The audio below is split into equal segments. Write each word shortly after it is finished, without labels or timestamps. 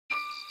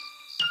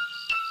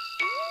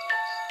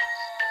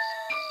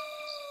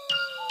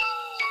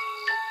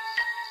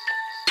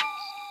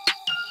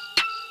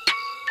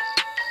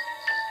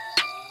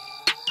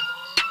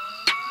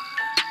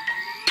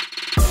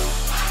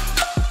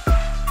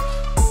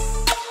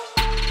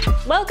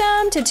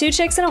Welcome to Two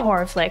Chicks and a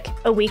Horror Flick,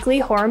 a weekly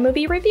horror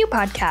movie review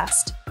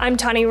podcast. I'm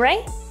Tawny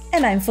Ray.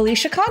 And I'm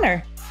Felicia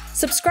Connor.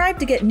 Subscribe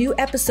to get new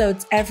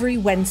episodes every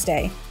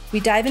Wednesday.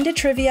 We dive into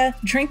trivia,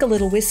 drink a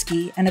little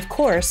whiskey, and of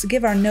course,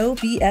 give our no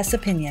BS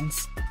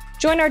opinions.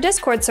 Join our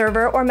Discord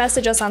server or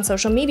message us on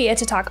social media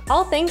to talk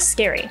all things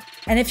scary.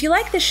 And if you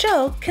like the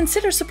show,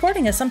 consider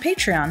supporting us on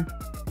Patreon.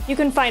 You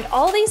can find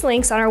all these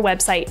links on our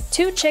website,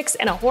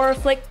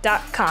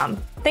 twochicksandahorrorflick.com.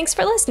 Thanks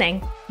for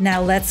listening.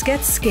 Now let's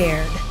get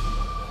scared.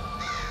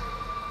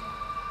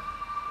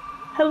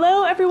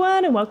 Hello,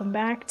 everyone, and welcome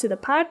back to the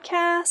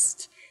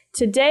podcast.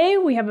 Today,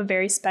 we have a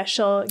very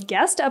special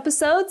guest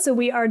episode, so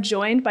we are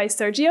joined by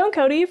Sergio and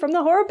Cody from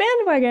the Horror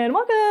Bandwagon.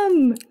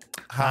 Welcome!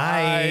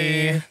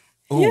 Hi!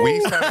 Ooh,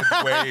 we sounded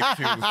way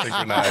too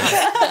synchronized.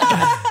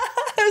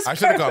 I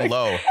should have gone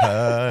low.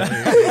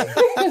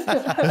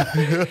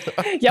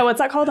 Yeah, what's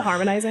that called?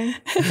 Harmonizing?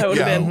 That would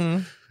have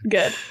been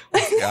good.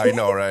 Yeah, I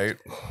know, right?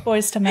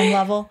 Boys to men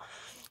level.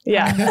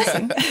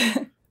 Yeah.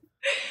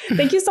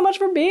 Thank you so much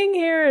for being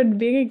here and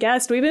being a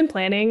guest. We've been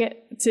planning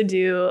to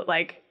do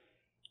like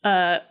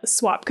a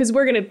swap because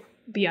we're going to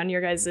be on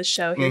your guys'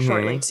 show here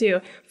shortly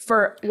too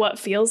for what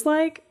feels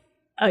like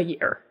a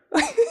year.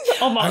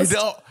 Almost. I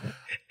know.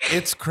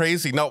 It's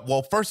crazy. No,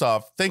 well, first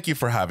off, thank you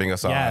for having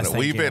us on. Yes,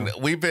 we've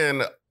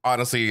been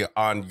honestly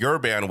on your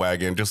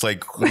bandwagon, just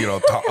like, you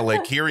know,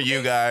 like hearing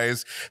you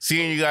guys,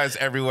 seeing you guys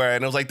everywhere.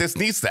 And it was like, this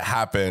needs to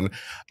happen.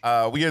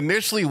 We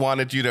initially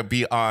wanted you to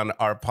be on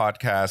our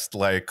podcast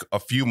like a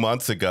few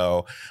months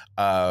ago,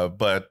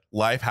 but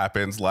life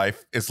happens.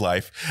 Life is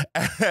life.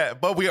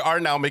 But we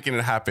are now making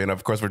it happen.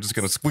 Of course, we're just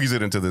going to squeeze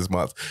it into this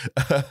month.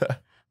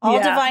 All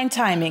divine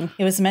timing.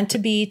 It was meant to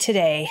be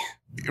today.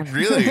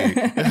 Really?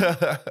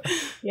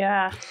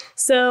 Yeah.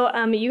 So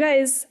you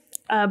guys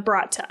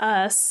brought to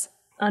us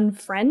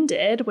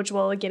Unfriended, which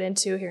we'll get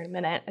into here in a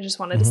minute. I just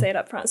wanted to say it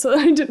up front so that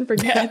I didn't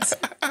forget.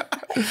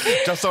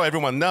 Just so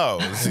everyone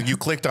knows, you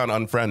clicked on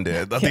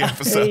Unfriended, the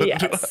episode.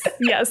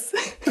 Yes.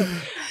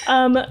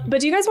 But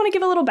do you guys want to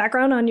give a little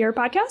background on your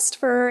podcast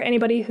for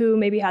anybody who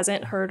maybe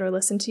hasn't heard or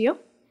listened to you?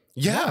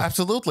 Yeah,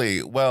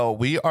 absolutely. Well,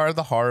 we are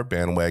the Horror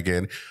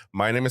Bandwagon.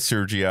 My name is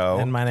Sergio.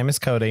 And my name is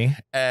Cody.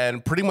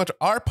 And pretty much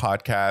our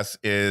podcast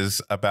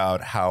is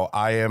about how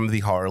I am the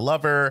horror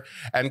lover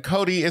and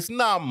Cody is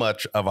not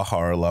much of a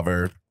horror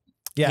lover.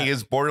 Yeah. He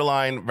is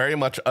borderline, very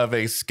much of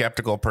a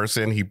skeptical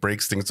person. He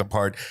breaks things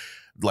apart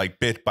like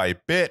bit by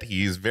bit.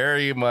 He's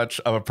very much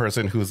of a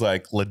person who's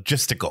like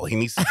logistical. He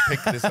needs to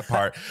pick this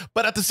apart.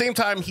 But at the same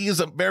time, he is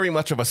very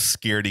much of a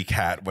scaredy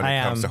cat when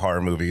it comes to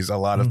horror movies. A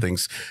lot of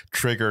things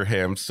trigger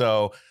him.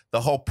 So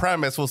the whole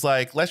premise was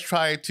like, let's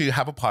try to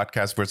have a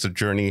podcast where it's a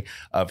journey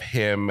of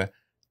him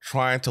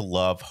trying to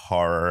love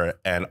horror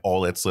and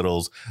all its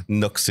little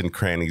nooks and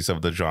crannies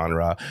of the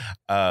genre.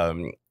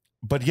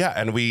 But yeah,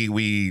 and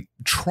we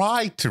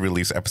try to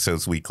release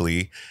episodes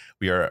weekly.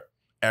 We are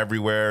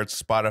everywhere: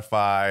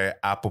 Spotify,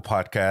 Apple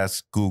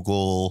Podcasts,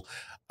 Google,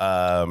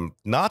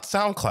 not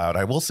SoundCloud.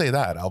 I will say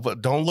that.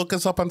 Don't look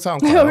us up on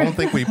SoundCloud. I don't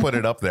think we put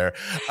it up there.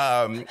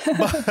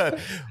 But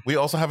we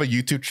also have a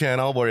YouTube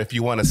channel where if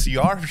you want to see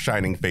our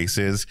shining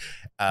faces,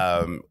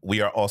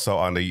 we are also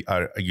on a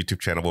YouTube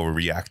channel where we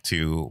react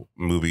to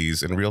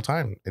movies in real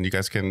time. And you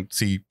guys can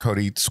see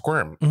Cody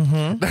squirm.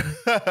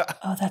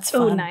 Oh, that's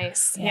fun. Oh,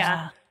 nice.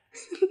 Yeah.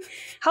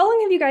 How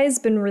long have you guys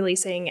been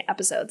releasing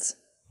episodes?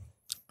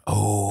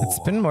 Oh, It's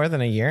been more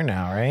than a year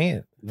now,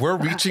 right? we're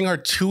reaching our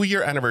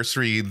 2-year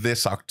anniversary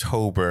this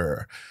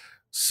October.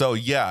 So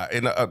yeah,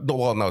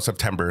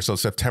 September. So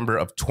September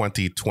of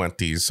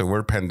 2020. So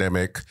we're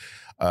pandemic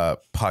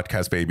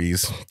podcast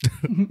babies.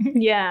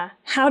 Yeah.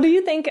 How do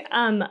you think,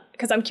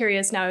 because I'm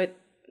curious now,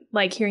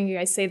 like hearing you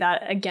guys say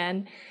that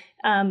again,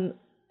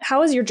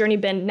 how has your journey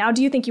been? Now,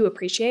 do you think you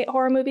appreciate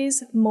horror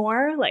movies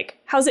more? Like,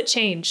 how's it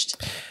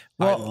changed?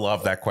 I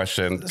love that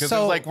question because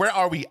So- it's like, where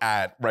are we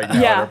at right now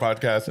on our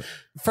podcast?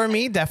 For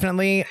me,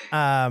 definitely.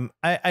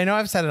 I know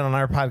I've said it on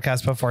our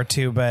podcast before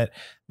too, but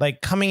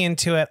like coming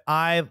into it,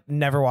 I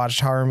never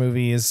watched horror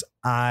movies.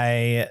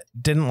 I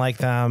didn't like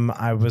them.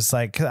 I was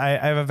like, I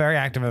have a very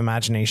active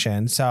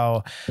imagination.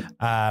 So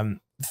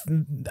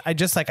I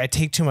just like, I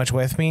take too much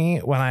with me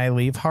when I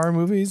leave horror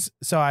movies.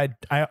 So I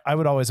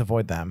would always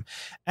avoid them.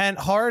 And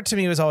horror to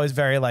me was always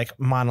very like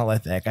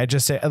monolithic. I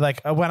just like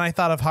when I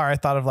thought of horror, I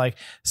thought of like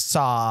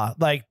Saw,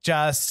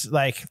 just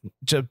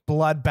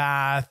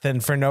bloodbath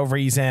and for no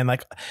reason.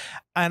 Like,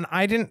 and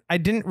I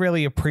didn't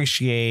really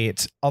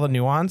appreciate all the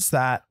nuance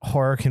that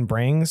horror can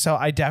bring. So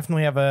I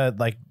definitely have a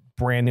like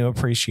brand new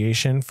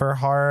appreciation for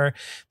horror.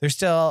 There's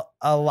still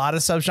a lot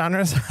of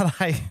subgenres that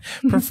I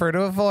prefer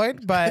to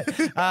avoid, but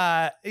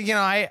I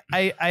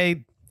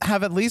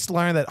have at least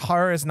learned that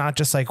horror is not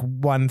just like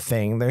one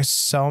thing. There's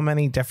so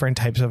many different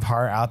types of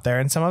horror out there,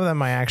 and some of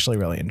them I actually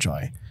really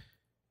enjoy.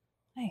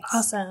 Nice.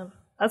 Awesome.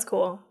 That's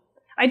cool.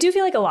 I do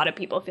feel like a lot of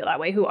people feel that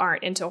way who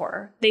aren't into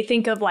horror. They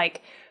think of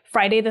like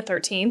Friday the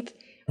 13th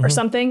or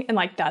something, and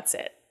like that's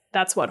it.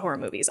 That's what horror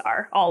movies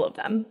are, all of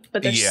them.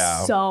 But there's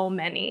so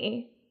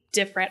many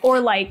different, or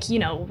like,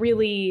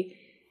 really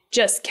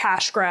just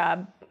cash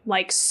grab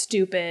like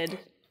stupid,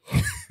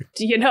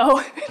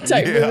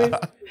 type movie,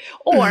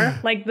 or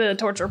like the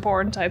torture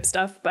porn type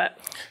stuff. But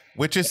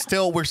which is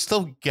we're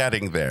still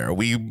getting there.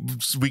 We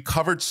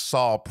covered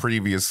Saw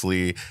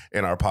previously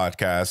in our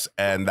podcast,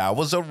 and that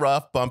was a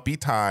rough, bumpy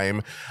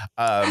time.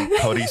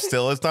 Cody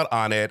still is not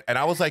on it. And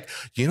I was like,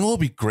 what would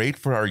be great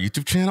for our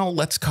YouTube channel?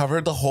 Let's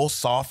cover the whole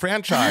Saw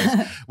franchise.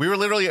 We were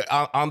literally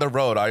on the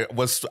road. I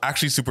was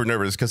actually super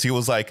nervous because he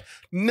was like,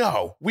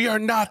 no, we are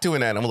not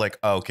doing that. And I'm like,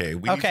 okay.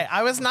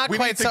 I was not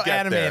quite so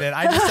animated. There.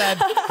 I just said,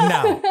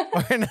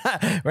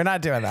 no, we're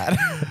not doing that.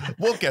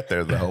 We'll get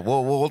there though.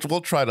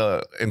 We'll try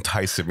to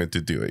entice him into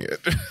doing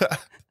it.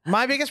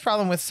 My biggest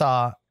problem with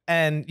Saw,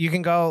 and you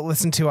can go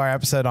listen to our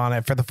episode on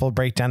it for the full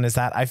breakdown, is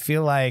that I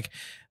feel like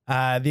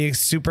the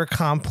super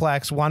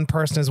complex one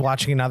person is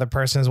watching another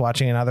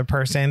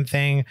person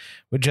thing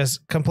would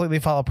just completely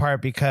fall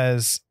apart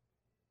because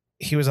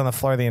he was on the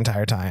floor the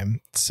entire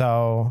time.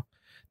 So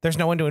there's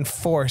no one to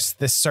enforce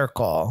this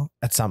circle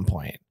at some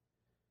point.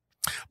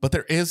 But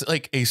there is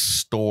like a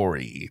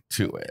story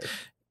to it.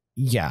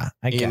 Yeah,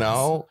 I guess.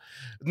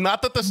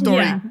 Not that the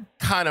story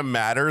kind of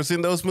matters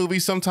in those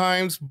movies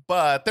sometimes,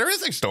 but there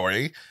is a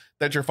story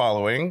that you're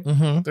following.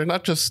 Mm-hmm. They're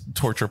not just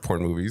torture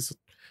porn movies.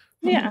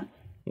 Yeah.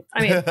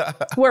 I mean,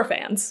 we're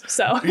fans,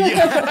 so.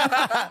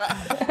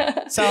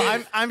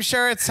 So I'm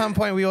sure at some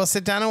point we will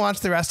sit down and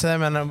watch the rest of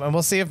them, and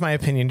we'll see if my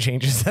opinion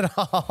changes at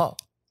all.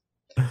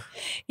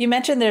 You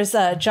mentioned there's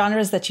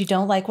genres that you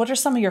don't like. What are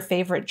some of your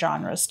favorite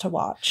genres to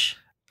watch?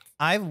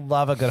 I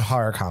love a good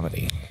horror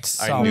comedy.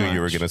 I knew you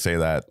were going to say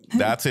that.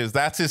 That's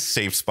his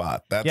safe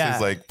spot. That's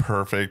his like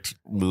perfect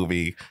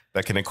movie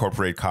that can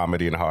incorporate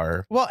comedy and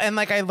horror. Well, and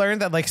like I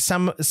learned that like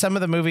some of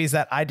the movies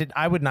that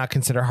I would not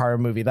consider horror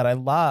movie that I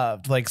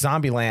loved, like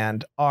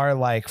Zombieland, are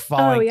like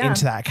falling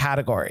into that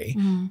category.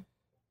 Mm-hmm.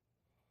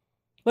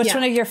 What's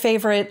one of your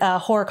favorite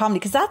horror comedy?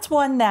 Because that's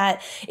one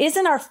that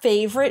isn't our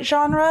favorite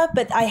genre,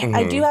 but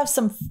I do have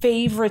some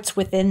favorites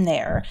within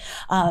there.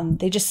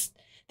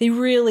 They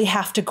really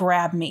have to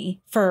grab me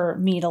for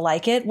me to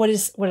like it. What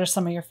are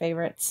some of your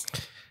favorites?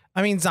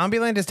 I mean,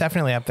 Zombieland is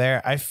definitely up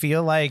there. I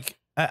feel like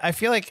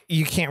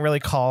you can't really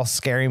call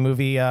Scary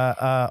Movie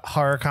a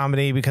horror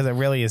comedy because it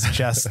really is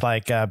just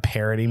like a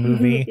parody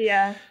movie.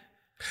 Yeah.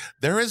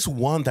 There is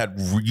one that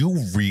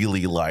you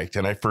really liked,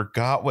 and I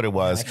forgot what it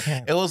was.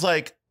 It was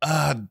like,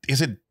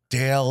 is it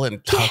Dale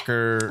and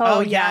Tucker? Oh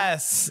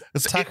yes.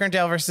 Tucker and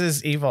Dale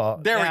versus Evil.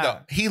 There we go.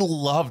 He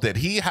loved it.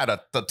 He had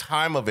the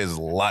time of his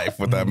life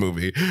with that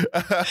movie.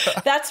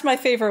 That's my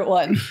favorite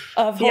one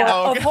of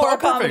horror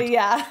comedy.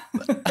 Yeah.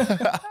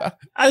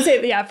 I would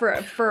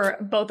say, for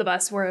both of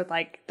us, we're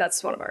like,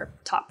 that's one of our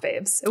top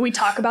faves. We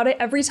talk about it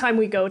every time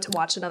we go to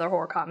watch another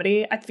horror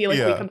comedy. I feel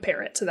like we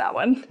compare it to that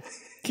one.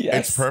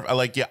 Yes. It's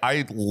perfect.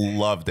 I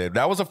loved it.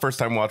 That was the first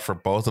time watch for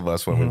both of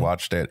us when we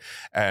watched it,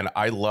 and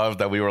I loved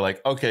that we were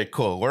like, okay,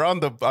 cool, we're on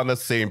the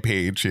same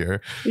page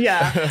here.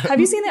 Yeah. Have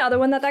you seen the other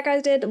one that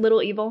guy did,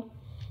 Little Evil?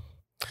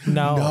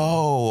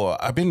 No.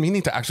 I've been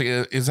meaning to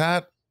actually.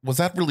 Was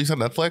that released on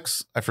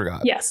Netflix? I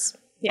forgot. Yes.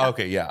 Yeah.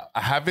 Okay. Yeah.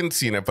 I haven't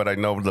seen it, but I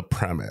know the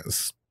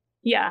premise.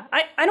 Yeah.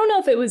 I don't know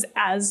if it was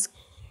as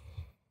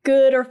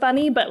good or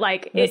funny, but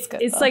like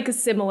it's like a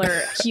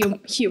similar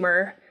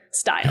humor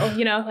style,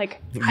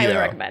 highly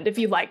recommend if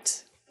you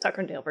liked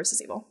Tucker and Dale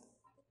versus Evil.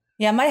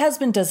 Yeah, my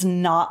husband does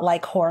not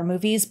like horror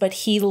movies, but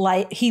he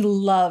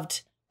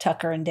loved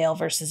Tucker and Dale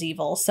versus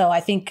Evil. So I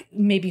think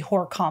maybe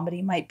horror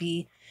comedy might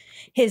be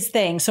his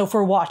thing. So if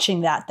we're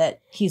watching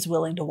that he's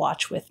willing to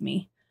watch with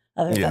me.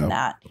 Other than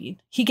that,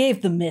 he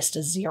gave The Mist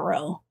a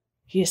 0.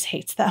 He just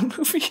hates that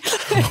movie.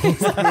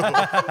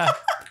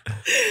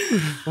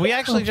 We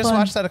actually just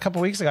watched that a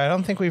couple weeks ago. I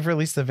don't think we've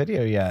released the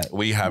video yet.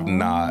 We have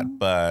not,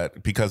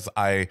 but because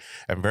I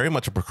am very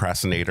much a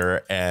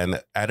procrastinator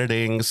and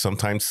editing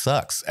sometimes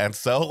sucks. And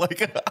so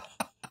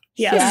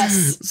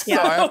yes. So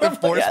I have to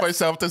force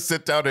myself to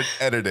sit down and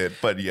edit it.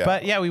 But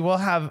we will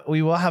have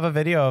a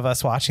video of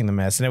us watching The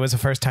Mist, and it was a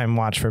first time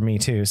watch for me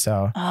too.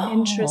 So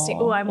interesting.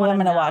 Oh, I'm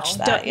going to watch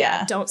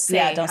that. Don't say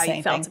how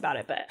you felt about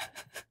it, but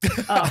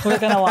we're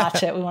going to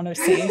watch it. We want to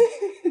see.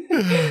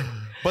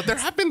 But there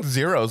have been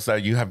zeros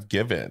that you have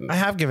given. I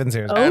have given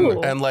zeros.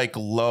 And like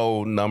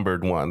low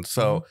numbered ones.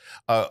 So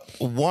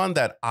one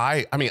that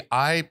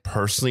I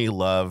personally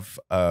love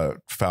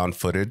found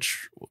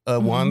footage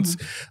ones.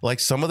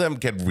 Like some of them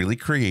get really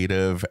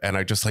creative and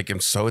I just am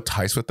so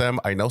enticed with them.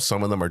 I know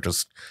some of them are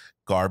just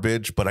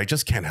garbage, but I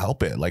just can't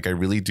help it. Like I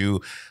really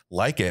do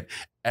like it.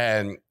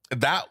 And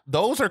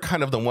those are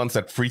kind of the ones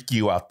that freak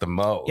you out the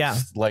most. Yeah.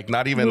 Like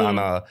not even on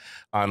a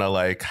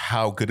like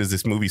how good is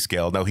this movie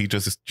scale. No, he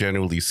just is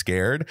genuinely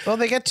scared. Well,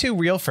 they get too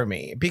real for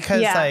me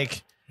because I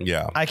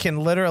can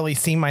literally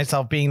see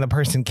myself being the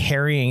person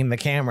carrying the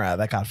camera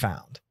that got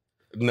found.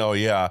 No,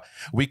 yeah.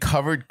 We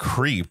covered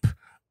Creep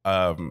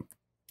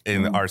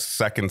in our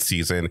second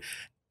season.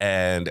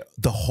 And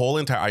the whole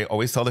I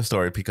always tell this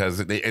story because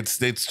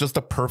it's just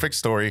a perfect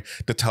story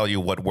to tell you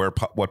what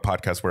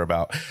podcast we're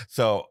about.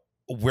 So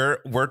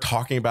we're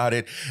talking about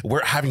it.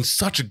 We're having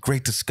such a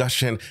great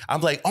discussion.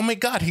 I'm like, oh my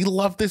God, he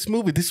loved this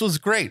movie. This was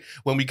great.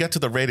 When we get to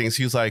the ratings,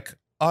 he was like,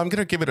 oh, I'm going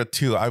to give it a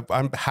 2.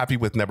 I'm happy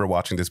with never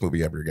watching this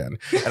movie ever again.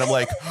 And I'm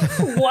like,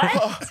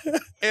 what?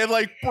 It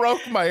like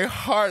broke my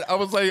heart. I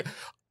was like,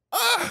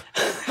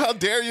 how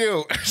dare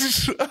you?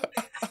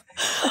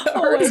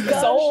 Oh my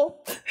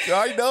soul.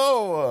 I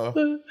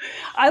know.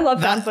 I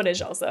love found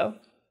footage also.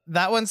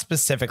 That one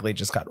specifically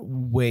just got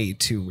way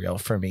too real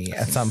for me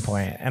at some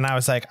point. And I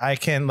was like,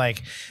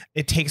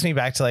 it takes me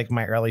back to like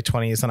my early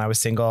 20s when I was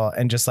single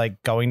and just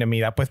like going to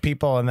meet up with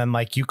people. And then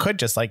like you could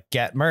just like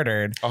get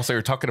murdered. Also,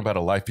 you're talking about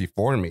a life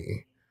before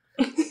me.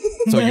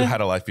 So you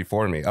had a life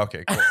before me.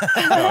 Okay, cool.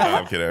 No,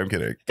 I'm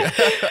kidding.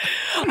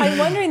 I'm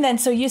wondering then,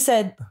 so you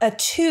said a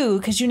 2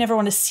 because you never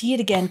want to see it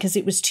again because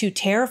it was too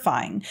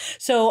terrifying.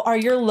 So are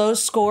your low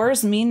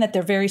scores mean that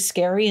they're very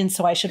scary and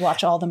so I should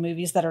watch all the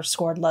movies that are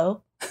scored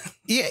low?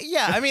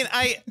 Yeah. I mean,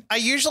 I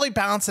usually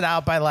balance it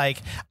out by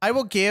like, I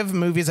will give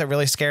movies that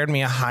really scared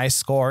me a high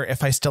score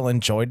if I still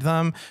enjoyed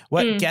them.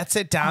 What gets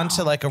it down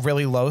to like a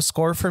really low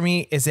score for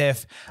me is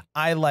if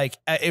I like,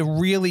 it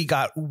really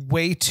got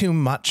way too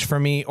much for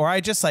me, or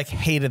I just like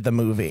hated the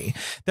movie.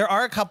 There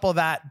are a couple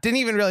that didn't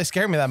even really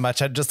scare me that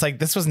much. I just like,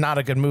 this was not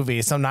a good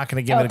movie, so I'm not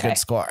going to give it a good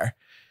score.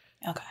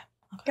 Okay.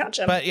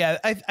 Gotcha. But yeah,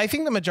 I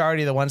think the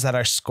majority of the ones that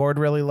are scored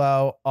really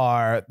low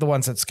are the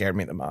ones that scared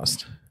me the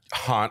most.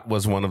 Haunt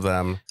was one of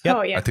them. Yep.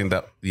 Oh yeah. I think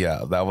that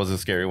was a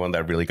scary one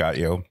that really got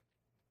you.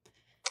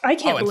 I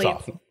can't believe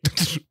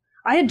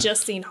I had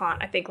just seen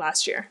Haunt, I think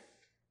last year,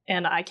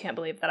 and I can't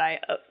believe that I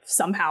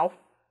somehow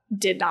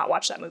did not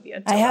watch that movie.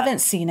 I haven't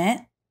seen it.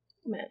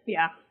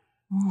 Yeah.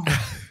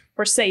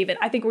 We're saving.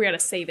 I think we're gonna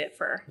save it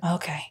for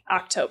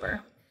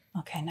October.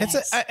 Okay,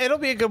 nice. It'll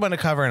be a good one to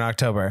cover in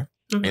October.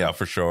 Mm-hmm. Yeah,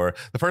 for sure.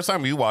 The first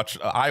time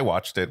I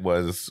watched it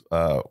was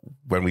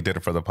when we did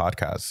it for the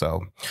podcast.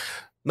 So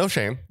no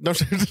shame.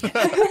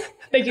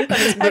 Thank you.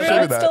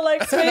 Everyone still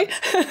likes me.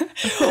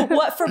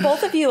 What for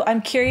both of you? I'm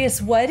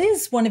curious. What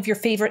is one of your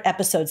favorite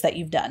episodes that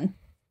you've done?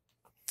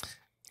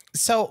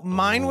 So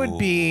mine would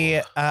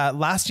be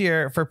last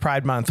year for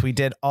Pride Month, we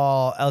did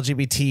all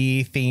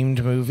LGBT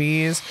themed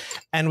movies,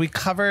 and we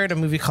covered a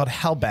movie called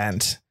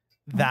Hellbent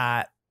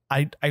that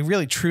I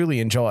really truly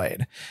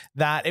enjoyed.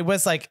 That it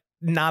was like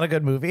not a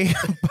good movie,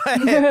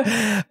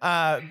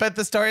 but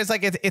the story is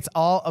like it's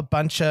all a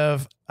bunch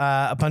of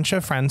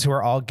friends who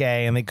are all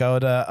gay, and they go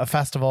to a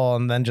festival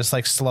and then just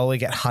like slowly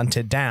get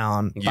hunted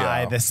down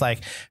by this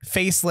like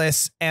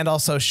faceless and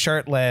also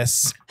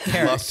shirtless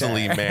character.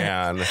 Lustily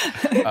man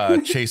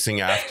chasing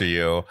after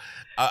you.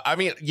 I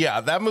mean,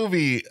 that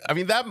movie,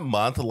 that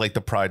month, like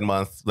the Pride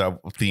Month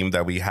theme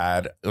that we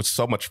had, it was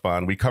so much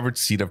fun. We covered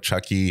Seed of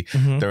Chucky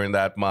during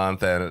that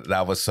month, and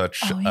that was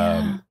such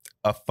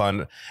a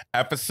fun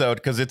episode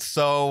because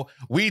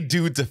we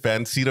do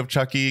defend Seed of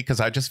Chucky because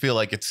I just feel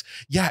like it's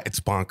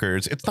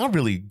bonkers. It's not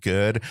really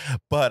good,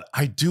 but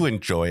I do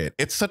enjoy it.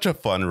 It's such a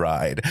fun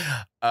ride.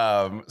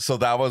 So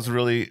that was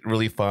really,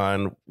 really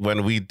fun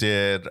when we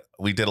did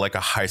like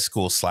a high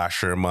school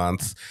slasher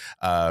month.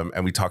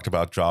 And we talked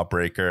about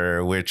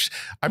Jawbreaker, which,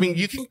 I mean,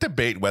 you can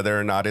debate whether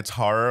or not it's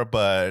horror,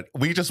 but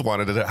we just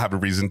wanted to have a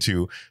reason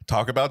to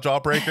talk about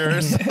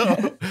Jawbreaker.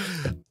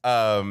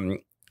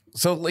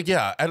 So like,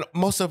 yeah. And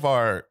most of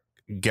our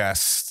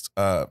guest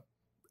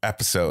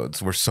episodes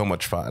were so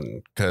much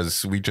fun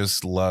because we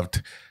just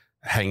loved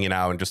hanging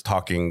out and just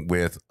talking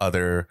with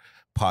other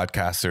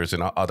podcasters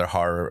and other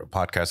horror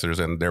podcasters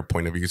and their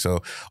point of view.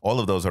 So all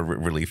of those are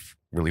really,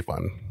 really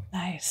fun.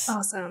 Nice.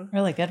 Awesome.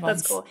 Really good ones.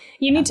 That's cool.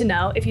 You need to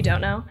know, if you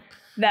don't know,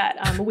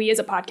 that we as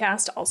a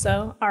podcast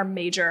also are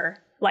major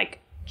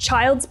like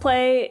Child's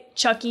Play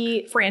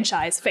Chucky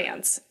franchise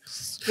fans.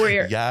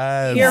 We're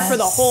here for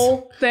the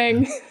whole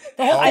thing.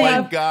 Oh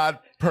my God.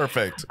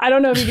 Perfect. I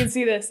don't know if you can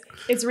see this.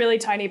 It's really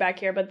tiny back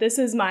here, but this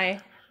is my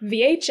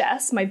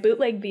VHS, my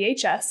bootleg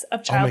VHS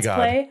of Child's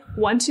Play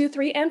 1, 2,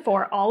 3, and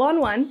 4, all on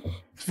one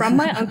from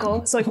my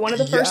uncle. It's like one of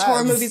the first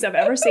horror movies I've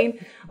ever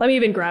seen. Let me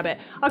even grab it.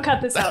 I'll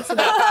cut this out so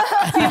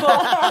that people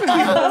don't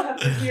have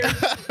to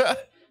hear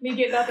me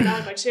getting up and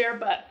out of my chair,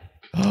 but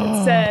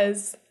it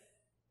says...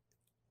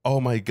 Oh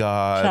my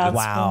God. Child's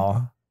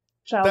wow.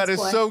 That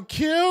is so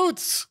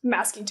cute.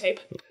 Masking tape.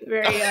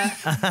 Very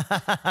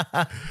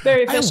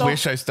very official. I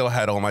wish I still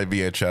had all my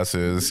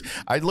VHSs.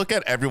 I look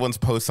at everyone's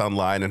posts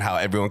online and how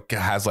everyone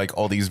has like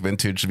all these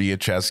vintage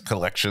VHS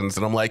collections,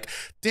 and I'm like,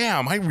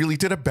 damn, I really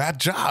did a bad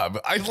job.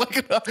 I look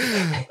at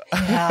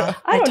Yeah,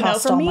 I don't know.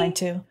 For me, mine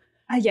too.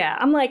 Yeah,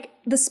 I'm like,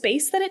 the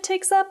space that it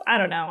takes up, I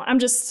don't know. I'm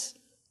just...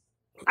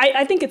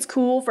 I think it's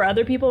cool for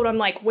other people, but I'm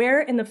like,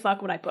 where in the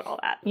fuck would I put all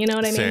that? You know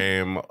what I mean?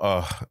 Same.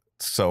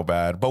 So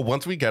bad. But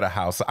once we get a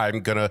house, I'm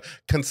gonna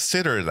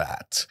consider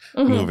that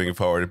moving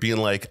forward, being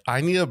like,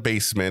 I need a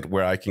basement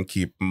where I can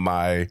keep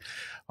my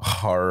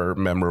horror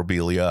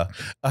memorabilia.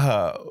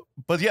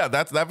 But yeah,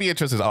 that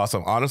VHS is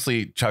awesome.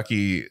 Honestly,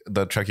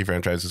 the Chucky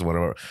franchise is one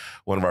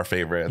of our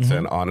favorites.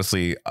 And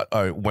honestly,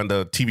 when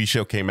the TV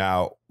show came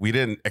out, we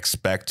didn't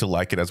expect to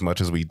like it as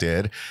much as we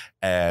did,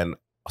 and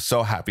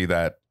so happy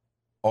that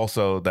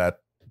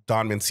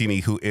Don Mancini,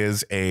 who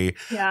is a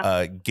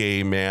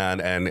gay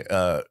man and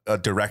a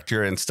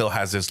director and still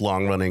has this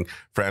long running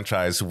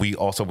franchise, we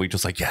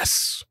just like,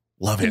 yes,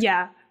 love it.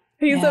 Yeah.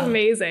 He's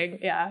amazing.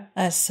 Yeah.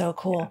 That's so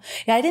cool.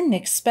 Yeah, I didn't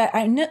expect,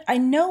 I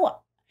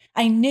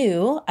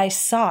knew I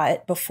saw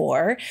it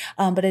before,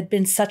 but it had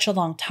been such a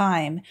long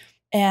time.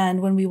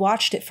 And when we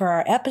watched it for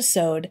our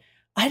episode,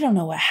 I don't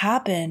know what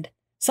happened.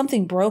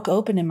 Something broke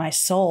open in my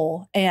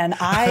soul and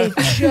I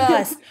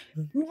just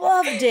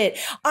loved it.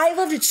 I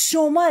loved it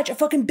so much. I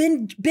fucking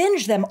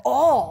binged them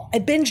all. I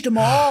binged them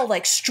all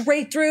like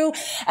straight through.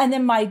 And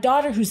then my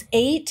daughter, who's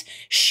 8,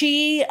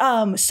 she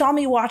saw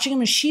me watching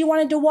them and she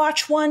wanted to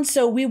watch one.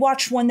 So we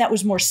watched one that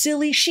was more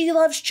silly. She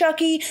loves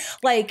Chucky.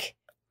 Like,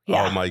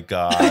 yeah. Oh my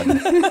God.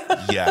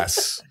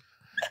 Yes.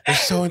 They're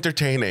so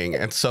entertaining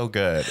and so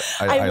good.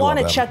 I want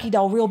a Chucky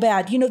doll real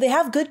bad. You know, they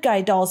have good guy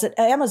dolls at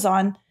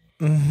Amazon.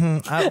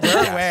 Mm-hmm.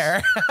 We're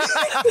aware.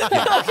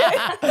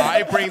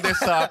 I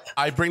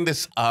bring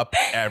this up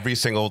every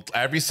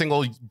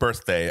single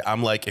birthday.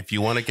 I'm like, if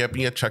you want to get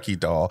me a Chucky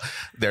doll,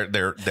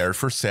 they're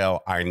for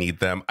sale. I need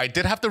them. I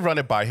did have to run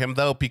it by him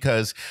though,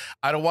 because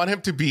I don't want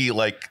him to be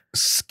like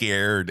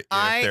scared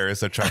if there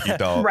is a Chucky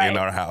doll in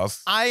our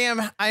house. I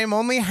am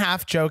only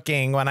half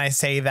joking when I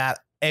say that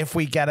if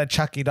we get a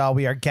Chucky doll,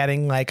 we are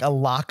getting like a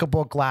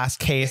lockable glass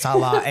case a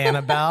la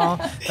Annabelle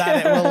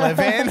that it will live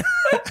in.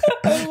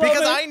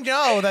 Because I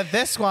know that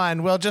this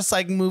one will just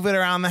like move it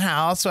around the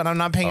house when I'm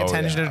not paying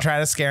attention to try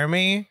to scare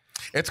me.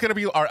 It's going to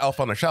be our elf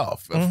on the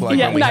shelf. Mm-hmm. Like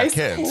when we have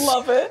kids.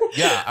 Love it.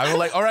 Yeah. I was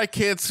like, all right,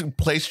 kids,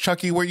 place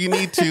Chucky where you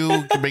need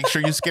to make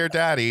sure you scare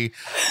daddy.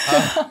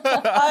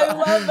 I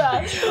love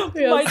that.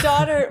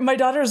 Yes. My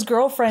daughter's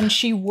girlfriend,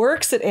 she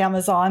works at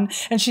Amazon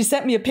and she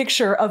sent me a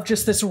picture of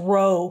just this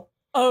row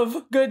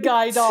of good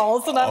guy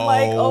dolls. And I'm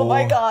like, oh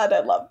my God, I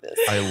love this.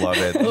 I love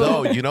it.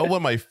 No, you know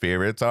what my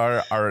favorites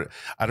are? I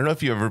don't know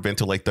if you've ever been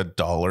to like the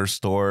dollar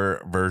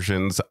store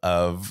versions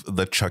of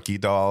the Chucky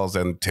dolls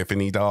and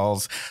Tiffany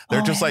dolls.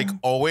 They're just like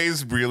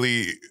always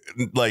really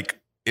like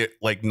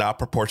not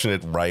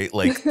proportionate, right?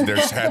 Like their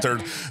heads are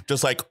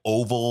just like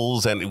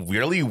ovals and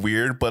really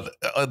weird, but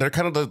they're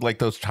kind of like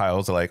those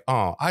childs are like,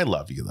 oh, I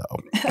love you though.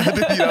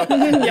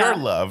 You're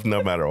loved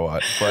no matter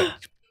what. But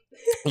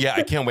yeah,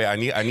 I can't wait. I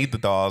need the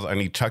dolls. I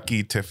need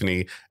Chucky,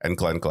 Tiffany, and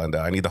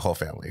Glenda. I need the whole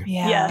family.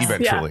 Yeah. Yes.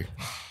 Eventually.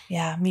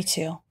 Yeah, me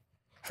too.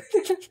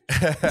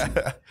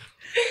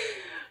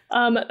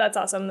 That's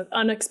awesome.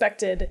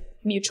 Unexpected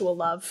mutual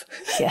love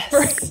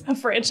for a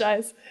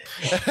franchise.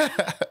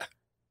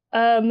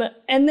 And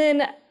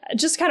then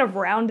just kind of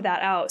round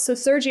that out. So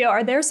Sergio,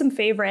 are there some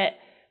favorite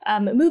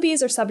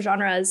movies or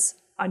subgenres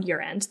on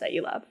your end that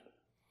you love?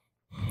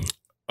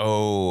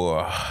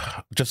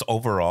 Oh, just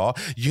overall,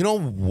 you know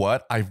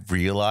what I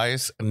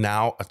realize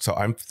now? So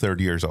I'm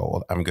 30 years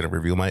old. I'm going to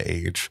reveal my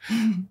age.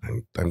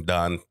 I'm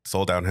done. It's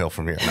all downhill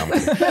from here.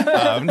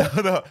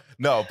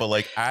 No, but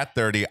like at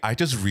 30, I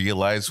just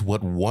realized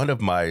what one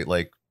of my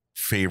like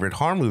favorite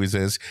horror movies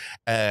is.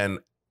 And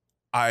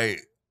I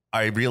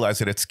realized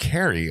that it's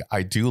Carrie.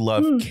 I do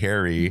love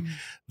Carrie.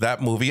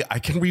 That movie I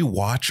can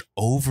rewatch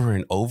over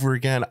and over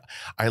again.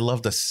 I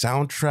love the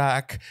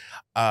soundtrack.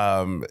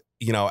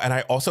 You know,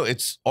 and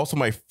it's also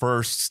my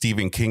first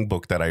Stephen King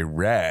book that I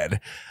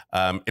read.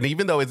 And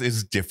even though it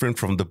is different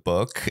from the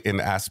book in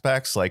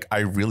aspects, like I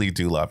really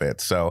do love it.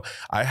 So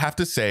I have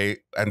to say,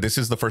 and this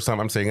is the first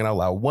time I'm saying it out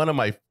loud, one of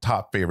my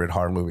top favorite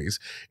horror movies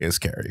is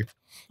Carrie.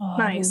 Oh,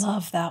 nice. I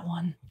love that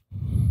one.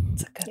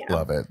 It's a good one.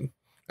 Love it.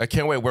 I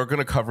can't wait. We're going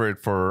to cover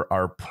it for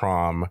our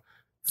prom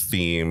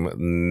theme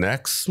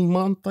next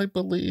month, I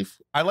believe.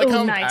 I like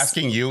how I'm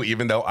asking you,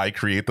 even though I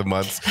create the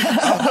months.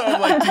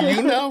 I'm like, do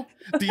you know?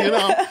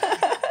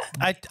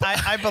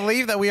 I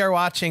believe that we are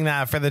watching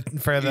that for the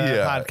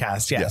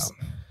podcast. Yes.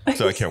 Yeah.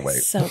 So I can't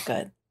wait. So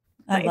good.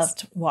 I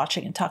loved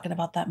watching and talking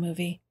about that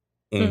movie.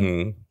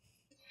 Mm-hmm. Do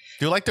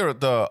you like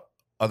the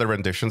other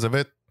renditions of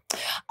it?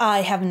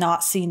 I have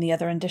not seen the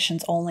other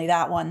renditions. Only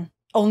that one.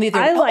 Only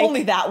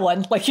that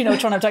one. Like, you know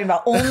which one I'm talking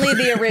about. Only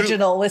the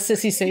original with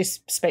Sissy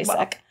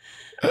Spacek.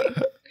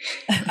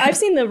 I've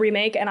seen the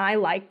remake and I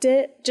liked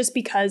it just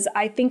because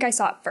I think I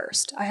saw it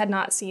first. I had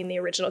not seen the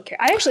original Carrie.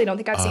 I actually don't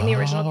think I've seen the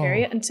original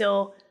Carrie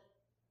until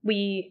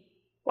we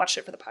watched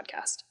it for the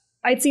podcast.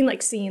 I'd seen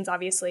like scenes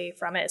obviously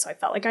from it, so I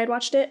felt like I'd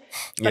watched it,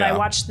 but I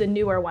watched the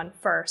newer one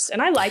first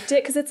and I liked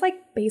it because it's like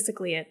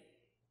basically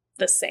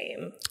the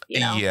same,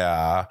 you know?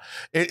 Yeah,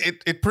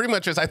 it pretty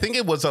much is. I think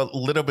it was a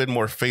little bit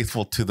more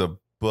faithful to the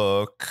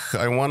book,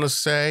 I want to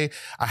say.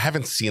 I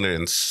haven't seen it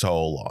in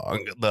so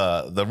long.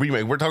 The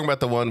remake, we're talking about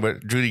the one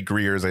with Judy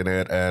Greer's in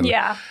it and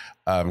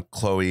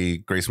Chloe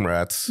Grace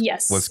Moretz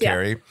was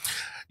Carrie.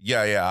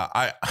 Yeah.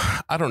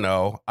 I don't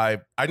know. I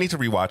need to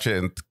rewatch it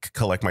and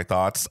collect my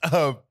thoughts.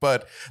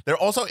 But there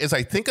also is,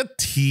 I think, a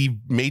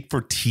made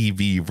for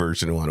TV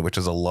version one, which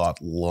is a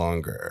lot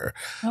longer.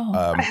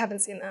 I haven't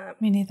seen that.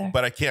 Me neither.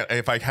 But I can't.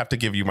 If I have to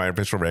give you my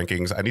official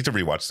rankings, I need to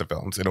rewatch the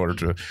films in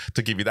order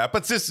to give you that.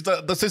 But the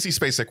Sissy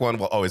Spacek one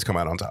will always come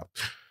out on top.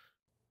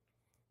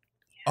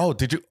 Oh,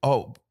 did you?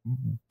 Oh,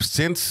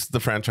 since the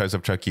franchise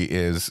of Chucky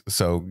is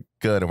so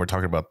good and we're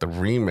talking about the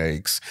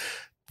remakes,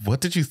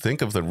 what did you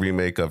think of the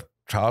remake of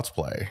Child's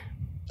Play?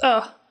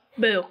 Oh,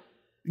 boo.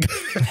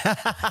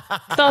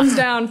 Thumbs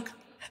down.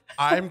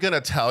 I'm going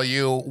to tell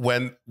you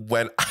when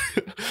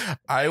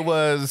I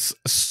was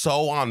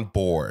so on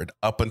board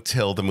up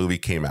until the movie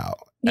came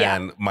out. Yeah.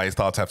 And my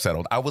thoughts have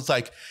settled. I was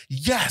like,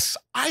 yes,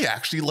 I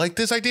actually like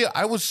this idea.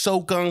 I was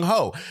so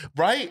gung-ho,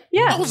 right?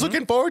 Yeah. I was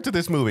looking forward to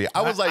this movie.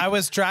 I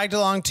was dragged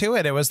along to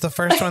it. It was the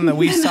first one that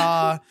we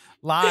saw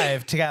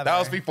live together. That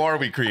was before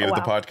we created the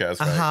podcast,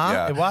 right?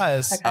 Yeah. It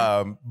was.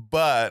 Okay.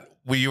 But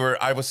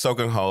I was so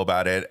gung-ho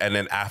about it. And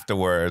then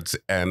afterwards,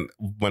 and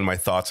when my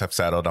thoughts have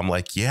settled, I'm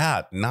like,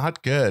 yeah,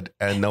 not good.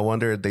 And no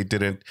wonder they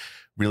didn't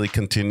really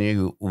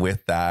continue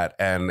with that,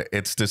 and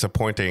it's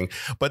disappointing.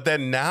 But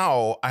then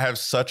now I have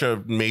such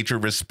a major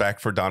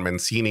respect for Don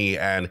Mancini,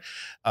 and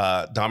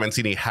Don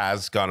Mancini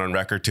has gone on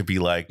record to be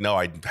like, no,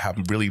 I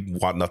really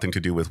want nothing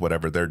to do with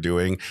whatever they're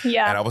doing.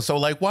 Yeah. And I was so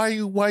like, why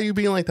are you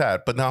being like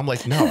that? But now I'm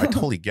like, no, I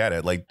totally get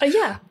it. Like,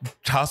 yeah,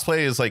 cosplay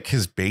is like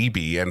his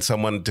baby, and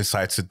someone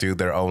decides to do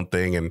their own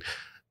thing and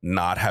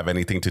not have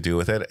anything to do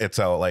with it. It's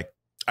so like,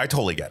 I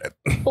totally get it.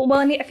 Well,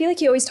 I mean, I feel like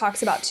he always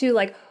talks about too,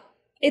 like,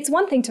 it's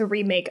one thing to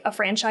remake a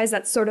franchise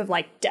that's sort of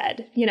like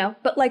dead, you know,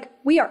 but like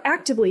we are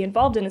actively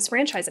involved in this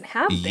franchise and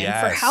have been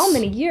for how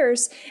many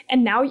years.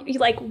 And now you're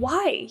like,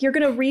 why? You're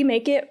going to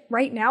remake it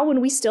right now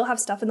when we still have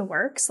stuff in the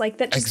works? Like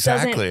that just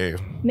doesn't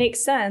make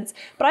sense.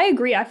 But I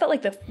agree. I felt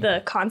like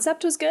the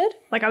concept was good.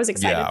 Like I was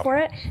excited for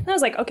it. And I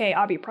was like, okay,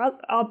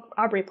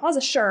 Aubrey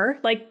Plaza, sure.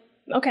 Like,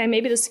 okay,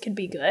 maybe this could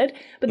be good.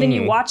 But then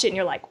you watch it and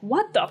you're like,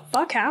 what the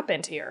fuck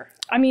happened here?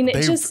 I mean, it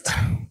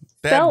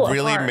They have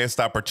really missed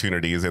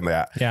opportunities in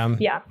that. Yeah.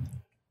 Yeah.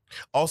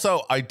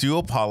 Also, I do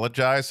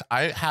apologize.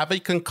 I have a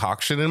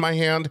concoction in my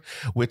hand,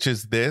 which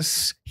is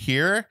this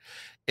here.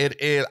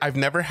 It is. I've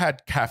never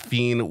had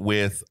caffeine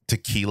with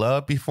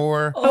tequila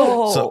before.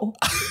 Oh. So,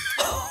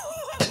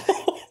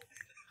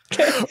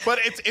 but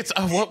it's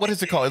what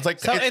is it called? It's like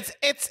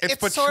it's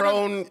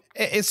Patron.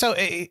 Sort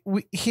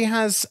of, he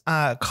has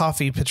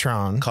coffee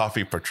Patron.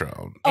 Coffee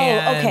Patron. Oh,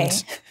 okay.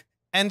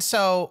 And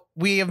so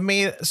we have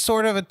made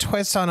sort of a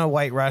twist on a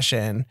White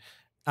Russian.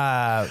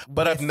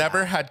 But I've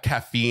never had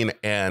caffeine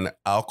and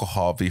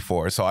alcohol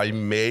before, so I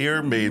may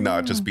or may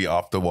not just be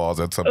off the walls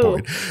at some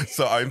point.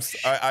 So I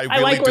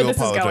really like do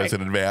apologize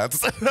in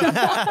advance.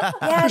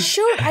 Yeah,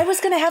 shoot. I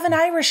was going to have an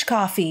Irish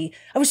coffee.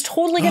 I was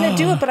totally going to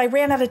do it, but I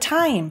ran out of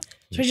time.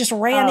 So I just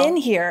ran in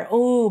here.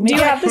 Oh, do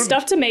you have the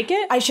stuff to make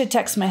it? I should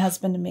text my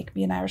husband to make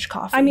me an Irish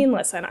coffee. I mean,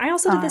 listen, I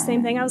also did the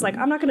same thing. I was like,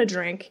 I'm not going to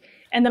drink.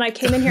 And then I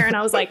came in here and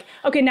I was like,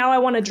 okay, now I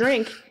want to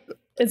drink.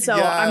 And so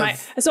I might.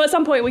 So at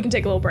some point we can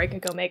take a little break and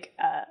go make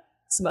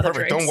some other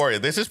drinks. Don't worry.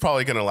 This is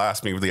probably going to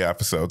last me the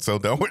episode. So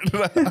don't worry.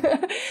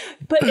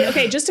 But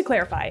okay, just to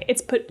clarify,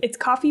 it's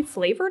coffee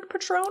flavored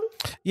Patron?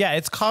 Yeah,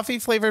 it's coffee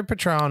flavored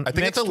Patron. I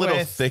think it's a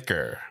little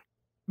thicker.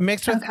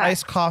 Mixed with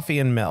iced coffee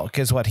and milk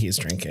is what he's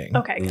drinking.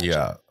 Okay. Gotcha.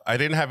 Yeah. I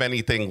didn't have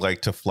anything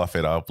like to fluff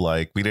it up.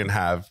 Like we didn't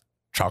have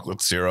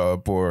chocolate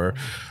syrup or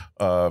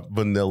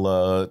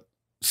vanilla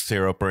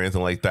syrup or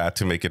anything like that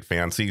to make it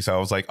fancy. So I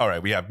was like, all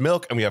right, we have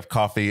milk and we have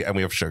coffee and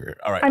we have sugar.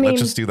 All right, let's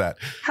just do that.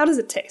 How does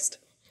it taste?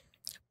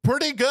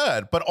 Pretty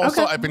good. But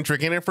also I've been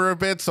drinking it for a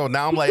bit. So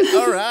now I'm like,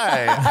 all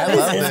right, I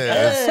love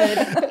this.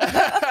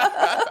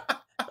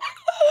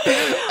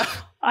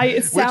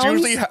 It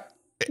sounds weird.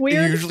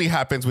 It usually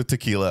happens with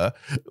tequila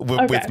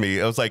with me.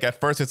 It was like, at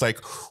first it's like,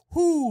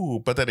 whoo,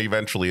 but then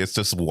eventually it's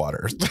just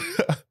water.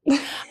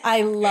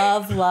 I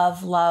love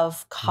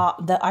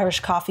the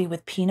Irish coffee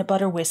with peanut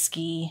butter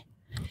whiskey,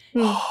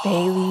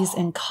 Baileys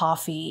and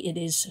coffee. It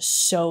is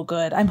so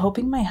good. I'm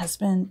hoping my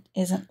husband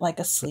isn't like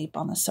asleep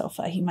on the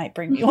sofa. He might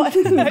bring me one. I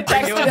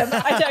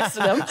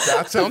texted him.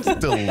 That sounds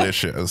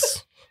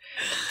delicious.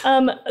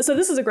 So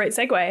this is a great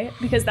segue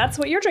because that's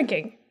what you're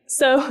drinking.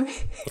 So,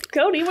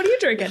 Cody, what are you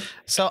drinking?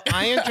 So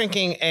I am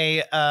drinking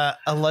a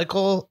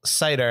local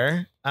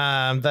cider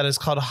that is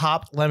called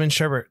Hop Lemon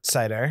Sherbet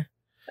Cider.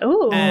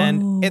 Ooh.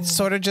 And it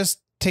sort of just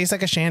tastes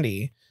like a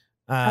shandy.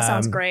 That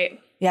sounds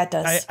great. Yeah, it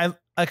does.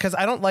 Because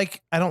I don't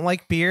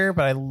like beer,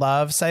 but I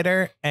love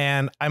cider,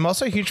 and I'm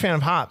also a huge fan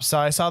of hops. So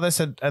I saw this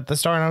at the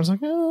store, and I was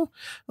like, oh,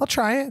 I'll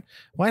try it.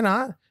 Why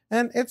not?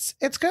 And it's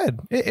good.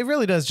 It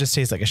really does just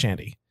taste like a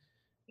shandy.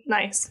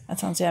 Nice. That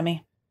sounds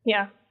yummy.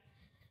 Yeah.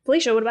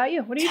 Felicia, what about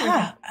you? What are you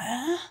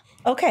drinking?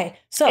 Okay,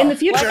 so in the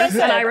future, like I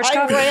said, an Irish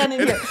coffee. Ran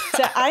in here.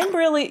 So I'm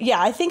really,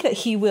 I think that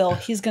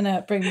he's going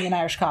to bring me an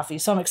Irish coffee.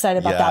 So I'm excited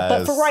about that.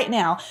 But for right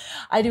now,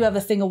 I do have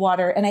a thing of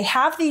water, and I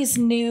have these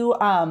new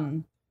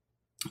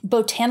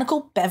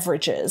botanical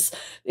beverages.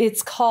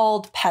 It's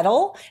called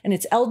Petal, and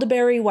it's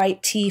elderberry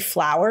white tea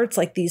flower. It's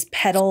like these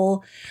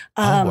petal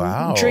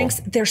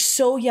drinks. They're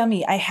so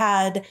yummy. I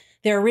had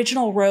their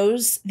original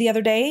rose the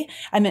other day.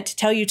 I meant to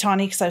tell you,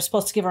 Tawny, because I was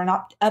supposed to give her an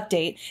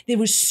update. It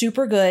was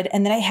super good.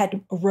 And then I had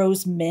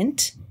rose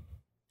mint.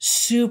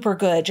 Super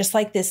good. Just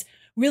like this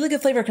really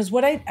good flavor. Because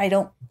what I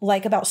don't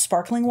like about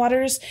sparkling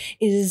waters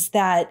is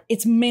that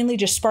it's mainly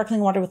just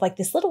sparkling water with like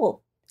this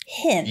little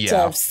hint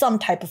of some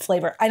type of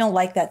flavor. I don't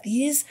like that.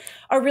 These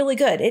are really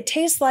good. It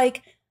tastes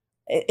like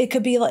it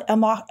could be like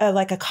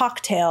a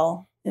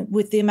cocktail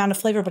with the amount of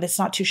flavor, but it's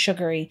not too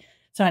sugary.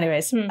 So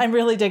anyways, I'm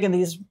really digging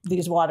these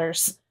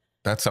waters.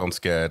 That sounds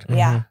good.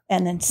 Yeah.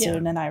 And then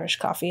soon an Irish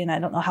coffee. And I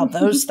don't know how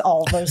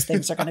all those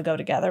things are going to go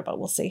together, but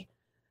we'll see.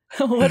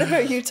 What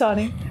about you,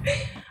 Tawny?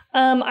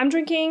 I'm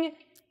drinking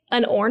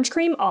an orange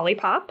cream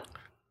Olipop.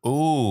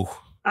 Ooh.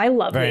 I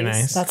love Very these.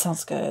 nice. That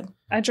sounds good.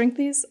 I drink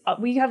these.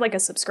 We have like a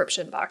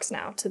subscription box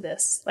now to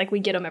this. Like we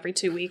get them every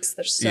 2 weeks.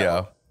 They're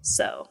so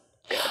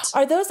good.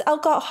 Are those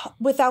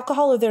with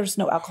alcohol or there's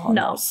no alcohol?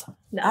 No.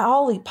 No.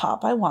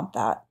 Olipop. I want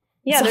that.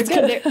 Yeah, they're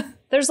good.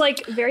 There's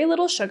like very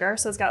little sugar.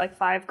 So it's got like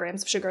 5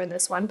 grams of sugar in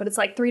this one, but it's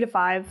like 3 to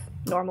 5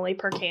 normally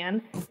per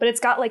can. But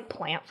it's got like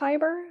plant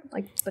fiber,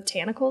 like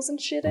botanicals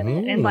and shit in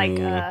it. And like,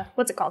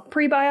 what's it called?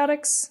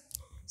 Prebiotics.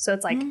 So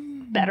it's like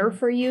better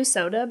for you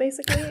soda,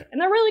 basically.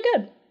 And they're really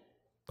good.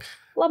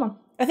 Love them.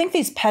 I think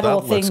these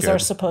pedal things are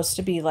supposed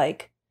to be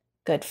like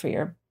good for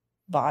your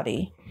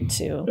body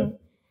too.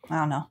 I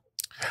don't know.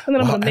 And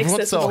then I'm going to mix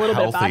this with a little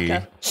bit of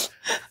vodka.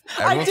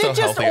 I did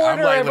just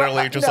order.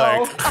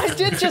 I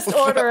did just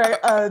order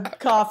a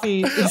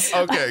coffee.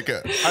 Okay,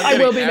 good. I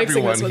will be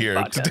mixing this with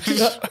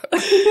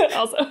vodka.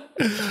 Also.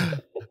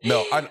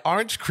 No, an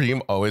orange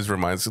cream always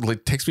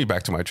takes me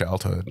back to my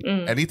childhood.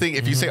 Anything,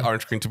 if you say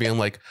orange cream to me, I'm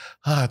like,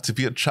 to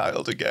be a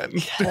child again.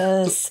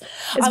 Yes.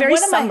 It's very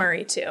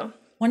summery too.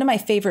 One of my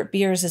favorite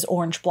beers is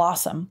Orange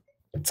Blossom.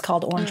 It's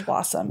called Orange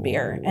Blossom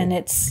beer. And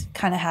it's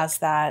kind of has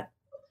that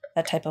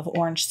type of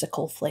orange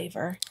sickle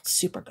flavor. It's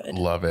super good.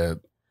 Love it.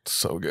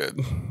 So good.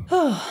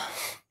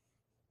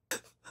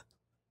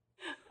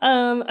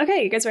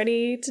 Okay, you guys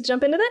ready to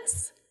jump into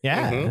this?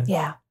 Yeah.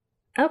 Yeah.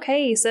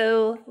 Okay,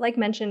 so like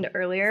mentioned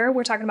earlier,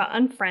 we're talking about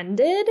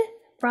Unfriended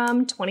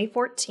from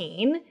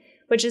 2014,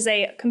 which is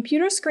a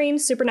computer screen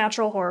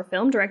supernatural horror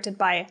film directed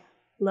by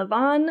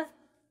Levan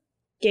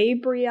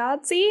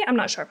Gabriadze. I'm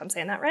not sure if I'm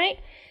saying that right.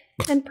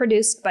 And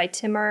produced by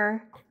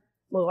Timur.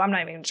 Well, I'm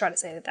not even going to try to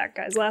say that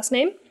guy's last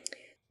name.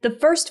 The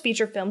first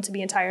feature film to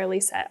be entirely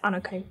set on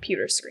a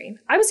computer screen.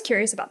 I was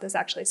curious about this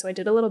actually, so I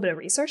did a little bit of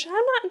research, and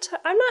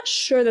I'm not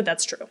sure that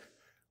that's true.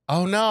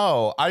 Oh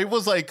no! I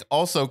was like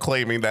also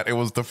claiming that it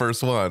was the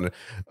first one,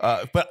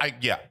 but I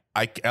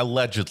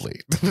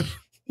allegedly.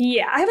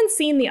 Yeah, I haven't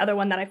seen the other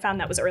one that I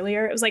found that was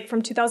earlier. It was like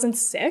from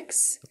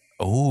 2006.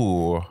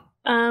 Oh.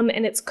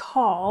 And it's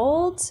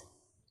called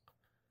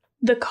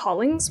The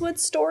Collingswood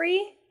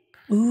Story.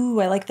 Ooh,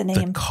 I like the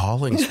name. The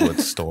Collingswood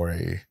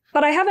Story.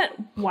 But I haven't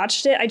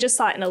watched it. I just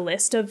saw it in a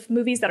list of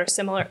movies that are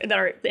similar, that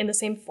are in the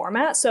same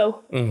format.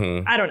 So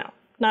I don't know.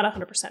 Not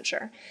 100%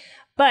 sure.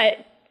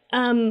 But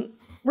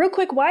real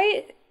quick,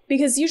 why?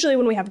 Because usually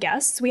when we have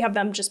guests, we have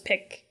them just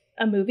pick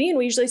a movie. And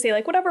we usually say,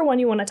 like, whatever one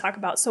you want to talk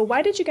about. So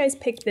why did you guys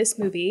pick this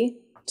movie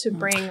to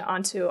bring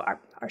onto our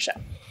show?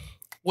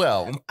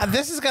 Well,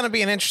 this is going to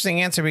be an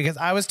interesting answer because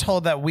I was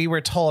told that we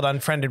were told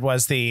Unfriended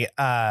was the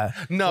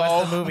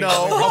movie.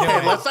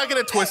 Okay, let's not get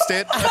it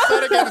twisted.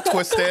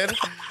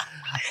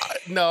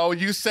 No,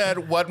 you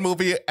said what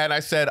movie, and I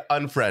said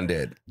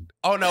Unfriended.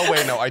 Oh no,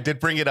 wait, no, I did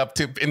bring it up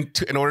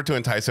in order to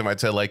entice him. I'd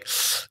say like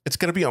it's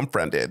gonna be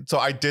Unfriended, so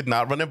I did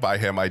not run it by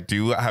him. I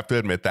do have to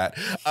admit that,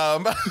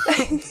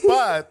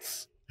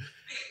 but.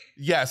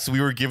 Yes, we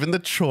were given the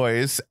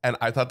choice, and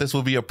I thought this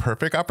would be a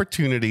perfect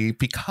opportunity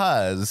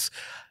because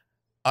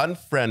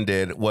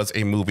Unfriended was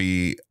a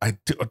movie.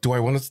 Do I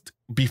want to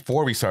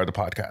before we started the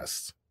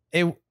podcast?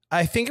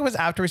 I think it was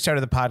after we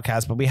started the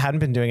podcast, but we hadn't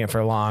been doing it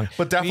for long.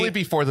 But definitely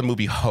before the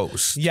movie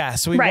Host. Yeah,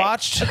 so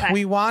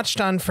we watched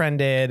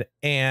Unfriended,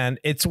 and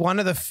it's one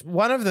of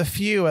the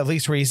few, at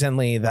least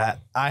recently,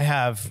 that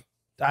I've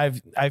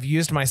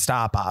used my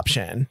stop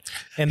option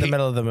in the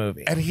middle of the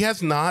movie. And he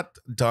has not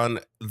done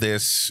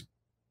this.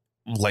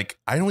 Like,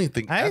 I don't even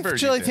think I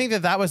actually think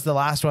that was the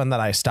last one that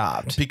I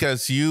stopped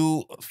because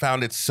you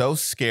found it so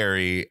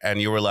scary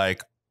and you were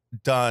like,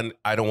 done.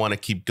 I don't want to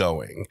keep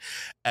going.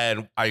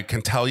 And I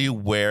can tell you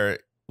where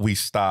we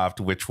stopped,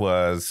 which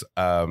was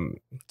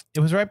it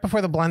was right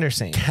before the blender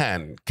scene.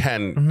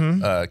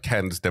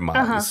 Ken's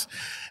demise.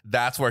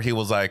 That's where he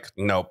was like,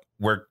 nope,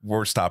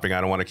 we're stopping.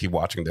 I don't want to keep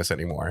watching this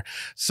anymore.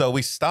 So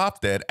we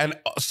stopped it. And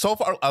so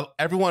far,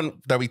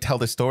 everyone that we tell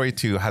this story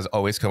to has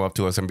always come up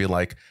to us and be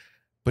like,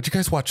 but you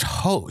guys watch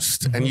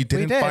Host and you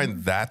didn't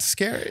find that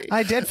scary.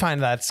 I did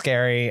find that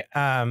scary.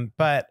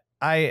 But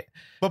by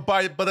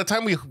the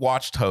time we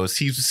watched Host,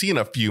 he's seen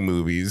a few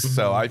movies.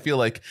 So I feel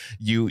like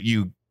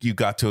you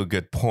got to a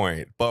good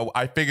point. But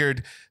I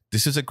figured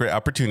this is a great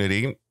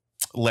opportunity.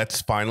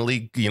 Let's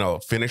finally,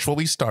 finish what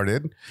we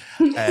started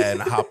and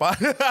hop on.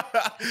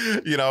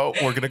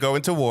 We're going to go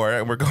into war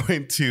and we're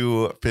going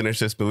to finish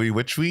this movie,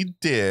 which we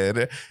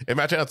did.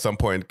 Imagine at some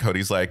point,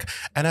 Cody's like,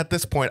 and at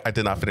this point, I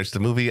did not finish the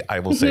movie.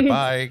 I will say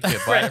bye.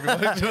 Goodbye,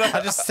 everyone.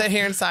 I'll just sit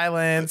here in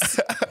silence.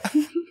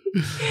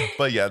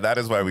 But yeah, that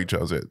is why we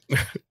chose it.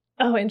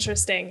 Oh,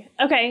 interesting.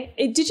 Okay.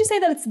 Did you say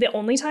that it's the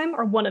only time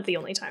or one of the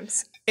only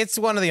times? It's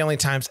one of the only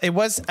times. It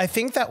was, I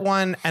think that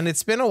one, and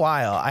it's been a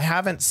while. I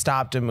haven't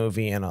stopped a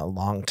movie in a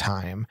long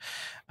time.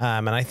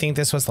 And I think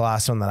this was the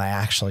last one that I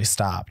actually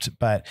stopped.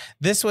 But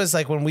this was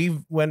like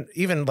when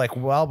even like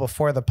well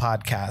before the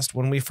podcast,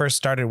 when we first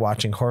started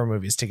watching horror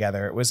movies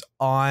together, it was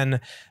on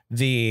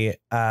the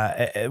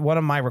one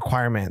of my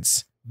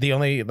requirements. The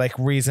only like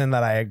reason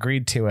that I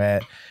agreed to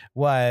it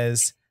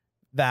was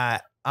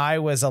that I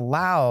was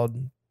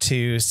allowed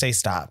to say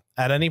stop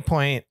at any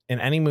point in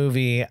any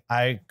movie.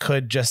 I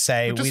could just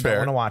say we don't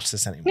want to watch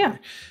this anymore.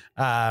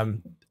 Yeah.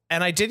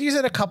 And I did use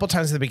it a couple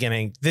times at the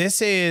beginning.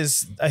 This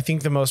is, I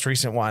think, the most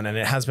recent one, and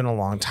it has been a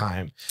long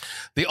time.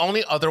 The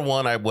only other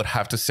one I would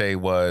have to say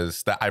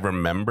was that I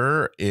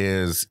remember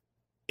is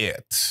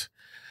It,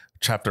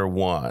 Chapter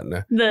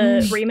 1.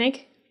 The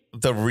remake?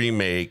 The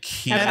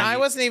remake. And I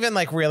wasn't even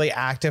like really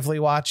actively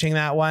watching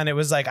that one. It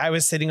was like I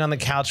was sitting on the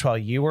couch while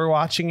you were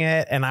watching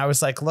it, and I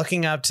was like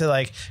looking up to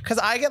like, because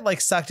I get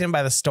like sucked in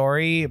by the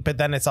story, but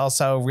then it's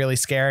also really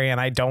scary and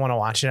I don't want to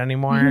watch it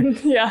anymore.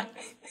 Yeah.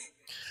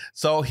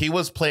 So he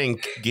was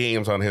playing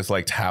games on his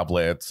like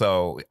tablet.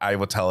 So I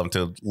would tell him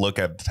to look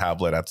at the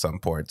tablet at some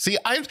point. See,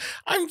 I'm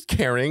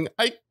caring.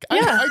 I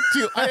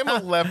do. I am a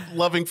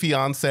loving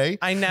fiance.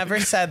 I never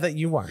said that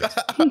you weren't.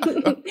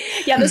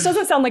 Yeah, this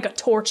doesn't sound like a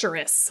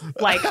torturous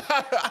like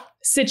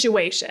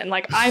situation.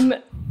 Like I'm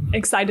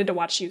excited to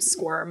watch you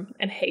squirm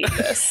and hate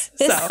this.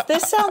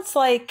 This sounds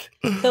like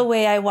the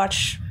way I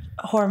watch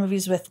horror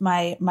movies with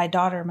my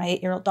daughter, my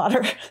 8-year-old daughter.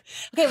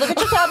 Okay, look at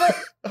your tablet.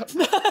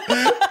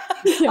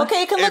 Yeah. Okay,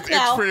 you can look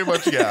now. It's pretty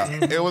much, yeah.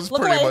 It was Look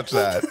pretty away. much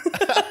that.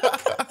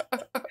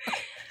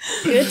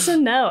 Good to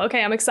know.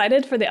 Okay, I'm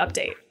excited for the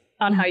update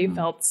on how you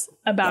felt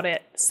about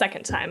it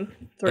second time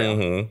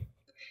through.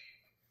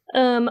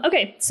 Mm-hmm.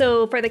 Okay,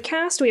 so for the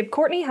cast, we have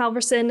Courtney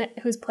Halverson,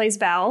 who plays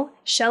Val,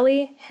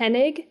 Shelley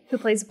Hennig, who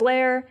plays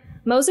Blair,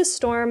 Moses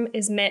Storm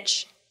is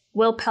Mitch,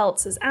 Will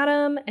Peltz is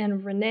Adam,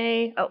 and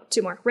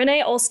two more.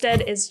 Renee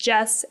Olstead is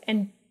Jess,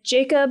 and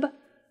Jacob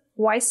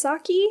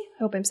Wysocki, I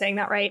hope I'm saying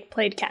that right,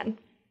 played Ken.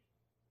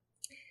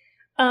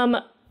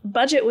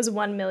 Budget was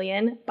 $1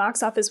 million.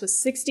 Box office was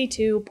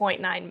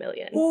 $62.9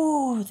 million.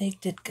 Ooh, they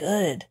did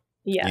good.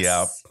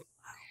 Yes.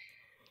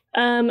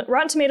 Yep.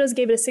 Rotten Tomatoes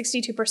gave it a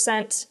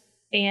 62%,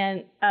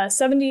 and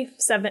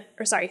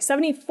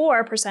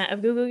 74%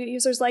 of Google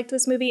users liked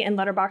this movie, and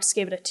Letterboxd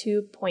gave it a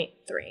 2.3.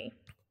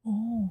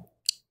 Ooh.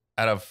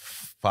 Out of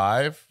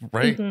 5,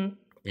 right? Mm-hmm.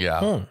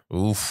 Yeah.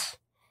 Oof.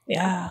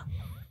 Yeah.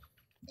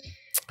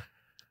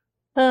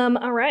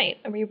 All right.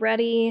 Are we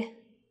ready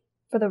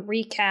for the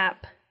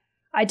recap?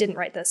 I didn't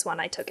write this one.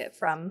 I took it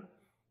from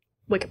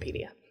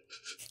Wikipedia.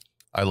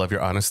 I love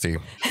your honesty.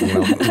 You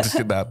know, just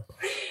did that.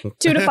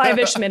 2 to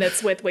 5-ish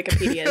minutes with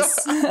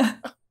Wikipedia's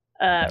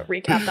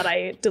recap that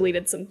I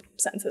deleted some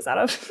sentences out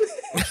of.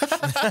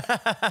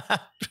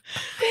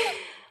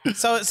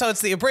 So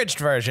it's the abridged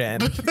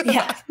version.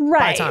 Yeah.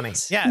 Right. By Tawny.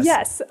 Yes.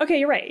 Yes. Okay,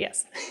 you're right.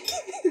 Yes.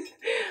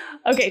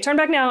 Okay, turn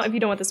back now if you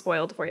don't want this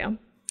spoiled for you.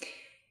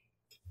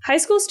 High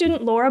school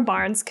student Laura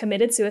Barnes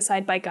committed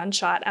suicide by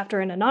gunshot after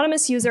an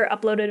anonymous user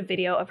uploaded a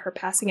video of her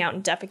passing out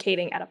and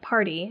defecating at a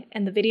party,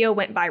 and the video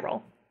went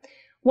viral.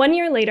 1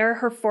 year later,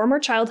 her former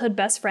childhood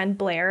best friend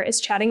Blair is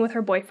chatting with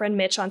her boyfriend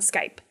Mitch on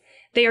Skype.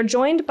 They are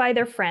joined by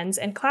their friends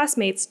and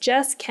classmates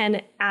Jess,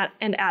 Ken,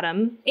 and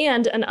Adam,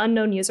 and an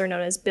unknown user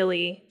known as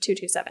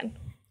Billy227.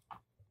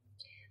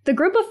 The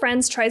group of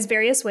friends tries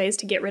various ways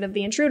to get rid of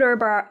the intruder,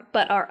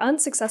 but are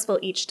unsuccessful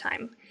each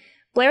time.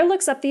 Blair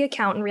looks up the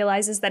account and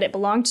realizes that it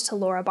belonged to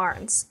Laura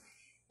Barnes.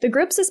 The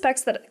group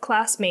suspects that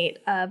classmate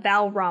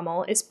Val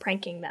Rommel is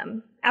pranking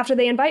them. After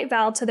they invite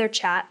Val to their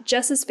chat,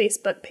 Jess's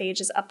Facebook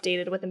page is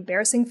updated with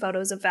embarrassing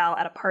photos of Val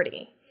at a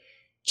party.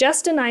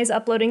 Jess denies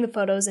uploading the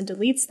photos and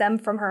deletes them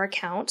from her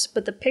account,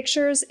 but the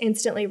pictures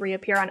instantly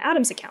reappear on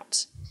Adam's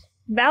account.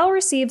 Val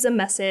receives a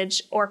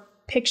message or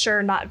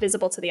picture not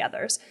visible to the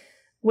others,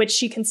 which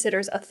she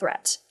considers a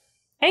threat.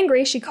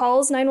 Angry, she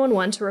calls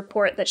 911 to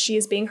report that she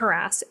is being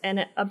harassed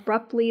and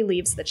abruptly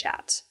leaves the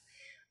chat.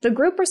 The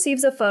group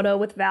receives a photo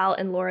with Val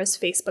and Laura's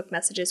Facebook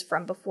messages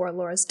from before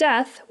Laura's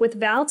death, with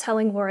Val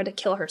telling Laura to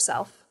kill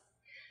herself.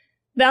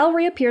 Val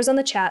reappears on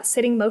the chat,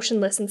 sitting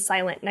motionless and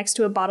silent next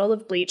to a bottle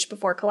of bleach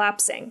before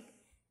collapsing.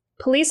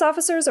 Police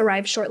officers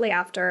arrive shortly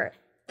after.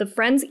 The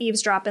friends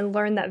eavesdrop and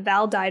learn that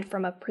Val died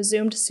from a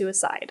presumed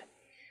suicide.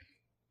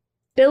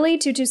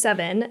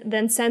 Billy227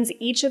 then sends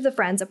each of the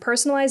friends a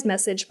personalized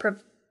message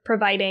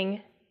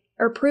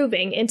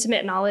proving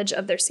intimate knowledge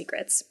of their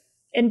secrets.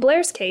 In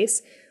Blair's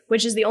case,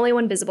 which is the only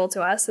one visible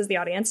to us as the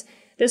audience,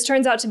 this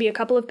turns out to be a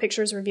couple of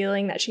pictures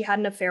revealing that she had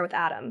an affair with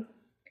Adam.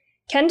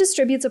 Ken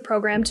distributes a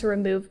program to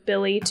remove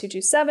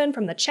Billy227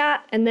 from the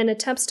chat and then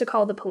attempts to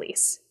call the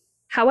police.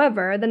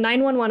 However, the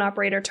 911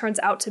 operator turns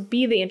out to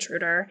be the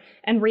intruder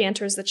and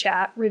re-enters the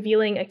chat,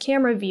 revealing a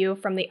camera view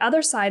from the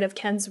other side of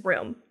Ken's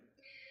room.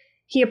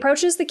 He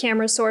approaches the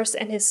camera source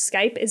and his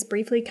Skype is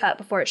briefly cut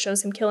before it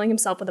shows him killing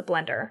himself with a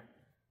blender.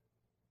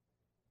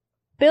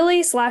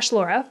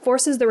 Billy/Laura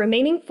forces the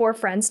remaining 4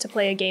 friends to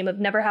play a game of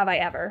Never Have I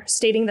Ever,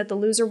 stating that the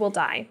loser will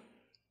die.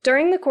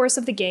 During the course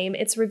of the game,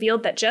 it's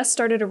revealed that Jess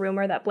started a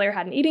rumor that Blair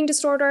had an eating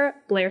disorder,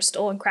 Blair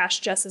stole and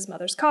crashed Jess's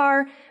mother's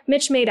car,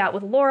 Mitch made out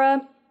with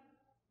Laura,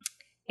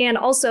 and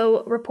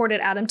also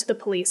reported Adam to the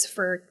police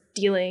for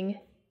dealing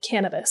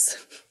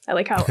cannabis. I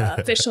like how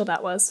official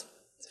that was.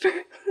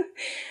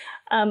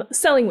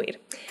 Selling weed.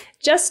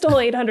 Jess stole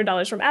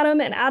 $800 from Adam,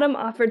 and Adam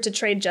offered to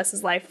trade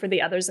Jess's life for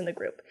the others in the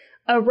group.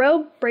 A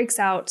row breaks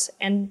out,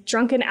 and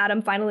drunken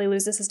Adam finally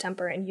loses his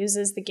temper and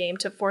uses the game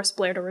to force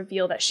Blair to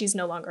reveal that she's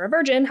no longer a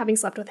virgin, having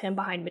slept with him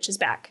behind Mitch's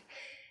back.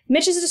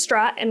 Mitch is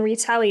distraught and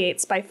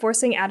retaliates by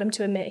forcing Adam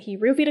to admit he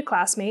roofied a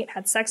classmate,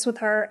 had sex with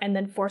her, and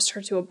then forced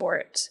her to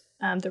abort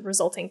the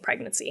resulting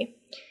pregnancy.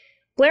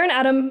 Blair and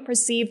Adam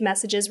receive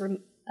messages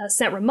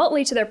sent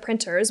remotely to their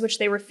printers, which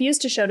they refuse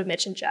to show to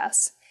Mitch and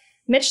Jess.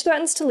 Mitch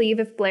threatens to leave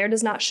if Blair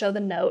does not show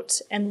the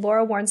note, and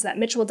Laura warns that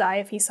Mitch will die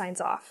if he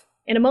signs off.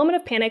 In a moment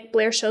of panic,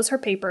 Blair shows her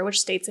paper, which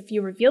states if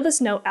you reveal this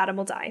note, Adam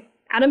will die.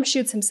 Adam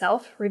shoots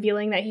himself,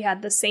 revealing that he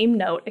had the same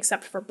note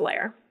except for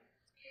Blair.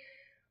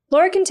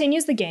 Laura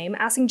continues the game,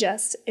 asking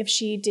Jess if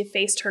she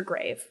defaced her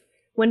grave.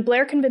 When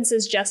Blair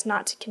convinces Jess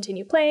not to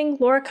continue playing,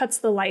 Laura cuts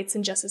the lights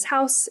in Jess's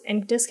house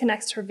and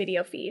disconnects her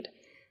video feed.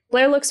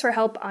 Blair looks for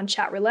help on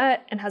chat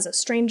roulette and has a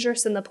stranger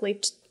send the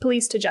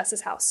police to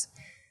Jess's house.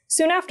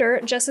 Soon after,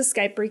 Jess's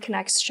Skype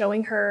reconnects,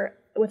 showing her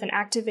with an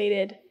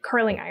activated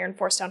curling iron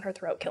forced down her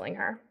throat, killing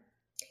her.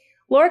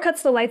 Laura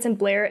cuts the lights in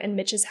Blair and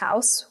Mitch's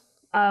house,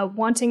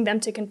 wanting them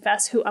to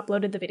confess who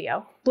uploaded the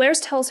video. Blair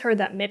tells her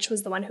that Mitch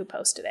was the one who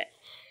posted it.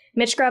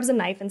 Mitch grabs a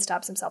knife and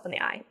stabs himself in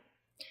the eye.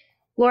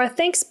 Laura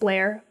thanks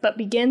Blair, but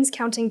begins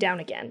counting down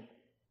again.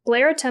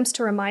 Blair attempts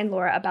to remind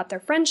Laura about their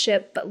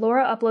friendship, but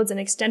Laura uploads an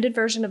extended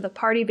version of the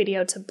party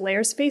video to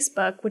Blair's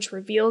Facebook, which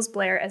reveals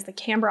Blair as the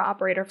camera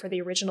operator for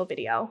the original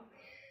video.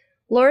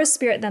 Laura's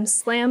spirit then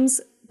slams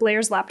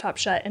Blair's laptop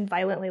shut and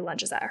violently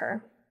lunges at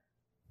her.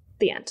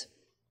 The end.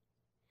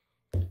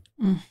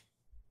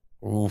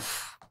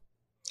 Oof.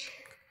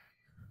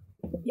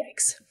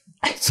 Yikes.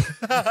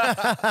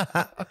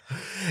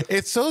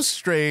 It's so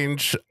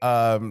strange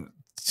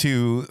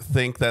to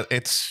think that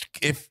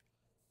if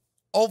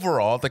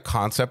overall the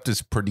concept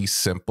is pretty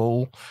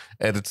simple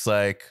and it's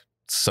like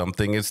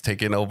something is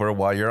taken over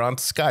while you're on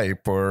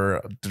Skype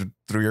or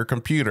through your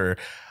computer,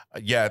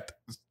 yet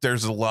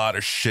there's a lot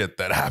of shit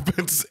that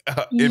happens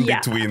in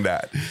between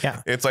that.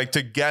 Yeah. It's like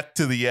to get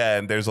to the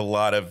end, there's a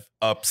lot of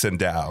ups and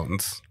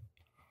downs.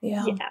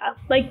 Yeah.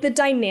 Like the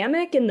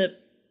dynamic and the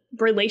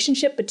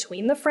relationship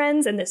between the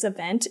friends and this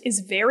event is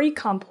very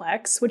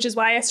complex, which is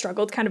why I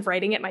struggled kind of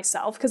writing it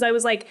myself, because I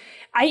was like,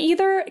 I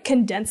either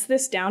condense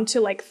this down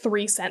to like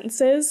 3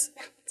 sentences.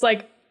 It's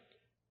like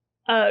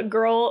a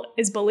girl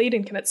is bullied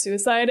and commits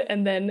suicide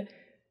and then,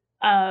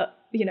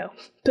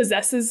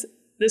 possesses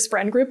this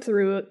friend group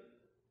through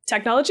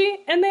technology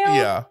and they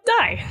all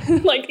die.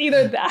 Like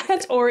either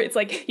that or it's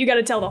like you got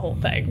to tell the whole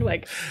thing.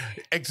 Like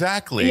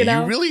exactly.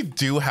 You really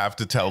do have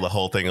to tell the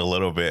whole thing a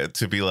little bit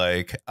to be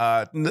like,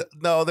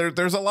 no,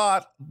 there's a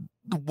lot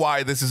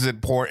why this is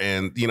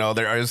important.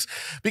 There is,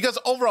 because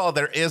overall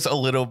there is a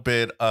little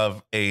bit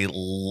of a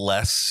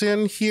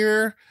lesson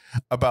here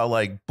about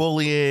like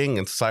bullying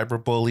and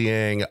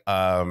cyberbullying,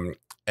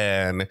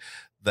 and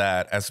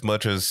that as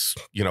much as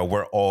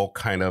we're all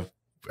kind of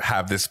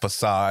have this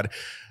facade,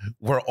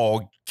 we're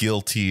all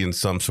guilty in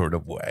some sort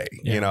of way,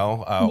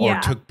 or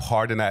took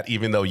part in that,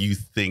 even though you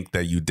think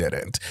that you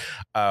didn't,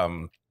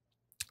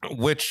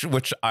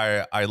 which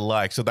I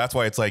like. So that's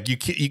why it's like you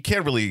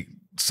can't really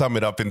sum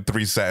it up in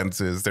 3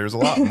 sentences. There's a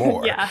lot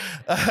more.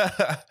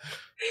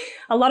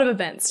 A lot of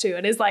events too.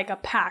 It is like a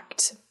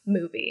packed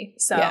movie.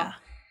 So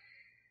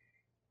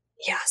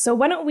so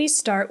why don't we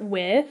start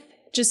with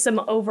just some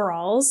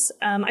overalls?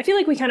 I feel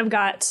like we kind of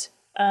got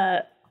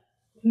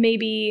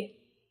maybe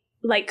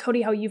like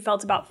Cody, how you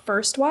felt about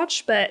first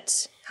watch,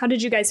 but how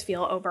did you guys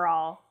feel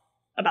overall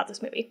about this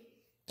movie?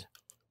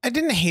 I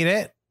didn't hate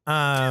it.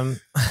 I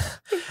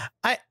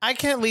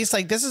can at least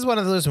like, this is one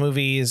of those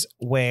movies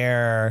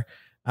where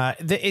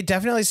it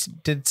definitely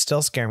did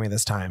still scare me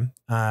this time.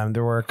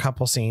 There were a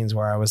couple scenes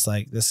where I was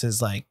like, this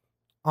is like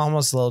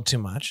almost a little too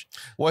much.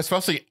 Well,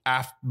 especially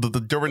after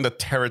during the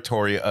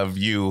territory of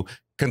you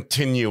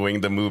continuing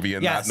the movie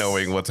and not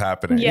knowing what's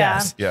happening.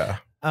 Yeah.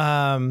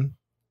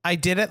 I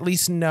did at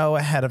least know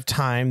ahead of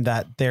time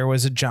that there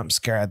was a jump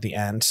scare at the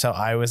end, so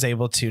I was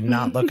able to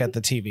not look at the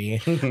TV.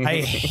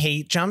 I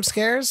hate jump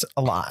scares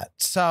a lot,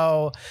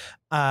 so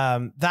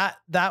that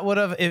would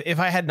have, if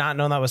I had not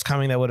known that was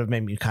coming, that would have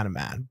made me kind of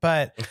mad.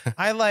 But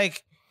I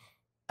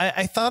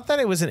thought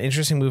that it was an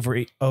interesting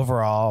movie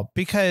overall,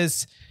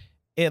 because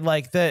it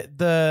like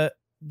the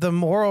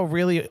moral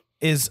really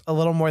is a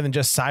little more than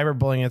just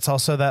cyberbullying. It's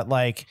also that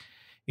like,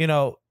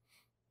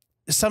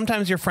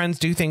 sometimes your friends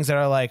do things that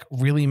are like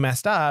really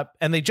messed up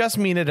and they just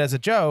mean it as a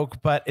joke,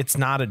 but it's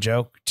not a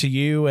joke to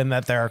you, and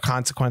that there are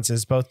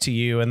consequences both to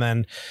you and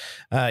then,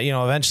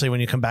 eventually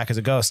when you come back as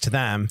a ghost to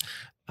them.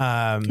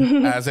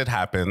 As it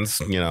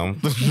happens,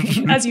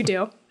 as you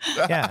do.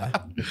 Yeah.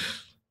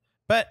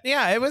 But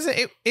yeah,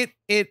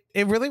 it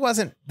really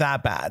wasn't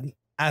that bad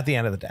at the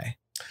end of the day.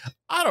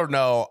 I don't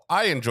know.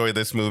 I enjoy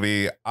this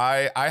movie.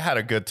 I had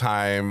a good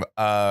time.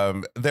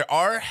 There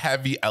are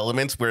heavy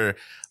elements where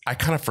I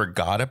kind of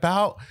forgot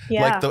about,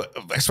 like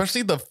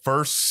especially the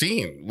first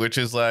scene, which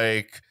is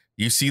like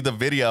you see the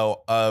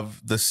video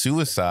of the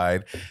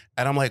suicide,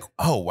 and I'm like,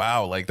 oh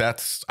wow, like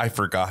I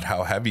forgot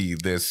how heavy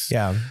this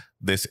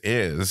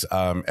is.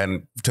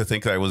 And to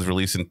think that it was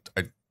released in,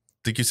 I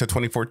think you said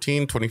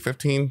 2014,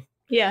 2015.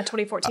 Yeah,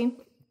 2014.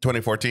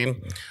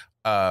 2014.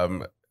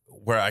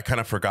 Where I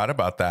kind of forgot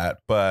about that,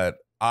 but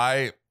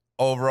I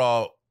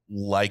overall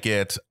like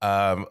it.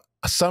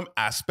 Some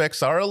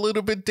aspects are a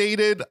little bit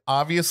dated,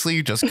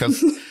 obviously, just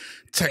because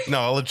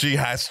technology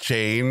has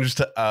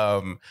changed.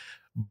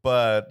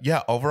 But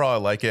yeah, overall, I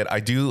like it.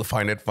 I do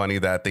find it funny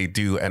that they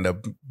do end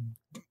up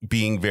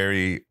being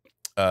very,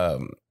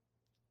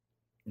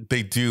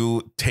 they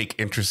do take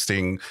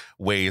interesting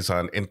ways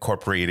on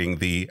incorporating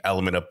the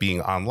element of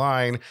being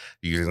online,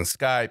 using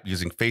Skype,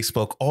 using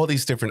Facebook, all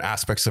these different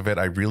aspects of it.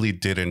 I really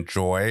did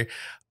enjoy.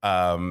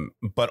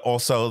 But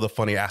also the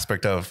funny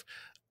aspect of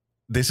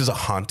this is a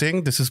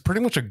haunting. This is pretty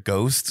much a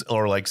ghost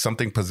or like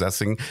something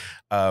possessing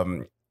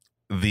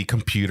the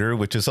computer,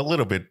 which is a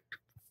little bit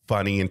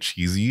funny and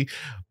cheesy,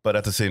 but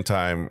at the same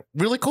time,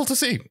 really cool to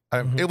see.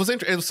 It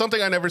was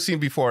something I never seen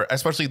before,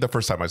 especially the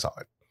first time I saw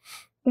it.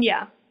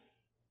 Yeah.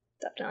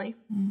 Definitely.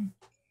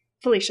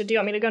 Felicia, do you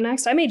want me to go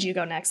next? I made you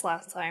go next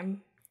last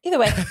time. Either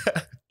way,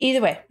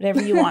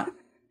 whatever you want.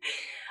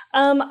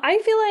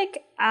 I feel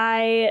like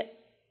I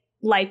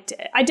liked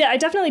it. I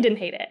definitely didn't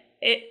hate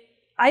it.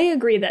 I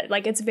agree that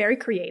like it's very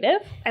creative.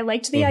 I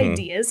liked the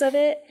ideas of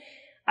it.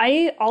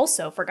 I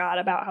also forgot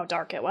about how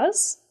dark it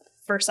was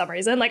for some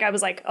reason. Like I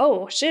was like,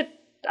 oh shit,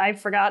 I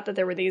forgot that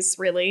there were these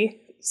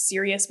really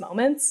serious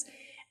moments,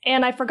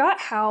 and I forgot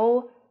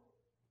how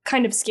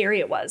kind of scary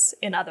it was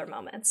in other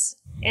moments.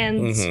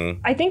 And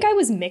I think I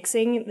was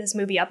mixing this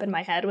movie up in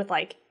my head with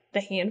like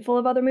the handful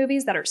of other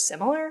movies that are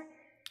similar.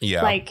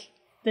 Yeah. Like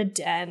The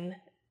Den,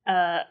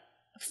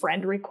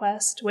 Friend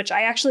Request, which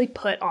I actually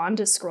put on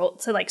to scrub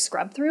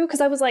through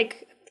because I was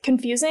like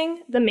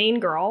confusing the main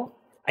girl,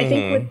 I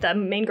think, with the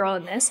main girl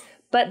in this,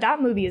 but that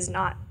movie is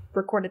not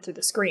recorded through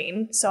the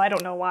screen. So I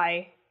don't know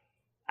why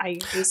I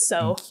was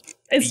so,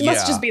 it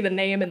must just be the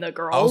name and the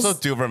girls. I also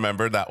do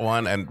remember that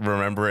one and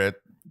remember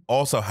it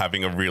also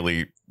having a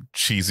really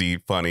cheesy,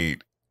 funny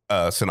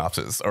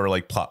synopsis or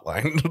like plot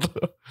line.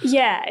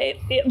 Yeah,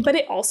 but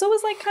it also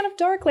was like kind of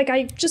dark. Like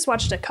I just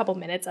watched a couple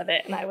minutes of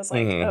it and I was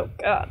like, oh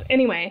god.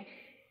 Anyway,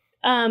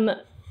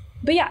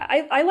 but yeah,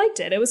 I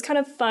liked it. It was kind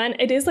of fun.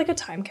 It is like a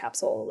time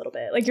capsule a little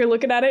bit. Like you're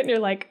looking at it and you're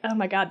like, oh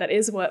my god, that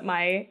is what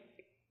my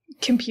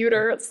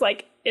computer's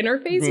like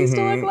interface used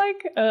to look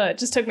like. It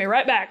just took me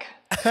right back.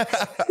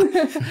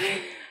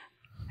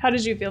 How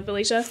did you feel,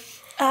 Felicia?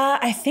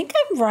 I think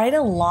I'm right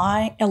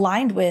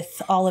aligned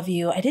with all of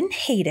you. I didn't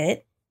hate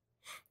it.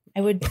 I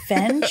would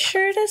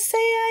venture to say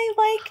I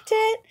liked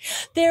it.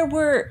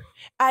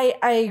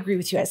 I agree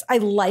with you guys. I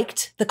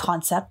liked the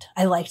concept.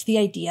 I liked the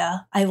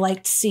idea. I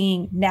liked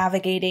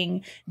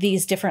navigating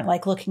these different,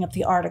 like looking up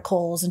the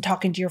articles and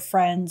talking to your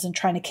friends and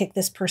trying to kick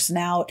this person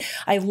out.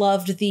 I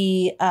loved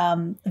the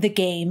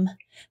game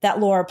that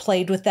Laura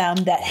played with them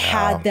that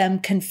had them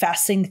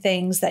confessing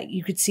things that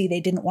you could see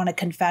they didn't want to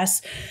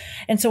confess.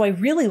 And so I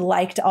really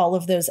liked all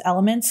of those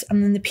elements.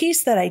 And then the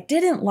piece that I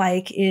didn't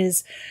like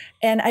is,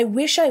 and I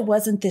wish I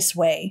wasn't this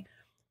way,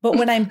 but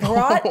when I'm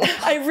brought,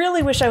 I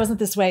really wish I wasn't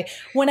this way.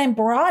 When I'm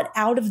brought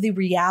out of the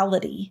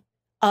reality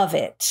of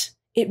it,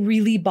 it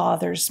really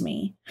bothers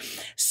me.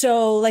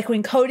 So like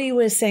when Cody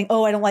was saying,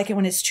 oh, I don't like it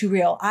when it's too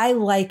real. I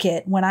like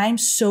it when I'm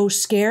so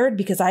scared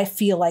because I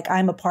feel like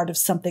I'm a part of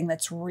something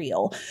that's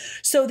real.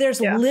 So there's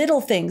little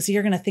things,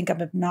 you're going to think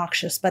I'm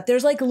obnoxious, but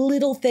there's like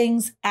little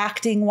things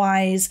acting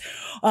wise,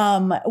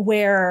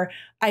 where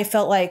I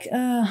felt like,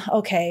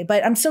 okay,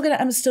 but I'm still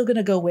going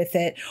to go with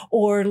it.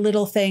 Or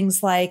little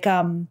things like,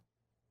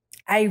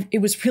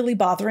 it was really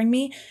bothering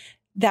me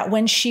that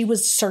when she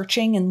was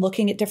searching and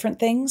looking at different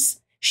things,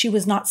 she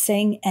was not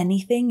saying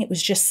anything. It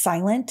was just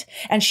silent.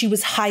 And she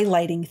was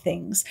highlighting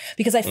things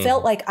because I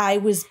felt like I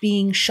was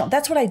being shown.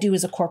 That's what I do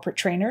as a corporate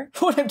trainer.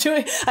 What I'm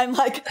doing, I'm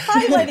like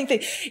highlighting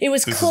things. It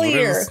was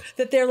clear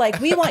that they're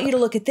like, we want you to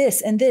look at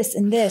this and this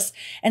and this.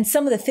 And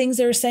some of the things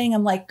they were saying,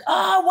 I'm like,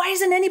 why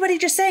isn't anybody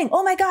just saying,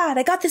 oh my God,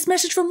 I got this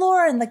message from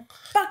Laura and like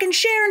fucking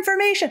share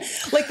information.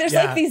 Like there's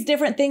like these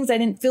different things I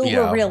didn't feel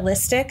were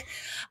realistic,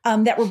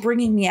 that were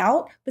bringing me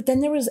out. But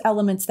then there was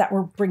elements that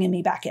were bringing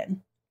me back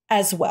in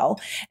as well.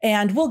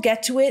 And we'll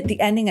get to it. The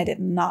ending, I did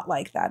not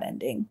like that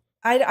ending.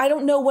 I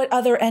don't know what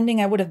other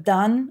ending I would have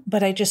done,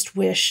 but I just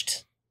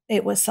wished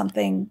it was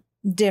something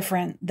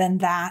different than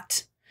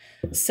that.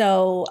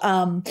 So,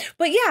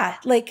 but yeah,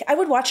 like I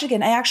would watch it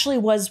again. I actually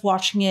was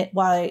watching it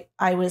while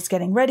I was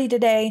getting ready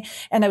today.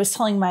 And I was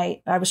trying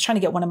to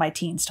get one of my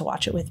teens to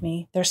watch it with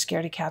me. They're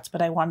scaredy cats,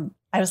 but I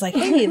was like,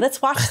 hey,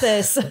 let's watch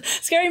this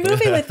scary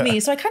movie with me.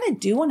 So I kind of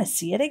do want to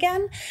see it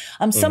again.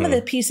 Some of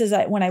the pieces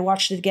when I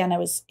watched it again, I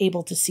was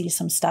able to see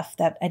some stuff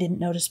that I didn't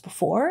notice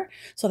before.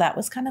 So that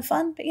was kind of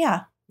fun. But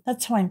yeah,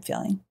 that's how I'm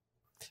feeling.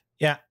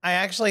 Yeah, I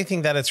actually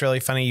think that it's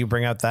really funny you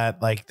bring up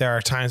that like there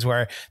are times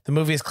where the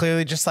movie is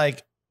clearly just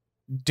like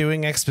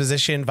doing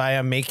exposition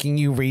via making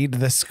you read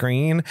the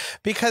screen,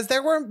 because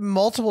there were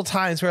multiple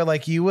times where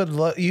like you would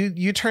look,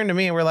 you turn to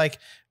me and we're like,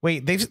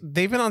 wait,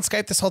 they've been on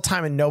Skype this whole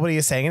time and nobody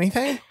is saying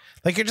anything.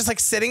 Like you're just like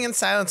sitting in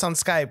silence on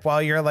Skype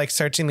while you're like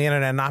searching the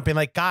internet and not being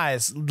like,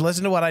 guys,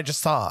 listen to what I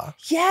just saw.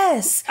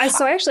 Yes.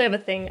 So I actually have a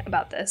thing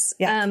about this.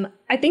 Yeah.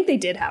 I think they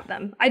did have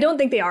them. I don't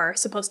think they are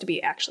supposed to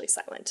be actually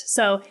silent.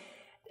 So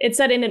it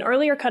said in an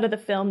earlier cut of the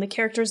film, the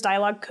characters'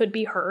 dialogue could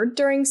be heard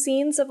during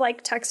scenes of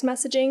like text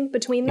messaging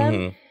between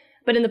them.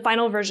 But in the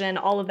final version,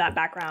 all of that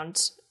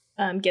background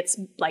gets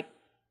like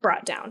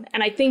brought down.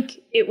 And I think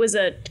it was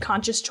a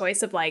conscious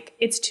choice of like,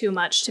 it's too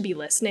much to be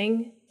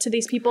listening to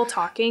these people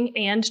talking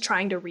and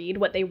trying to read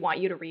what they want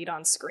you to read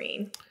on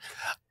screen.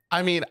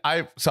 I mean,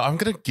 I'm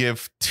going to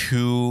give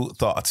two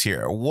thoughts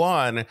here.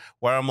 One,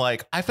 where I'm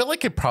like, I feel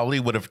like it probably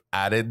would have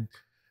added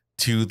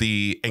to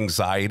the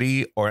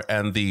anxiety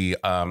and the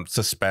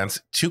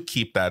suspense to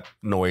keep that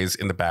noise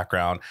in the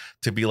background,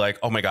 to be like,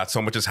 oh my God,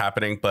 so much is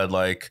happening. But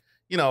like,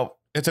 you know,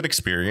 it's an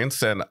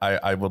experience and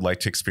I would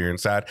like to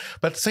experience that.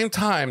 But at the same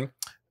time,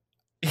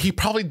 he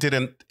probably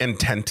didn't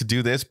intend to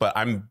do this, but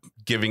I'm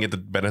giving it the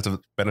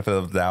benefit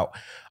of the doubt.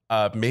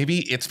 Maybe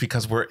it's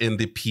because we're in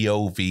the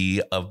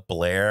POV of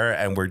Blair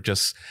and we're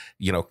just,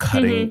 you know,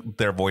 cutting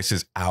their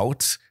voices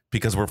out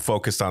because we're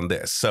focused on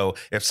this. So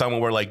if someone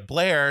were like,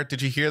 Blair,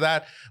 did you hear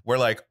that? We're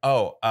like,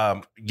 oh,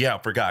 yeah, I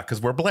forgot,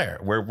 because we're Blair.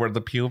 We're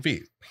the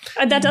POV.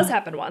 That does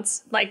happen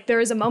once. Like there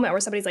is a moment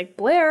where somebody's like,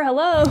 Blair,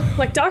 hello,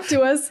 like talk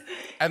to us.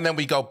 And then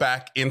we go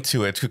back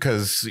into it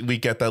because we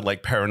get that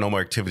like Paranormal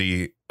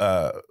Activity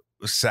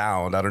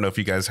sound. I don't know if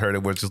you guys heard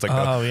it, which is like,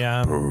 oh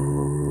yeah.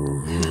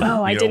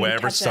 I didn't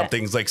whenever catch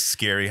something's like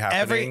scary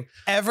happening.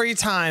 Every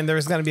time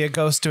there's going to be a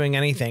ghost doing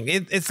anything,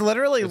 it's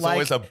literally like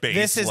always a bass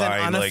this is an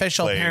line,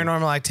 unofficial like,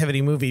 Paranormal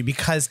Activity movie,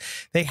 because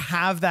they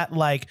have that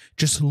like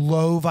just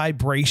low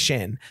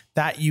vibration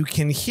that you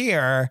can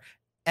hear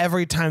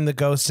every time the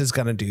ghost is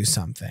going to do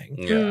something.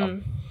 Yeah.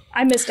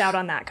 I missed out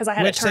on that because I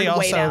had Which to turn they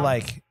way down.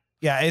 like.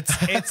 Yeah,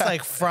 it's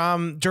like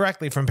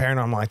directly from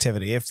Paranormal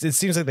Activity. It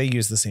seems like they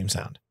use the same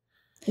sound.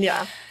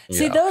 Yeah.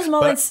 See those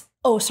moments.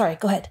 Oh, sorry.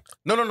 Go ahead.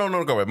 No,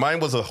 go ahead. Mine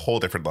was a whole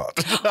different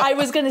thought. I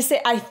was going to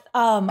say,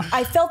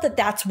 I felt that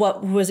that's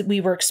what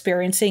we were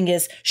experiencing,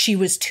 is she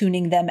was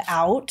tuning them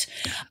out.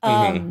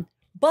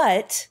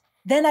 But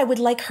then I would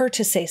like her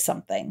to say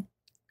something.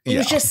 It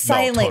was just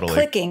silent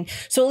clicking.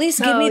 So at least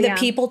give me the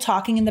people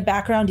talking in the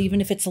background, even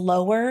if it's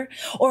lower,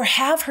 or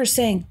have her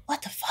saying,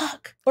 what the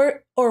fuck?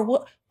 Or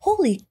what?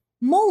 Holy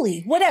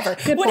moly, whatever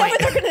they're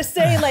going to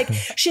say, like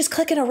she's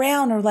clicking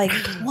around, or like,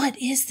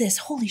 what is this?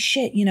 Holy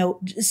shit. You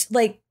know,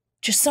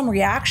 just some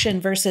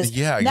reaction versus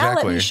now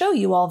let me show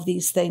you all of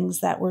these things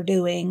that we're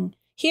doing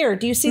here.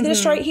 Do you see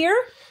this right here?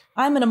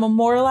 I'm going to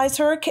memorialize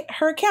her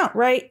account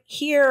right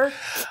here,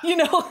 you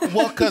know?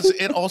 Well, because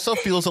it also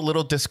feels a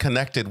little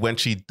disconnected when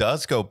she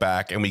does go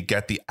back and we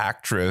get the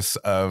actress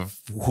of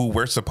who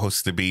we're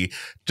supposed to be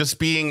just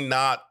being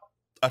not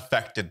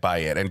affected by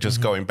it and just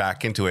going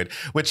back into it,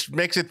 which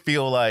makes it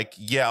feel like,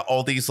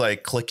 all these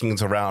like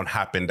clickings around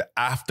happened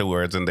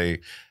afterwards and they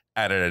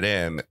added it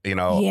in, you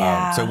know?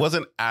 So it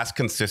wasn't as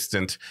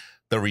consistent,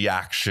 the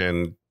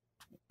reaction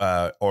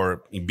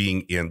or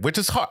being in, which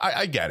is hard.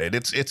 I get it.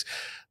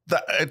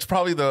 It's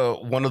probably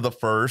one of the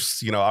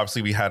first, you know,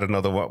 obviously we had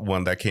another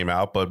one that came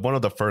out, but one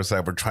of the first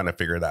that we're trying to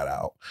figure that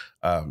out.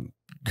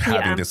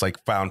 Having this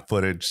like found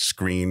footage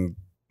screen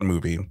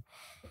movie.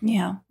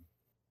 Yeah.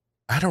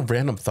 I had a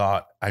random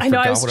thought. I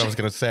forgot what I was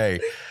going to say.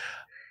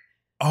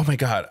 Oh my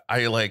God.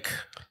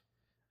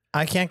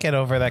 I can't get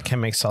over that Kim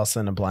makes salsa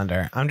in a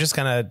blender. I'm just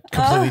going to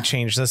completely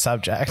change the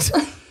subject.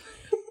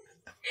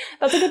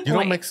 That's a good point. You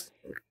don't mix.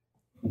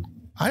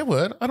 I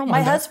would. I don't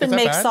mind. My husband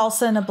makes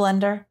salsa in a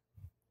blender.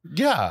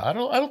 Yeah, I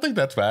don't think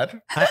that's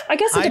bad. I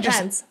guess it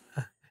depends.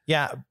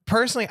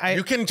 Personally,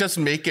 you can just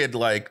make it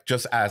like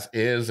just as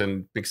is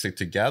and mix it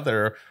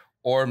together,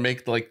 or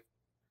make like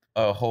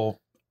a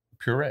whole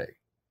puree.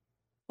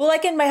 Well,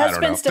 like in my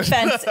husband's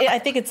defense, I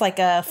think it's like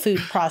a food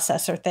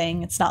processor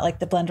thing. It's not like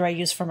the blender I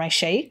use for my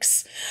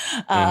shakes.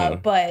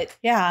 But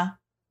yeah,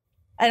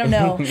 I don't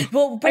know.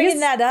 Well, bringing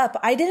that up,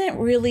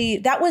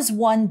 that was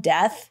one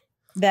death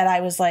that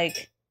I was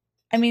like,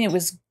 I mean, it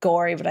was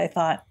gory, but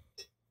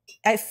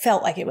I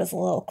felt like it was a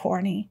little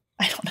corny.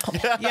 I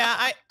don't know.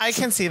 Yeah, I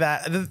can see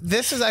that.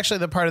 This is actually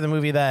the part of the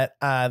movie that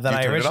I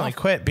originally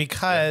quit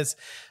because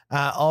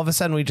all of a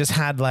sudden we just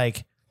had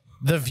like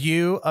the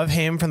view of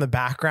him from the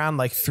background,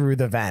 like through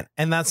the vent.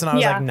 And that's when I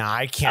was like, nah,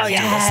 I can't do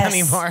this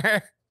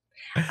anymore.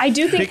 I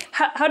do think,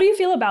 how do you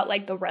feel about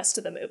like the rest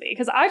of the movie?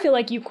 Because I feel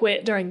like you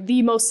quit during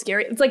the most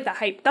scary, it's like the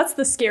hype. That's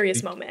the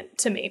scariest moment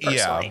to me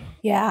personally.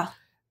 Yeah.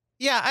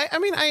 Yeah. I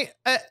mean,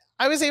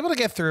 I was able to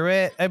get through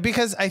it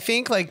because I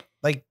think like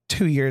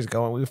 2 years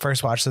ago when we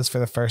first watched this for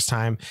the first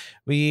time,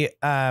 we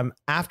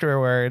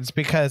afterwards,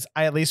 because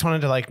I at least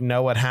wanted to like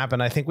know what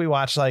happened. I think we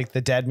watched like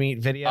the Dead Meat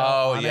video.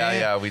 Oh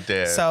yeah, we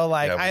did. So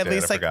like I at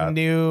least like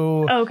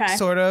knew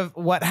sort of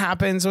what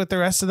happens with the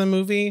rest of the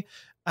movie.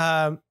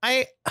 I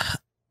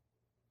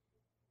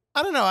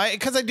don't know.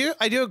 Because I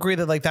do agree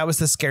that like that was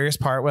the scariest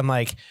part when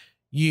like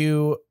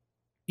you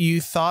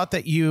thought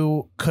that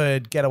you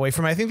could get away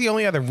from it. I think the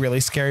only other really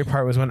scary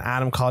part was when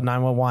Adam called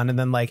 911 and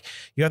then like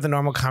you have the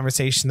normal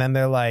conversation. Then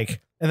they're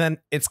like, and then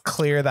it's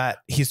clear that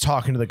he's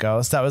talking to the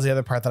ghost. That was the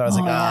other part that I was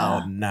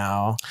oh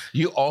no.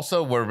 You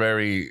also were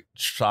very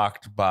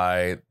shocked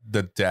by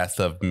the death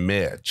of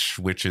Mitch,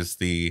 which is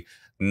the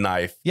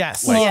knife.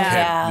 Yes.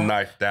 Like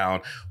knife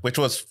down, which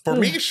was for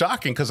me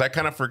shocking because I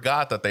kind of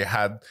forgot that they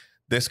had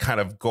this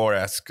kind of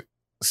gore-esque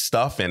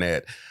stuff in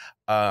it,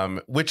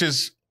 which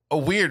is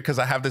weird because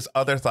I have this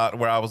other thought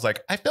where I was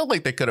like, I feel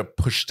like they could have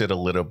pushed it a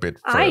little bit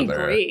further. I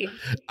agree.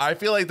 I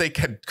feel like they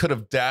could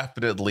have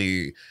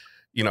definitely,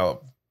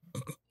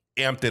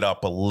 amped it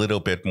up a little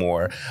bit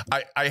more.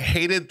 I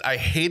hated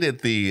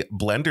the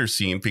blender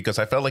scene because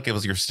I felt like it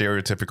was your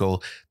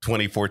stereotypical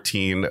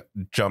 2014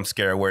 jump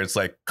scare where it's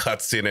like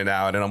cuts in and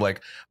out, and I'm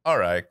like, all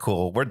right,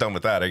 cool, we're done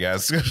with that, I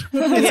guess.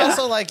 It's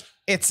also like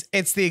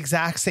it's the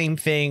exact same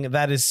thing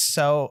that is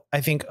so, I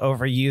think,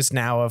 overused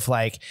now of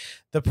like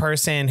the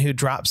person who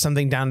drops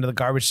something down to the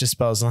garbage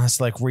disposal and has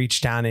to like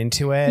reach down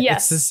into it.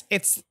 Yes.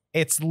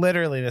 It's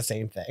literally the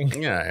same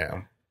thing.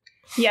 Yeah.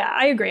 Yeah,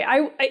 I agree.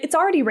 It's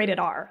already rated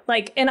R.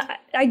 Like, and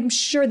I'm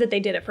sure that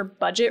they did it for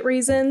budget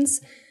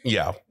reasons.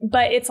 Yeah.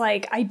 But it's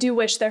like, I do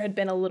wish there had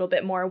been a little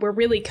bit more. We're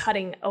really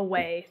cutting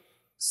away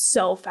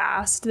so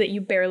fast that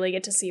you barely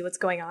get to see what's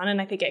going on. And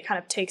I think it kind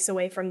of takes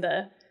away from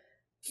the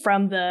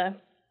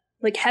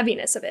like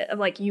heaviness of it, of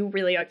like, you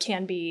really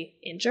can be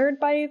injured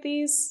by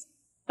these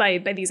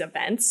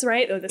events,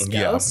 right? Or this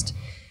ghost.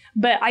 Yeah.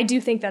 But I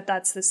do think that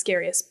that's the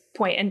scariest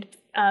point. And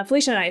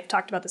Felicia and I have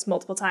talked about this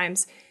multiple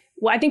times.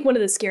 Well, I think one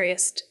of the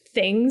scariest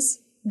things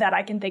that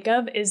I can think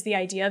of is the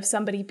idea of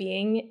somebody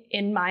being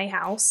in my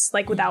house,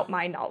 like without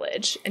my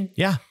knowledge. And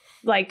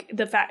like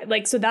the fact,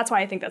 like, so that's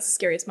why I think that's the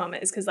scariest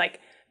moment, is because like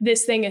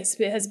this thing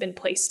has been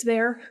placed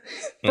there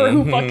for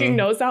who fucking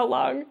knows how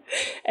long.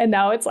 And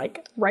now it's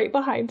like right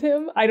behind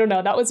him. I don't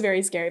know. That was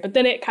very scary. But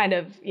then it kind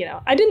of,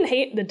 I didn't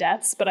hate the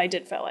deaths, but I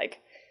did feel like,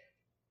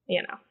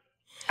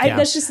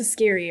 that's just a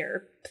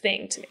scarier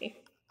thing to me.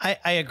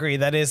 I agree.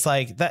 That is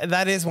like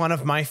that is one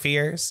of my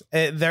fears.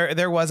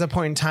 There was a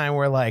point in time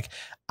where like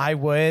I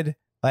would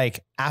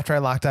like after I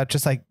locked up,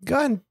 just like go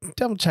ahead and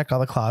double check all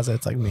the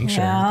closets, like make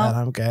sure that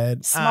I'm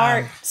good.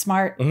 Smart.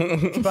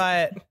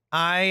 But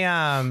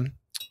I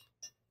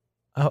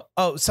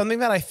something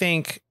that I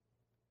think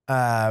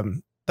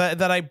that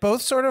I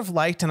both sort of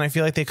liked and I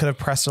feel like they could have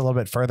pressed a little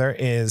bit further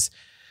is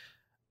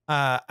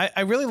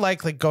I really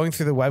like going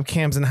through the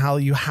webcams and how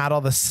you had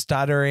all the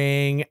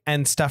stuttering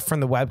and stuff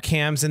from the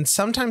webcams. And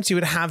sometimes you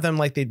would have them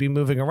like they'd be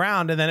moving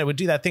around and then it would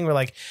do that thing where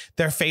like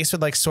their face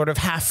would like sort of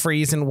half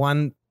freeze in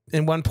one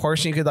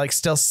portion. You could like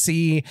still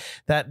see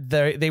that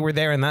they were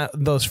there in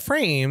those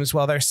frames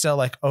while they're still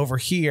like over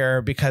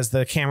here because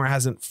the camera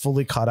hasn't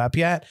fully caught up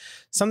yet.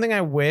 Something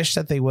I wish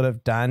that they would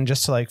have done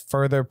just to like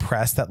further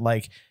press that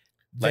like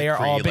they are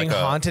all being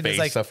haunted. It's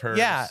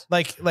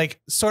like, like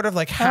sort of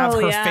like have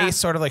her face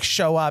sort of like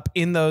show up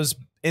in those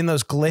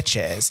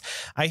glitches.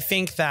 I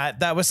think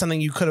that was something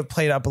you could have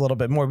played up a little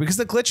bit more because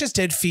the glitches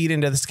did feed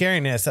into the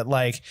scariness that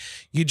like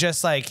you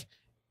just like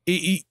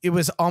it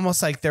was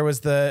almost like there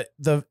was the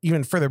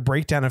even further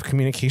breakdown of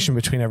communication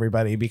between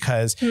everybody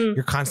because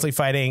you're constantly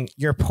fighting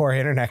your poor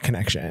internet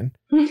connection.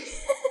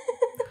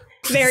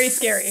 Very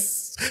scary.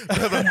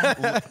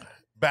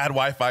 Bad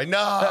Wi-Fi.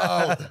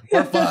 No,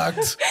 we're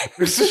fucked.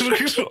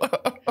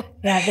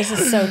 Yeah, this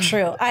is so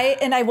true.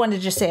 I wanted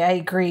to just say I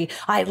agree.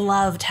 I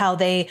loved how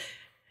the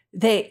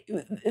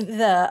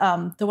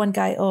one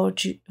guy. Oh,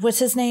 what's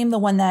his name? The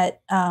one that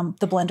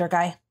the blender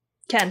guy.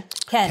 Ken.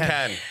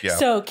 Yeah.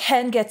 So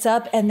Ken gets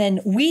up and then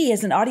we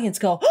as an audience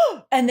go,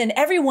 oh, and then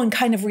everyone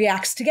kind of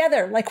reacts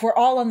together. Like we're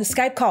all on the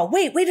Skype call.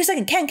 Wait a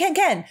second. Ken, get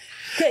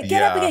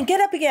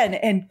up again.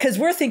 And cause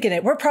we're thinking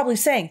it, we're probably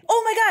saying,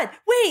 oh my God,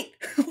 wait,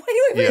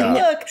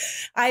 look.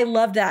 I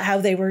love that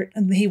how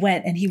he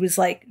went and he was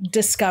like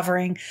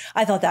discovering.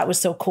 I thought that was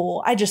so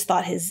cool. I just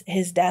thought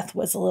his death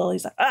was a little,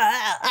 he's like,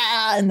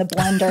 in the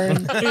blender.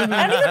 And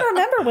I don't even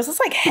remember. Was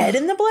this like head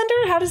in the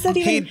blender? How does that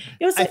even,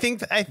 it was like,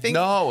 I think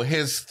no,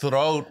 his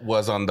throat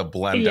was on the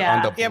blender,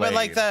 on the blade. Yeah, but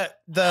like the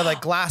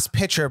like glass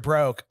pitcher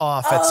broke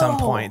off at some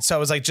point. So it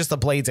was like just the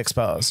blades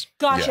exposed.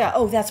 Gotcha. Yeah.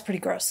 Oh, that's pretty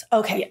gross.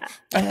 Okay.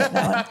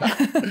 Yeah.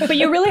 But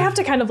you really have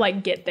to kind of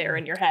like get there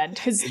in your head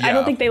because I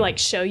don't think they like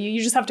show you.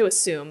 You just have to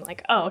assume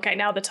like, oh, okay,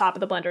 now the top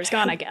of the blender is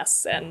gone, I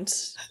guess. And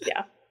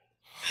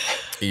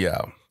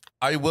yeah.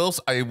 I will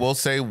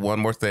say one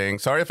more thing.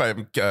 Sorry if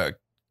I'm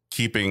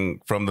keeping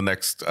from the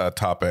next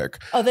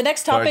topic. Oh, the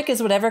next topic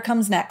is whatever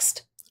comes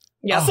next.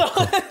 Yeah.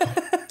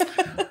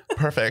 Oh.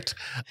 Perfect.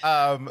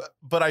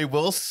 But I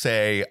will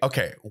say,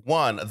 okay,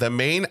 one, the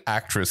main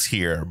actress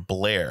here,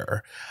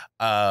 Blair,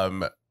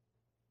 I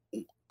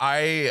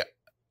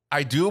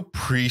do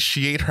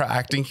appreciate her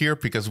acting here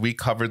because we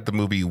covered the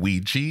movie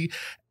Ouija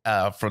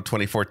from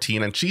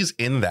 2014, and she's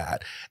in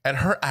that, and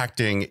her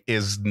acting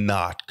is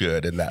not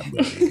good in that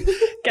movie.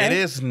 Okay. It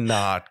is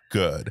not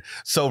good.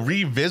 So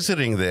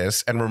revisiting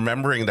this and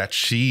remembering that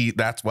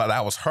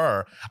that was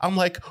her, I'm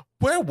like,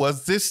 where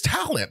was this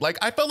talent? Like,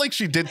 I felt like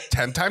she did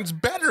 10 times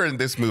better in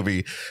this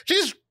movie.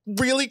 She's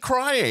really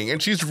crying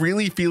and she's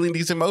really feeling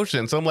these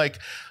emotions. I'm like,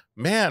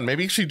 man,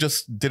 maybe she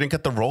just didn't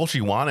get the role she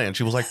wanted. And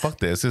she was like, fuck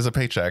this is a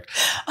paycheck.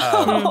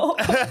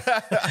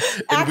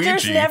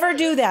 Actors never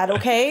do that,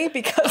 okay?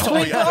 Because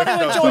we want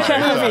to enjoy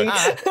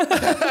the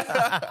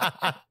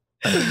movie.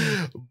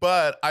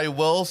 But I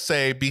will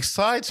say,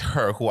 besides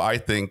her, who I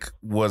think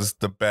was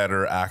the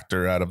better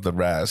actor out of the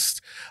rest,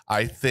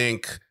 I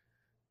think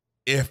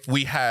if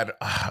we had,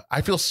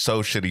 I feel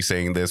so shitty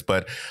saying this,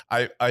 but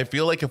I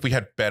feel like if we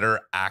had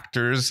better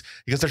actors,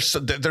 because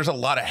there's a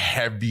lot of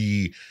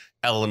heavy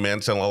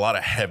elements and a lot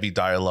of heavy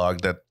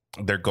dialogue that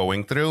they're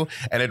going through,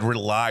 and it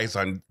relies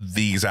on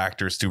these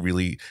actors to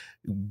really,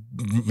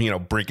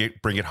 bring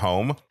it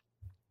home.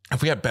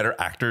 If we had better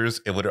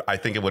actors, I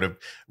think it would have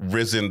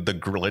risen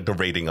the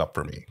rating up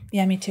for me.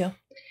 Yeah, me too.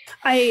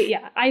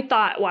 I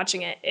thought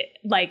watching it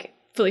like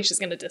Felicia's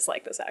going to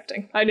dislike this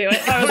acting. I knew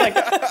it. I was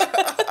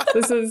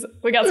like,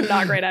 we got some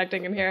not great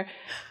acting in here.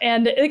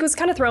 And it was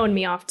kind of throwing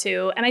me off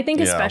too. And I think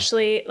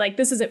especially like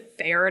this isn't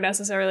fair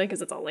necessarily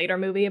because it's a later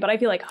movie, but I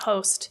feel like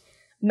Host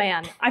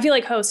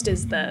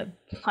is the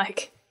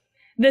like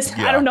this.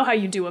 Yeah. I don't know how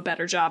you do a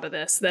better job of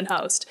this than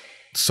Host.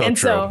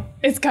 So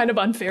it's kind of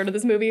unfair to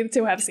this movie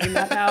to have seen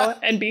that now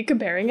and be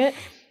comparing it.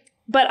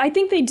 But I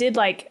think they did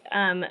like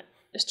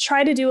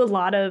try to do a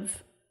lot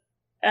of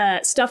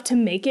stuff to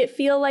make it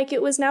feel like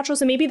it was natural.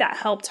 So maybe that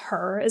helped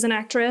her as an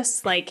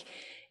actress. Like,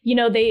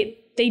 they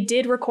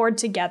did record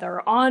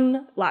together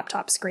on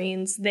laptop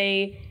screens.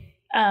 They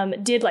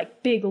did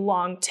like big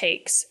long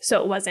takes.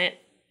 So it wasn't,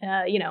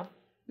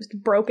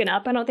 broken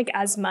up, I don't think,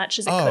 as much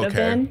as it could have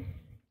been.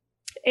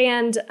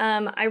 And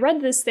I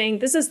read this thing.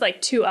 This is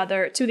like two of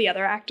the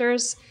other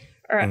actors,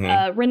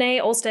 Renee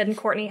Olstead and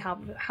Courtney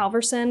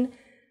Halverson,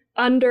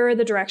 under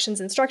the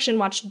direction's instruction,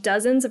 watched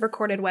dozens of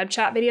recorded web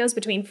chat videos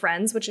between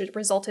friends, which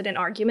resulted in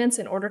arguments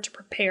in order to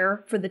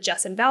prepare for the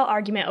Jess and Val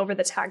argument over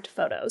the tagged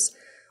photos.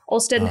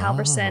 Olstead and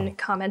Halverson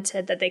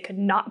commented that they could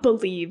not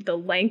believe the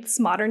lengths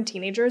modern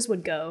teenagers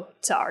would go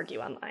to argue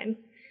online.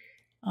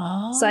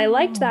 Oh. So I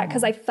liked that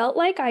because I felt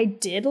like I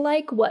did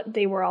like what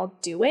they were all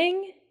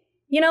doing.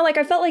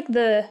 I felt like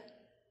the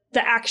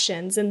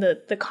actions and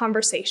the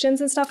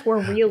conversations and stuff were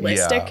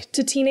realistic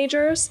to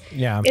teenagers.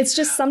 Yeah. It's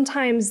just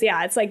sometimes,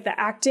 it's like the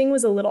acting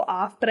was a little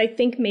off, but I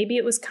think maybe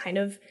it was kind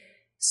of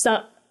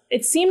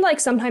it seemed like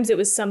sometimes it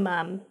was some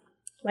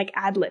like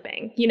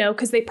ad-libbing,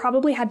 because they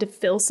probably had to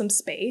fill some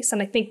space.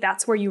 And I think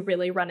that's where you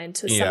really run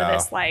into some of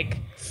this, like,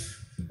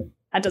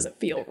 that doesn't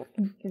feel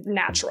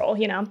natural,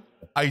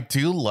 I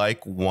do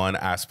like one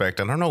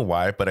aspect. I don't know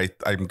why, but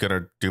I'm going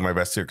to do my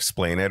best to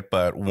explain it.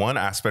 But one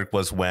aspect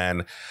was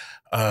when,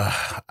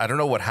 I don't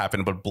know what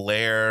happened, but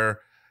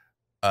Blair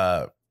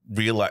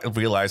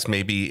realized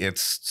maybe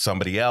it's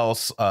somebody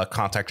else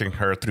contacting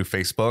her through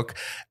Facebook.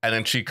 And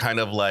then she kind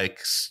of like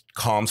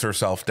calms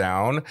herself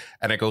down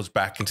and it goes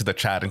back into the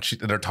chat and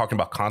they're talking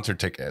about concert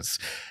tickets.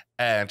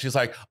 And she's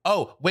like,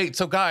 oh, wait,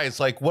 so guys,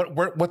 like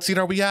what seat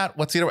are we at?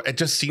 It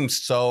just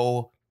seems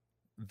so...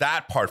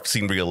 That part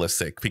seemed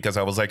realistic because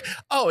I was like,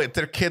 oh,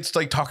 they're kids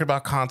like talking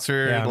about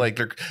concert, like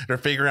they're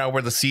figuring out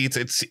where the seats.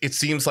 It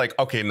seems like,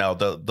 okay, no,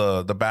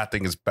 the bad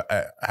thing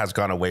has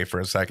gone away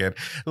for a second.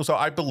 So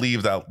I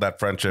believe that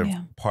friendship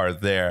part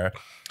there.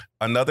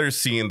 Another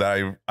scene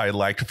that I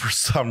liked for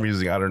some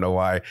reason, I don't know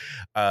why.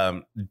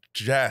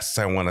 Jess,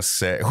 I want to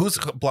say, who's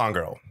blonde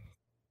girl?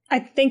 I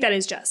think that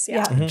is Jess.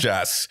 Yeah. Mm-hmm.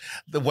 Jess.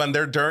 When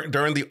they're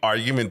during the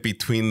argument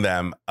between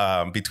them,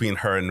 between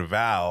her and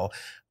Val.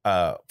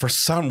 For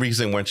some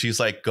reason, when she's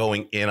like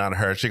going in on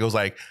her, she goes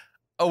like,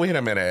 oh, wait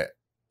a minute.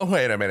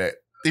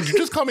 Did you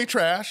just call me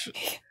trash?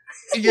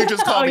 You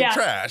just called me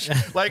trash.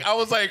 Like, I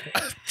was like,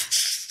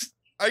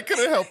 I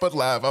couldn't help but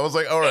laugh. I was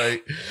like, all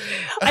right.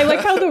 I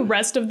like how the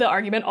rest of the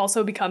argument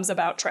also becomes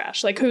about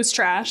trash. Like, who's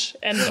trash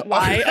and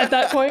why at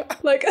that point?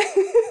 Like,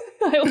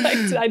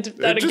 I did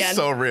that again. It's just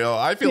so real.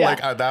 I feel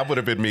like that would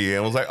have been me. And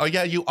I was like, oh,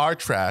 yeah, you are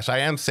trash. I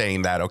am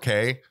saying that,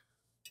 okay?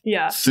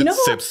 Yeah.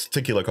 Sips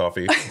tequila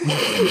coffee.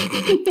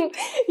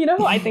 You know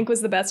who I think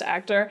was the best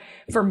actor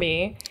for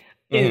me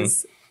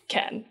is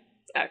Ken,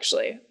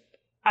 actually.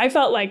 I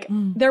felt like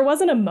there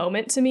wasn't a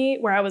moment to me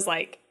where I was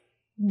like,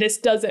 this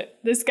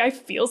guy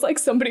feels like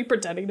somebody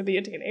pretending to be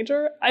a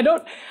teenager. I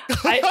don't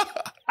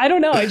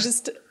know.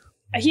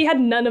 He had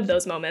none of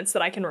those moments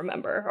that I can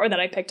remember or that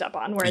I picked up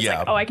on where it's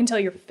like, oh, I can tell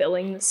you're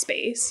filling the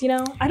space,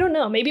 I don't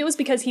know. Maybe it was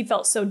because he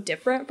felt so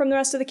different from the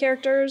rest of the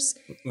characters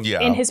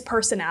in his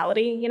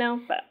personality,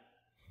 but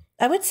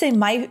I would say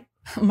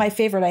my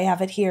favorite, I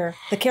have it here,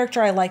 the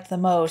character I liked the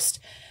most,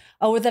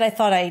 or that I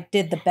thought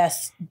did the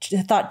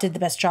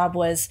best job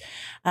was,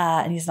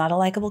 and he's not a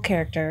likable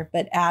character,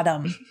 but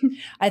Adam.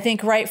 I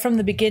think right from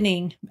the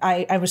beginning,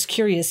 I was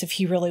curious if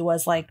he really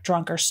was like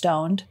drunk or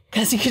stoned,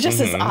 because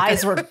his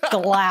eyes were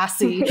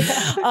glassy.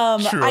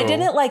 I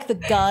didn't like the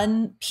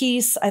gun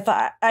piece.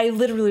 I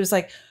literally was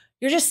like,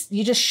 you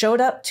just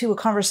showed up to a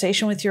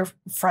conversation with your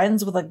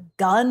friends with a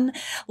gun.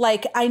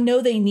 Like, I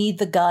know they need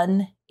the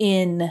gun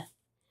in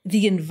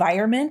the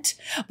environment,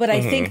 but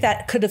I think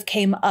that could have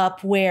came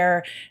up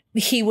where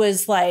he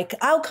was like,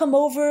 I'll come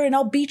over and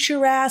I'll beat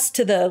your ass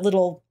to the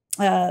little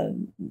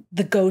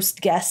the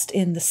ghost guest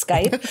in the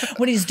Skype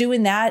when he's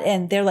doing that,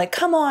 and they're like,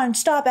 come on,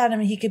 stop Adam,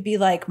 and he could be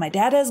like, my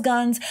dad has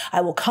guns,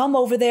 I will come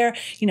over there,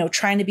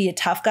 trying to be a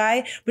tough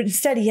guy, but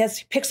instead he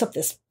picks up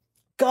this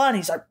gun,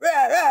 he's like,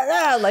 rah, rah,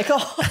 rah. Like,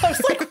 oh, I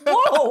was like,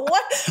 whoa,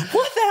 what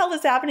the hell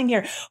is happening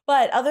here?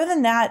 But other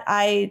than that,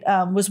 I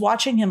was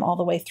watching him all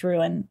the way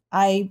through, and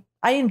I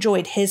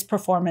enjoyed his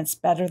performance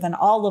better than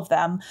all of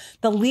them.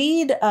 The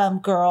lead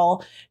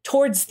girl,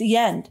 towards the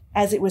end,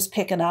 as it was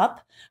picking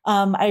up,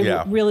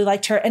 I really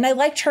liked her. And I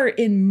liked her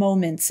in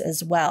moments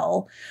as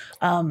well.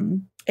 But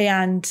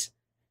that's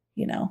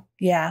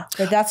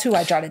who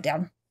I jotted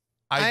down.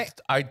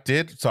 I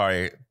did,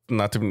 sorry,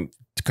 not to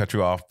cut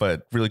you off,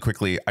 but really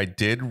quickly, I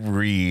did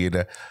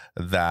read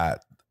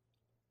that,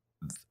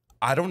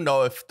 I don't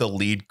know if the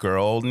lead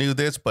girl knew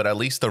this, but at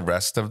least the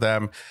rest of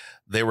them,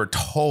 they were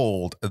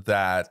told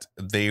that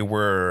they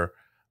were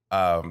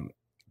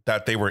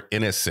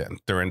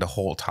innocent during the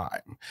whole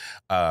time,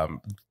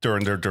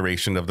 during their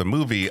duration of the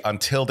movie,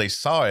 until they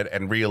saw it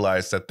and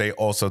realized that they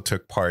also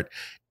took part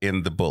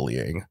in the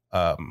bullying.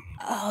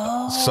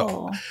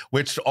 So,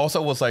 which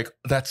also was like,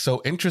 that's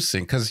so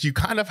interesting, because you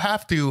kind of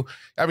have to,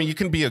 I mean, you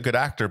can be a good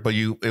actor, but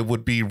it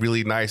would be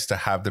really nice to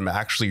have them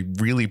actually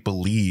really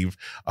believe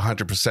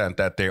 100%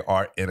 that they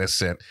are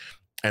innocent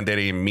and they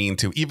didn't mean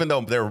to, even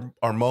though there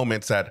are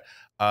moments that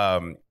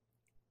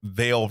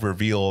they'll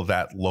reveal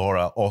that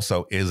Laura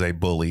also is a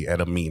bully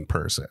and a mean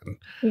person.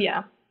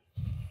 Yeah.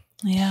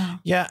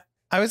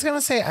 I was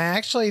gonna say, I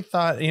actually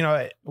thought,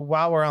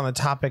 while we're on the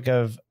topic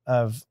of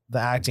the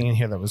acting in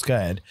here that was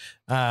good,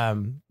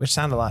 which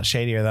sounded a lot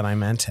shadier than I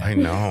meant it. I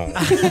know.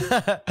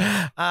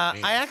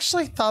 I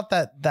actually thought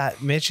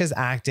that Mitch's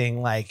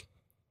acting, like,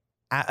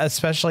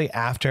 especially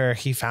after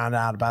he found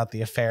out about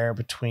the affair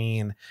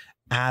between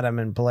Adam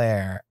and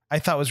Blair, I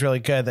thought was really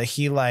good. That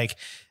he, like,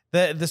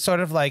 the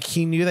sort of, like,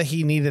 he knew that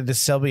he needed to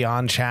still be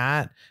on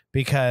chat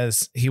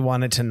because he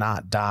wanted to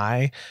not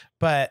die,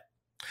 but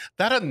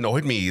that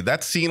annoyed me.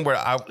 That scene where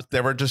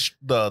they were just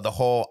the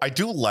whole, I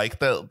do like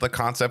the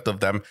concept of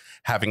them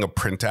having a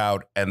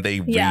printout and they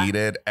read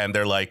it and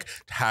they're like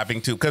having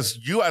to, because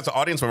you as an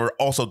audience member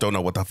also don't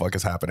know what the fuck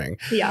is happening.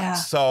 Yeah.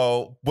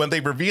 So when they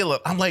reveal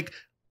it, I'm like,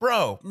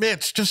 bro,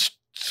 Mitch, just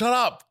shut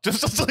up.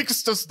 Just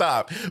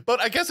stop.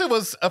 But I guess it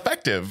was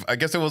effective.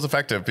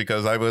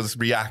 Because I was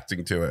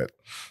reacting to it.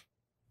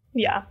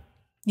 Yeah.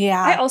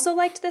 Yeah. I also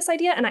liked this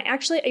idea, and I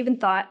actually even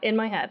thought in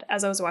my head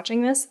as I was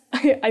watching this,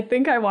 I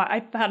think I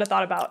had a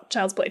thought about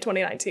Child's Play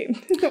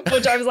 2019,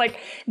 which I was like,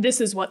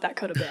 this is what that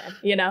could have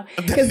been,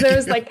 Because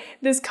there's like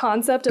this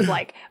concept of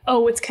like,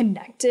 oh, it's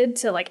connected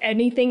to like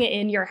anything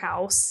in your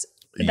house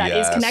that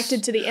is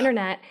connected to the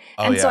internet.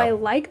 So I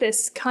like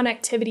this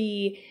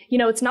connectivity,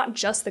 it's not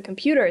just the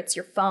computer, it's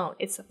your phone,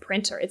 it's the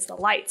printer, it's the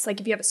lights. Like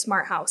if you have a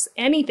smart house,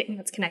 anything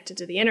that's connected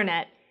to the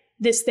internet,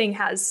 this thing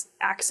has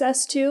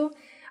access to.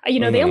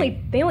 They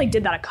only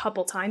did that a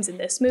couple times in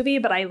this movie,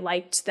 but I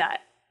liked that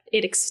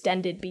it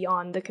extended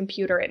beyond the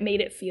computer. It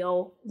made it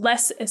feel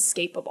less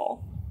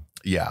escapable.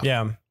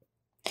 Yeah.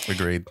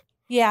 Agreed.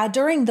 Yeah,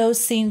 during those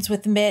scenes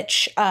with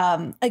Mitch,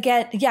 again,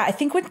 I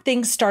think when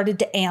things started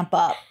to amp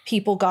up,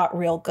 people got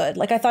real good.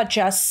 Like I thought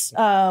Jess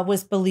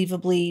was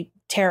believably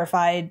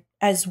terrified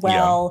as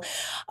well.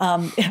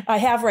 Yeah. I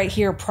have right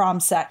here prom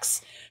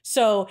sex.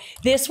 So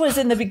this was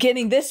in the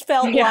beginning. This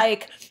felt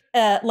like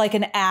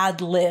an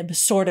ad lib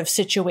sort of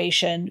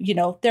situation.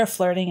 They're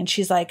flirting and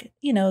she's like,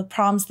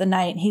 prom's the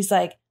night. And he's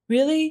like,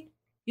 really?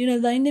 You're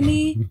not lying to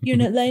me? You're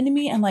not lying to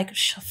me? I'm like,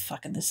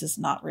 fucking, this is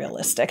not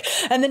realistic.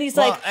 And then he's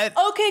like,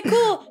 okay,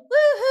 cool.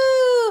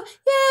 Woohoo.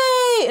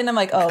 Yay. And I'm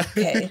like,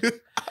 okay.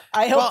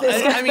 I hope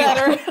this gets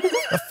better.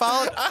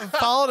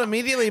 Followed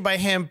immediately by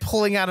him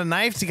pulling out a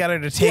knife to get her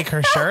to take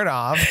her shirt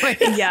off.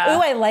 Yeah.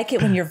 Ooh, I like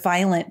it when you're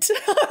violent.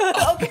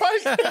 Okay.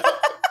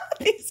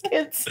 These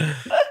kids.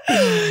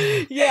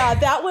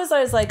 I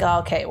was like,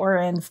 okay, we're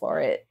in for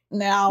it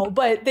now.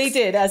 But they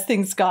did, as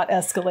things got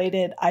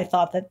escalated, I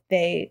thought that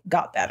they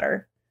got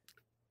better.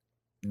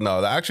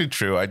 No, that's actually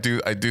true. I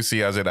do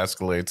see as it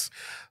escalates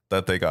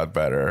that they got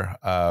better.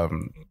 I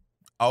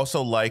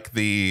also like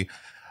the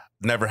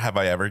Never Have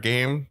I Ever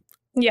game.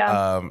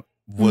 Yeah.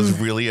 Was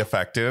really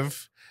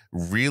effective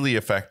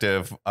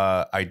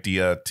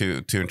idea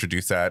to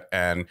introduce that.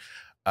 And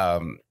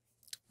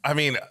I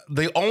mean,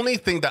 the only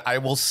thing that I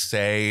will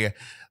say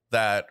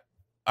that,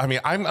 I mean,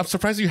 I'm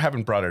surprised you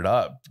haven't brought it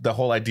up. The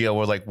whole idea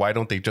was like, why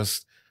don't they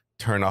just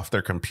turn off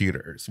their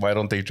computers? Why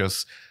don't they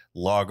just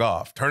log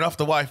off, turn off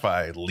the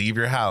Wi-Fi, leave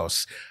your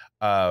house?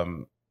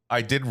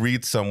 I did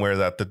read somewhere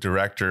that the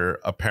director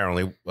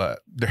apparently,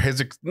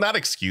 his not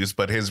excuse,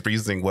 but his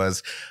reasoning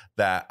was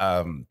that,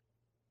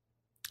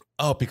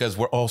 because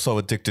we're also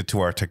addicted to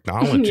our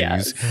technologies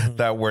Yes.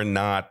 that we're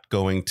not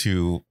going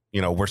to,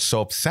 we're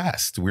so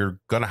obsessed. We're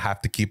going to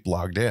have to keep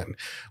logged in,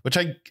 which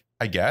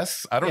I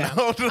guess, I don't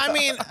know. I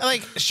mean,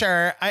 like,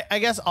 sure. I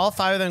guess all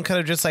 5 of them could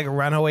have just like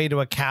run away to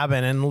a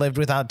cabin and lived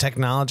without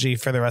technology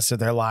for the rest of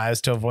their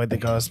lives to avoid the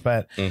ghost.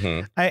 But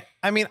I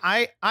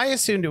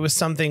assumed it was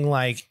something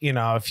like,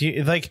 if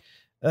you like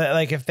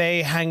if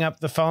they hang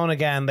up the phone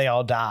again, they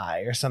all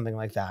die or something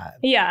like that.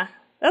 Yeah,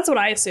 that's what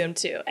I assumed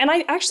too. And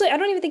I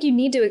don't even think you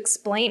need to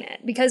explain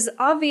it, because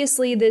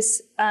obviously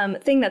this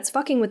thing that's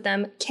fucking with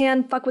them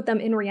can fuck with them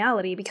in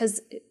reality,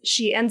 because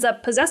she ends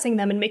up possessing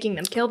them and making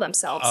them kill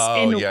themselves.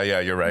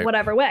 You're right.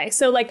 Whatever way.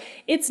 So like,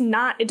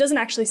 it doesn't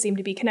actually seem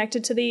to be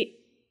connected to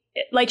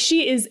like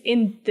she is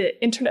in the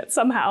internet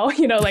somehow,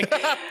 like,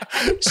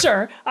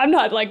 sure. I'm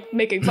not like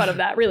making fun of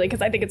that really,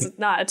 because I think it's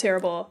not a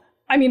terrible,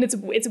 I mean,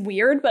 it's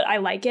weird, but I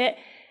like it.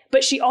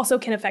 But she also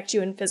can affect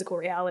you in physical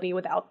reality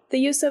without the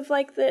use of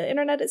like the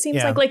internet. It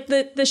seems like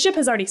the ship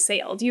has already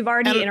sailed. You've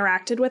already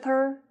interacted with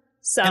her.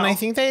 So, and I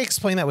think they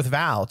explain that with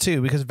Val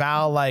too, because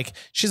Val, like,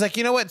 she's like,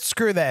 you know what,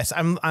 screw this.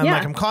 I'm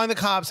calling the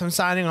cops. I'm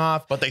signing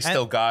off. But they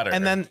still got her.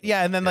 And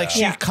then like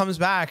she comes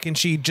back and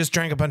she just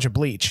drank a bunch of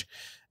bleach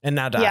and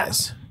now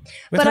dies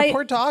with her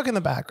poor dog in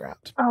the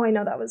background. Oh, I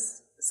know, that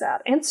was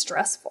sad and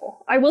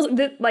stressful. I was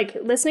like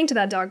listening to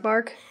that dog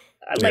bark.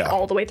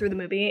 All the way through the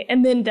movie,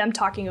 and then them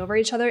talking over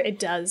each other, it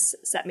does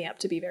set me up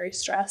to be very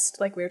stressed,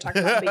 like we were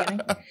talking about at the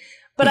beginning.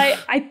 But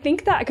I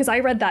think that, because I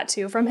read that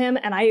too from him,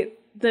 and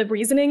the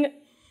reasoning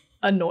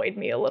annoyed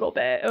me a little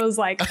bit. It was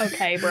like,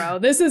 okay, bro,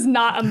 this is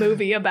not a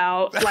movie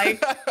about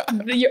like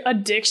your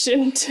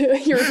addiction to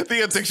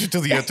the addiction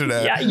to the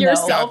internet. your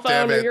cell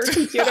phone or your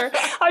computer.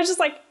 I was just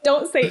like,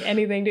 don't say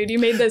anything, dude. You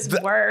made this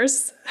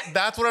worse.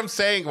 That's what I'm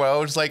saying.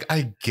 Well, it's like,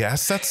 I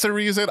guess that's the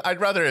reason. I'd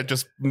rather it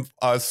just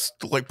us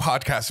like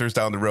podcasters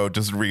down the road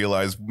just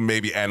realize,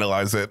 maybe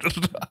analyze it.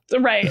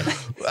 Right.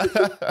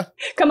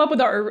 Come up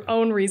with our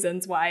own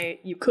reasons why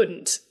you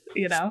couldn't,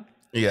 Yeah.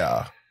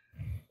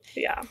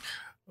 Yeah.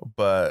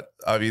 But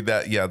I mean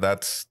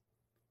that's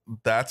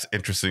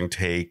interesting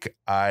take.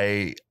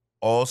 I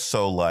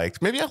also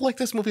mayed I liked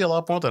this movie a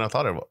lot more than I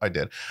thought I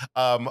did.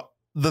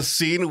 The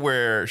scene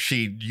where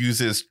she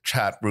uses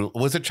chat roulette.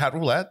 Was it chat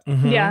roulette?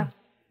 Mm-hmm. Yeah.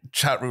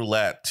 Chat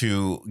roulette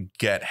to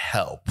get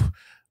help.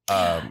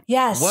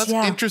 Was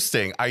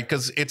interesting.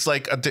 Because it's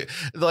like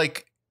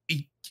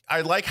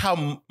I like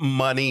how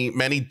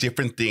many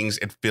different things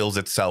it fills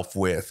itself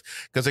with.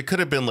 Because it could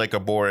have been like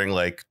a boring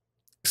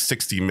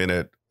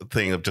 60-minute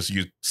thing of just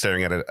you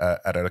staring at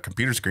a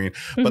computer screen,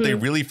 but they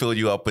really fill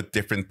you up with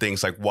different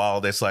things. Like,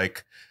 while this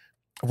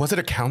was it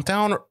a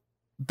countdown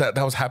that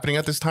was happening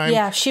at this time?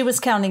 Yeah, she was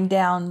counting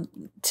down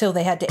till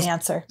they had to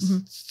answer. Mm-hmm.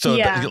 So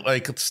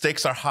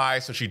stakes are high,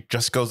 so she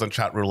just goes on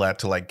chat roulette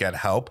to get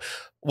help.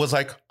 Was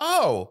like,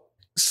 oh,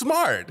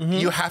 smart. Mm-hmm.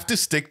 You have to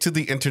stick to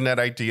the internet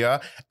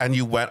idea, and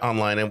you went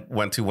online and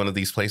went to one of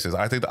these places.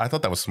 I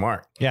thought that was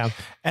smart. Yeah,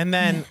 and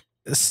then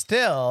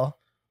still,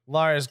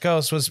 Lara's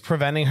ghost was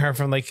preventing her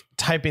from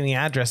typing the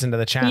address into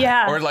the chat.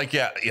 Yeah. Or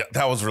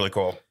that was really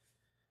cool.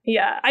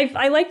 Yeah.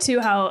 I like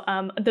too how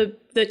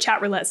the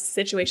chat roulette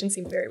situation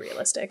seemed very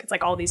realistic. It's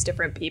like all these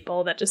different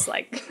people that just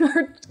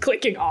are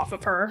clicking off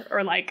of her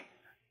or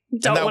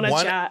don't want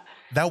to chat.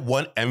 That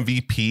one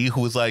MVP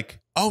who was like,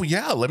 oh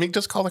yeah, let me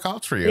just call the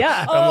cops for you.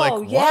 Yeah. And I'm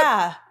like, what?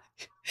 Yeah.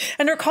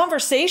 And her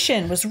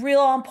conversation was real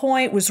on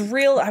point, was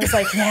real. I was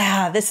like,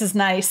 yeah, this is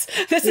nice.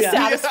 This is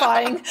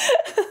satisfying.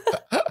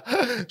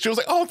 She was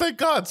like, oh, thank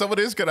God, someone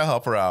is going to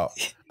help her out.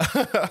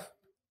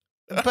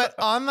 But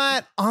on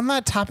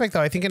that topic,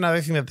 though, I think another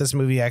thing that this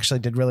movie actually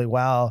did really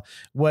well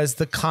was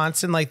the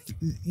constant,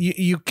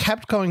 you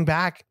kept going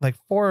back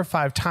 4 or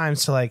 5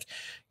 times to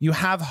you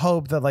have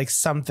hope that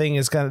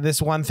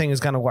this one thing is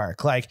gonna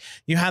work.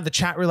 You had the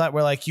chat roulette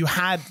where you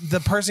had the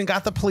person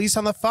got the police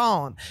on the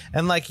phone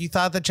and you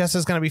thought that Jess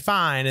was gonna be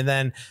fine, and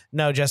then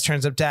no, Jess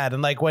turns up dead.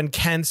 And when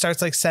Ken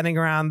starts sending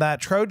around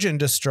that Trojan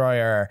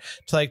destroyer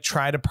to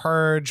try to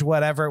purge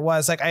whatever it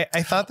was, I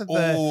thought that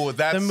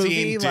the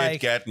movie scene did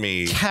get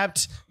me.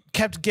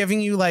 kept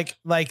giving you they're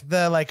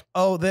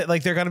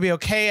gonna be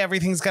okay,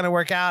 everything's gonna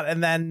work out,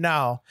 and then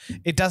no,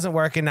 it doesn't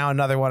work, and now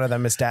another one of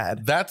them is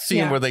dead. That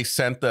scene where they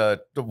sent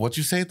what'd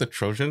you say, the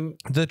Trojan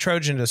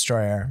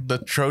destroyer. The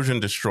Trojan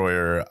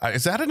destroyer,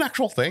 is that an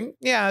actual thing?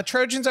 Yeah,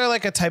 Trojans are a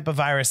type of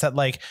virus that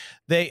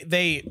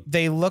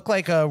they look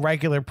like a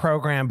regular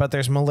program, but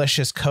there's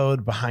malicious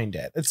code behind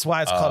it. It's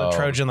why it's called a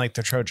Trojan, like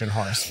the Trojan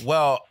horse.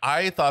 Well,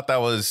 I thought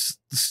that was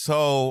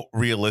so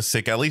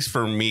realistic, at least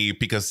for me,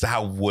 because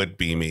that would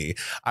be me.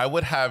 I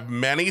would have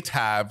many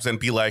tabs and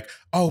be like,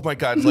 oh my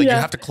God, you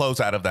have to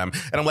close out of them.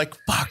 And I'm like,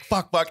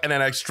 fuck. And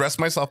then I stress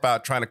myself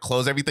out trying to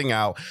close everything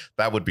out.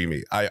 That would be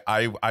me.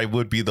 I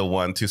would be the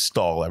one to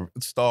stall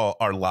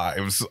our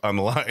lives on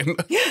the line.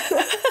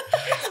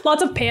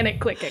 Lots of panic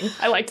clicking.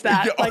 I liked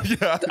that.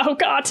 Oh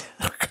God.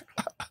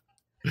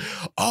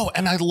 Oh,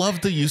 and I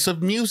love the use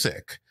of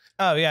music.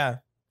 Oh yeah,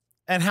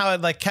 and how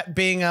it like kept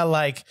being a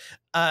like.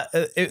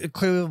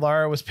 Clearly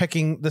Laura was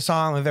picking the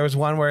song. Like there was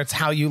one where it's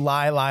 "How You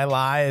Lie, Lie,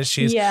 Lie" as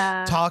she's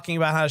talking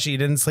about how she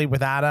didn't sleep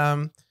with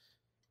Adam.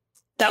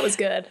 That was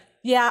good.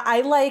 Yeah,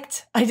 I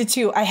did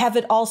too. I have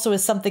it also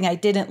as something I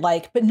didn't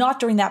like, but not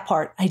during that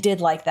part. I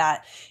did like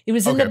that. It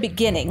was in the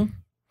beginning.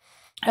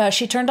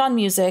 She turned on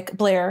music,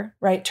 Blair,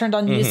 right? Turned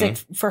on music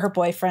for her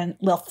boyfriend,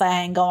 Lil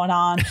Thang going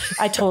on.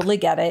 I totally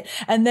get it.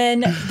 And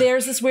then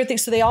there's this weird thing.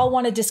 So they all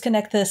want to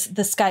disconnect the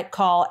Skype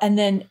call and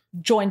then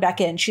join back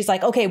in. She's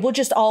like, okay, we'll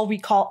just all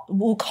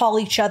we'll call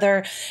each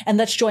other and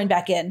let's join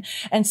back in.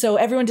 And so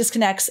everyone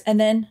disconnects and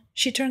then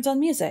she turns on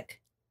music.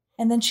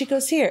 And then she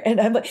goes here. And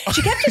I'm like,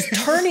 she kept just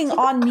turning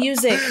on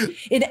music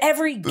in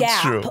every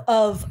gap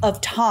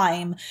of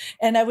time.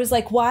 And I was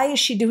like, why is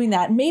she doing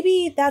that?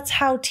 Maybe that's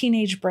how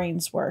teenage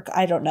brains work.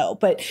 I don't know.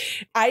 But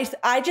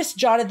I just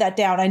jotted that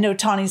down. I know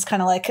Tawny's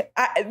kind of like,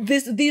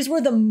 these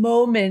were the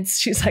moments.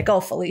 She's like,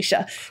 oh,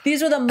 Felicia.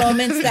 These were the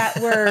moments that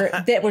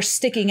were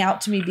sticking out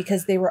to me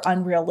because they were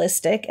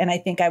unrealistic. And I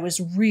think I was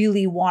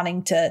really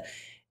wanting to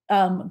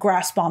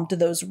grasp onto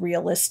those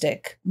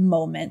realistic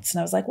moments.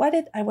 And I was like,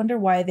 I wonder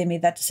why they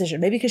made that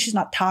decision. Maybe because she's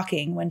not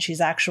talking when she's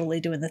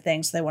actually doing the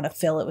thing. So they want to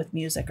fill it with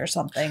music or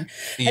something.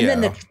 Yeah. And then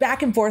the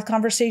back and forth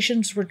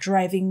conversations were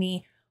driving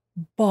me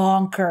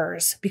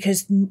bonkers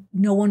because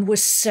no one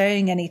was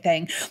saying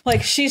anything.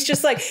 Like, she's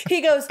just like,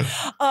 he goes,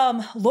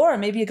 Laura,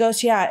 maybe it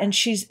goes, yeah. And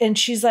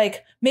she's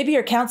like, maybe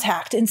your account's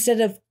hacked,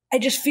 instead of, I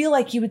just feel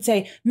like you would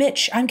say,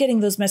 Mitch, I'm getting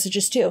those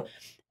messages too.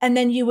 And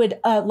then you would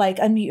like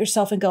unmute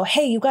yourself and go,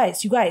 hey, you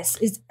guys,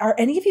 are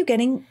any of you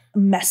getting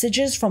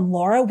messages from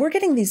Laura? We're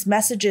getting these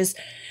messages.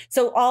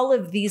 So all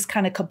of these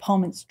kind of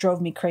components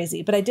drove me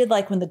crazy. But I did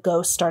like when the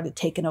ghost started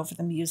taking over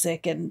the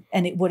music and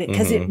it would,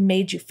 because it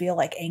made you feel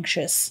like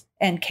anxious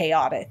and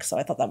chaotic. So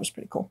I thought that was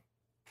pretty cool.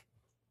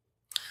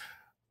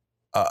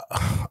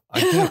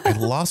 I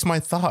lost my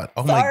thought.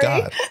 Oh my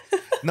God.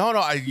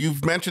 No,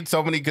 you've mentioned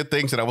so many good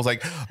things. And I was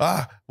like,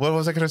 what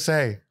was I going to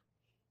say?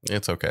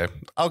 It's okay.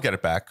 I'll get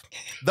it back.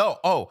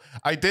 Though,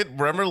 I did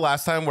remember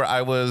last time where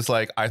I was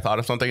like, I thought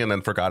of something and then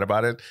forgot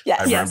about it.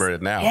 Yes. I remember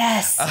it now.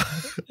 Yes.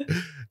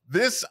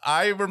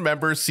 I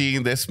remember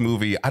seeing this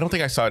movie. I don't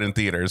think I saw it in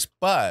theaters,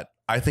 but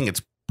I think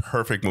it's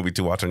perfect movie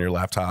to watch on your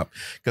laptop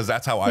because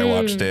that's how I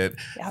watched it.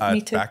 Yeah, me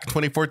too. Back in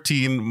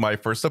 2014, my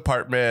first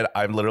apartment.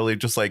 I'm literally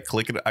just like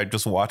clicking. I'm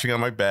just watching on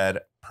my bed.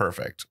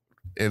 Perfect.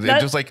 It's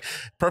just like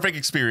perfect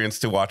experience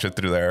to watch it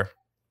through there.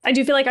 I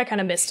do feel like I kind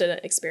of missed an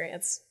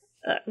experience.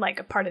 Like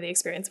a part of the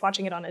experience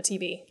watching it on a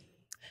TV.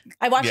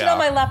 I watched it on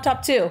my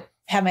laptop too.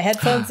 Had my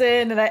headphones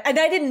in, and I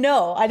didn't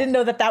know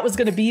that was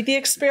going to be the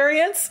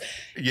experience.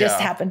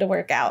 Just happened to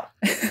work out.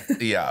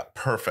 Yeah,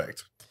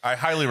 perfect. I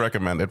highly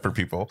recommend it for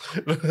people.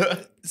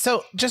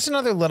 So just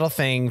another little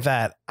thing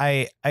that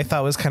I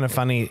thought was kind of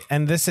funny.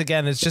 And this,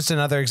 again, is just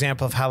another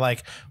example of how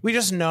like we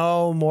just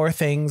know more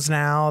things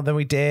now than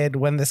we did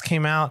when this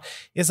came out.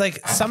 Is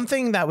like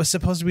something that was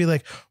supposed to be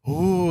like,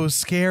 ooh,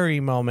 scary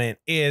moment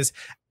is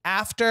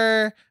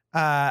after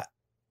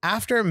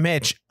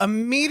Mitch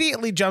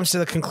immediately jumps to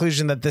the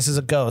conclusion that this is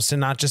a ghost and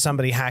not just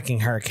somebody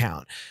hacking her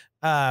account.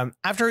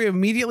 After he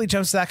immediately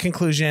jumps to that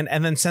conclusion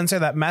and then sends her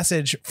that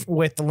message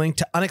with the link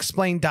to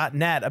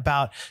unexplained.net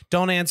about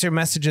don't answer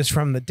messages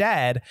from the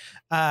dead.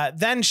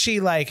 Then she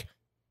like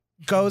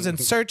goes and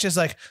searches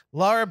like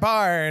Laura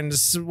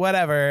Barnes,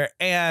 whatever.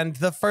 And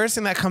the first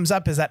thing that comes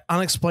up is that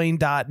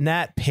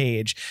unexplained.net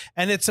page.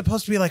 And it's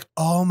supposed to be like,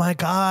 oh my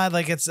God,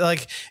 like it's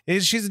like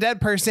she's a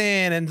dead person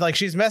and like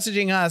she's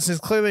messaging us. It's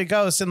clearly a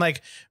ghost. And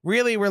like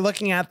really we're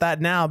looking at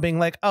that now being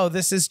like, oh,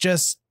 this is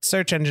just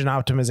search engine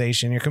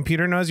optimization. Your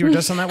computer knows you were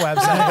just on that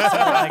website. So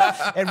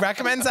like, it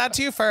recommends that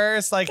to you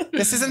first. Like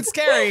this isn't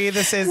scary.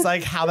 This is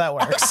like how that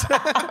works.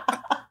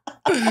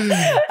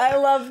 I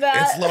love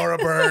that. It's Laura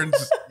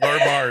Barnes.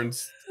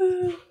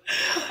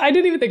 I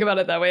didn't even think about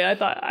it that way. I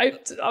thought I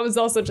was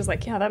also just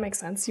like, yeah, that makes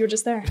sense. You were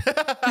just there.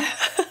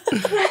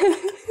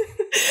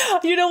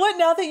 You know what?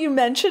 Now that you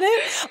mention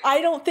it,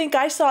 I don't think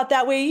I saw it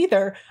that way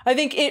either. I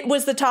think it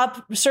was the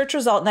top search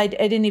result and I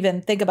didn't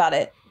even think about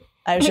it.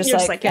 I was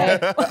just like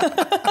yeah.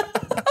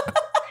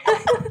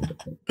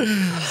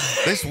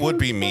 This would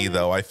be me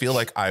though. I feel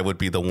like I would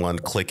be the one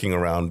clicking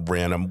around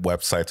random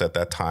websites at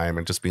that time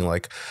and just being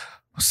like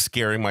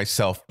scaring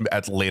myself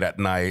late at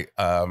night.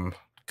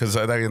 Because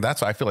I mean,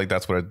 I feel like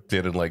that's what I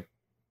did in like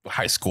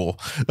high school.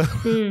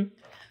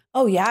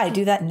 Oh yeah, I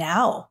do that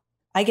now.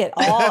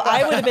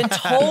 I would have been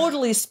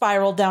totally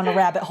spiraled down a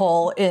rabbit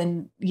hole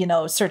in,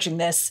 searching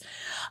this.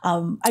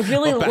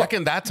 Back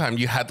in that time,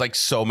 you had like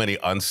so many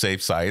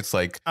unsafe sites,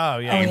 like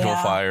Angel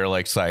Fire,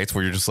 like sites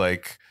where you're just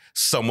like,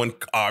 someone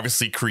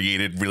obviously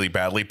created really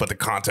badly, but the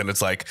content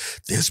is like,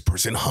 this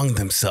person hung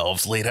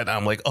themselves late at night.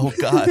 I'm like, oh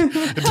God.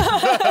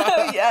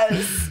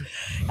 Yes.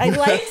 I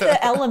like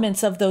the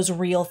elements of those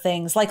real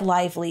things like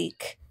Live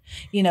Leak,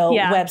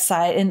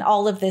 website and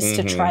all of this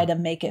to try to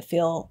make it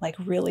feel like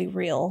really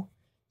real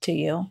to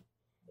you.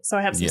 So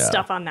I have some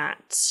stuff on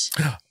that.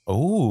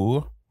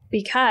 Oh.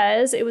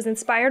 Because it was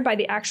inspired by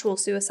the actual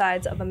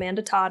suicides of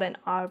Amanda Todd and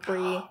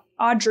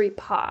Audrey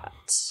Pott.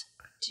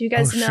 Do you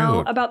guys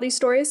know about these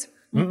stories?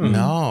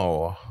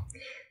 No.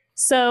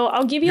 So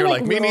I'll give you You're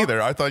like me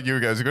neither. I thought you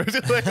guys were going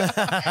to do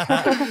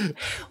like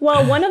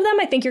Well, one of them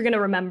I think you're going to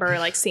remember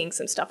like seeing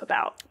some stuff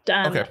about.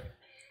 Okay.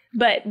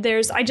 But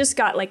I just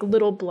got like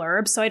little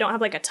blurbs, so I don't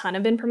have like a ton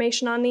of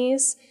information on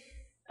these.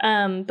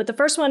 But the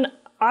first one,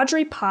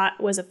 Audrey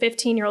Pott was a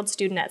 15-year-old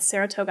student at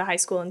Saratoga High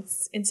School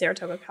in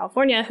Saratoga,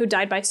 California, who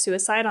died by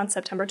suicide on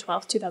September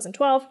 12,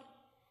 2012.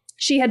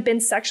 She had been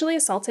sexually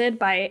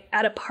assaulted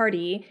at a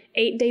party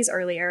 8 days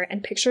earlier,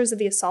 and pictures of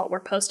the assault were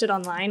posted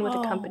online with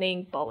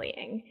accompanying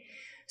bullying.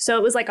 So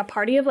it was like a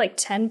party of like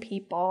 10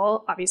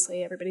 people.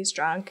 Obviously, everybody's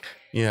drunk.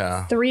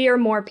 Yeah. 3 or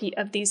more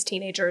of these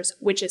teenagers,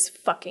 which is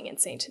fucking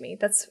insane to me.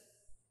 That's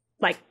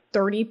like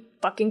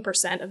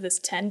 30% of this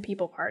 10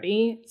 people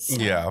party.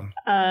 Yeah.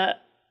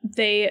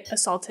 They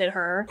assaulted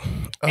her,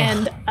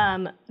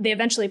 and they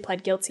eventually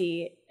pled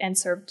guilty and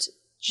served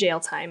jail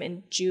time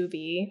in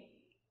juvie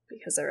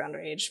because they're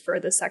underage for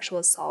the sexual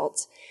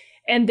assault.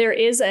 And there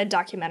is a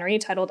documentary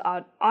titled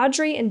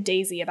Audrey and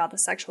Daisy about the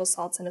sexual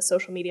assaults and the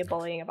social media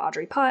bullying of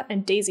Audrey Pott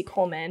and Daisy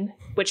Coleman,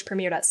 which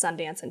premiered at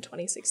Sundance in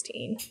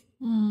 2016.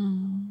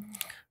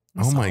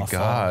 Oh my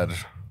God.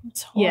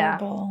 It's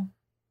horrible. Yeah,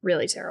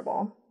 really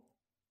terrible.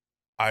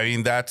 I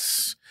mean,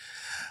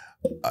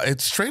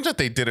 it's strange that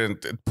they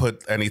didn't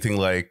put anything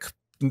like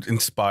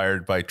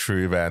inspired by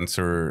true events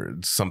or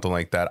something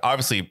like that.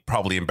 Obviously,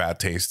 probably in bad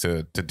taste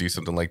to do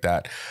something like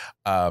that.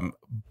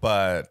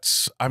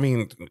 But I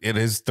mean, it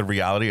is the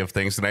reality of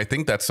things. And I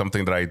think that's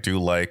something that I do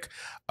like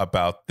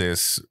about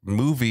this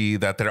movie,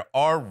 that there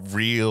are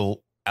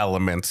real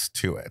elements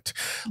to it.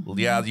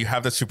 Yeah, you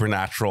have the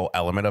supernatural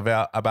element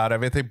about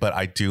everything, but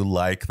I do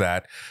like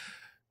that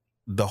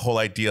the whole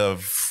idea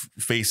of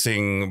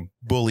facing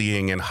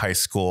bullying in high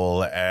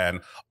school,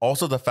 and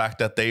also the fact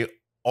that they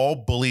all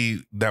bully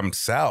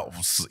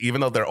themselves,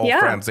 even though they're all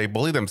friends, they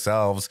bully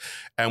themselves.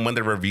 And when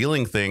they're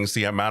revealing things,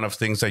 the amount of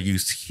things that you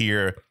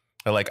hear,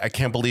 like, I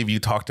can't believe you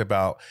talked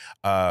about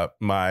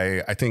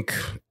I think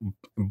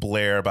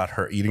Blair, about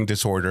her eating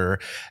disorder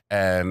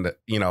and,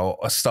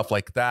 stuff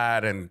like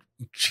that, and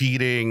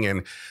cheating,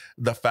 and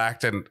the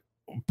fact, and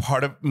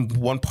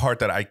one part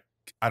that I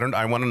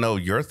want to know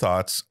your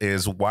thoughts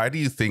is, why do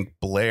you think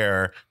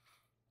Blair,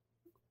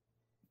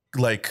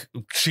 like,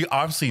 she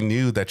obviously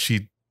knew that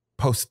she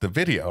posted the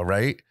video,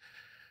 right?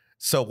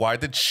 So why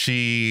did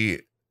she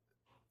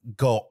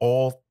go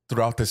all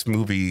throughout this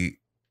movie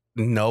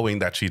knowing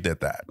that she did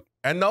that?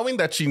 And knowing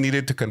that she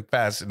needed to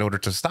confess in order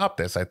to stop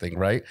this, I think,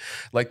 right?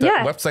 Like the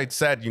website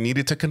said, you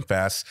needed to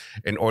confess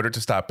in order to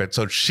stop it.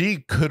 So she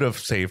could have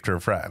saved her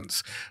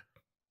friends.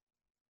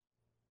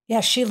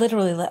 Yeah, she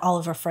literally let all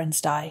of her friends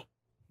die.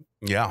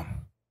 Yeah.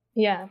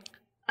 Yeah.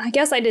 I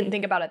guess I didn't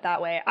think about it that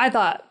way. I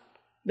thought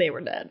they were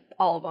dead,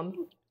 all of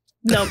them.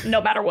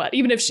 No matter what,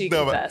 even if she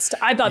confessed.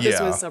 I thought this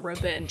was a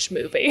revenge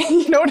movie.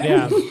 You know what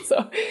I mean?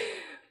 So,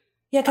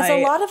 yeah, because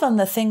a lot of them,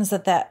 the things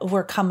that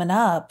were coming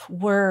up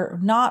were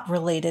not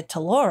related to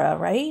Laura,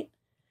 right?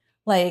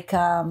 Like what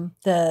am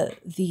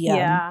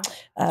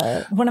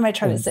I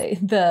trying to say?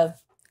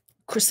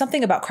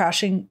 Something about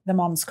crashing the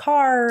mom's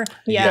car,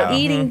 the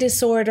eating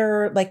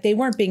disorder, like they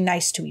weren't being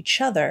nice to each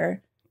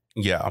other.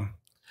 Yeah.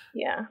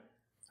 Yeah.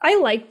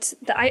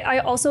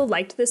 I also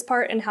liked this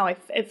part and how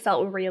it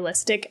felt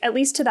realistic, at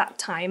least to that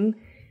time.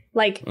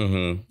 Like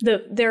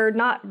they're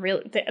not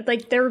really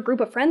they're a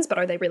group of friends, but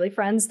are they really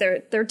friends?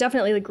 They're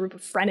definitely a group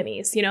of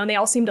frenemies, and they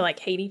all seem to like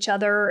hate each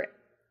other,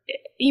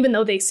 even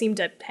though they seem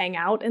to hang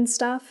out and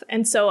stuff.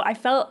 And so I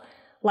felt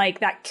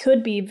like that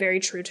could be very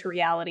true to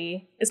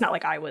reality. It's not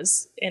like I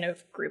was in a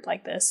group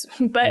like this,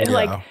 but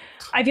like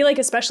I feel like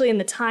especially in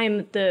the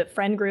time, the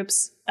friend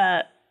groups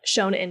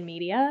shown in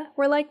media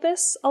were like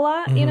this a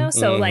lot,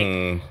 so like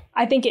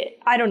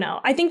I don't know,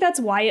 I think that's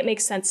why it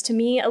makes sense to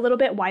me a little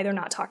bit why they're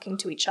not talking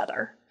to each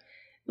other.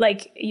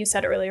 Like you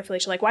said earlier,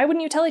 Felicia, like, why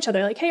wouldn't you tell each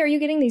other, like, hey, are you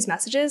getting these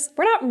messages?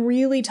 We're not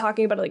really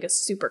talking about like a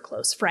super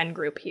close friend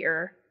group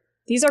here.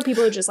 These are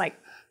people who just like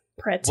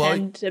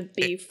pretend to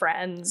be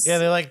friends. Yeah,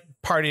 they like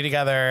party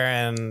together,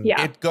 and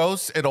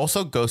it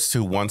also goes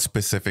to one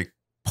specific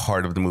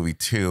part of the movie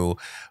too,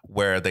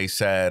 where they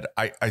said,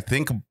 I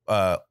think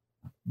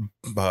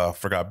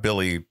forgot,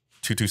 Billy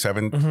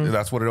 227,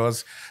 that's what it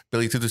was.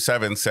 Billy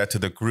 227 said to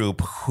the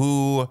group,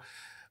 who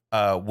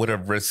would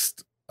have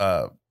risked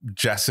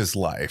Jess's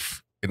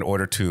life in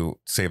order to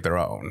save their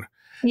own.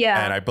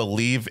 Yeah. And I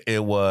believe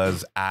it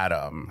was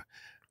Adam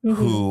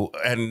who,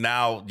 and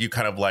now you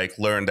kind of like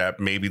learn that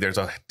maybe there's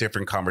a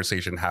different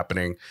conversation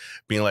happening,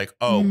 being like,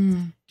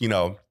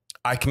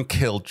 I can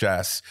kill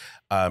Jess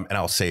and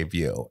I'll save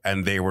you.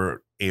 And they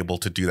were able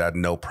to do that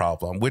no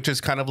problem, which is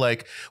kind of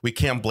like, we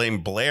can't blame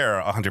Blair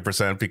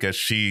 100% because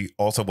she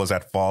also was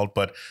at fault,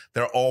 but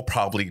they're all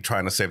probably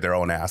trying to save their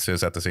own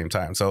asses at the same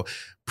time. So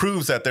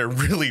proves that they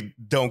really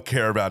don't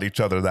care about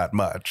each other that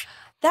much.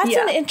 That's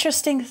an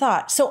interesting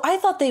thought. So I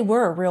thought they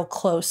were a real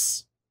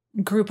close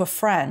group of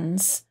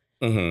friends.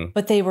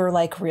 but they were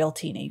like real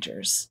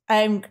teenagers.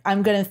 I'm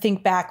going to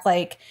think back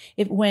like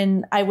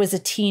when I was a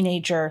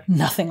teenager,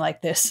 nothing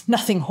like this,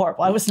 nothing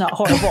horrible. I was not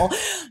horrible,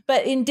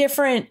 but in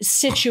different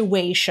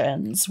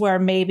situations where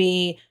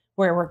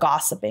we're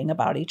gossiping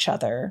about each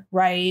other,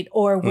 right?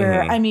 Or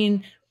where, I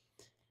mean,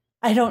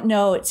 I don't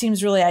know. It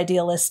seems really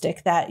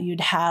idealistic that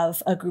you'd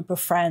have a group of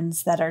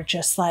friends that are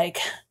just like,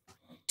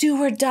 do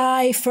or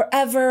die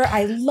forever.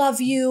 I love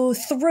you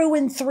through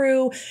and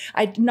through.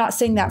 I'm not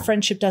saying that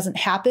friendship doesn't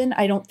happen.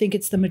 I don't think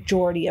it's the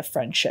majority of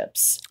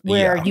friendships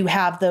where you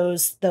have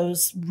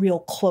those real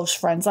close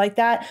friends like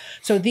that.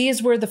 So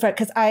these were the friends,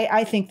 because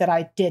I think that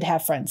I did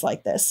have friends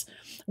like this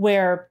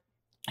where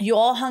you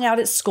all hung out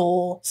at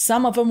school.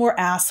 Some of them were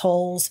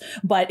assholes,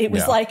 but it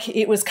was like,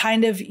 it was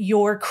kind of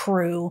your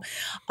crew.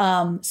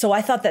 So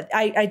I thought that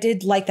I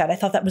did like that. I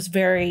thought that was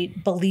very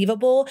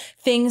believable.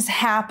 Things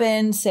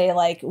happen, say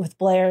like with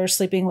Blair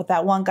sleeping with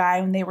that one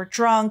guy when they were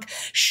drunk,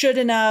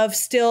 shouldn't have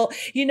still,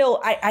 you know,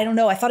 I don't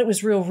know. I thought it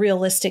was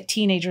realistic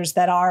teenagers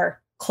that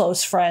are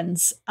close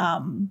friends.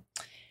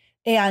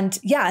 And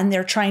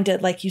they're trying to,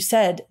 like you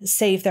said,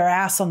 save their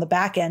ass on the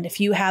back end. If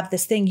you have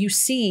this thing, you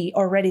see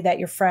already that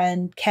your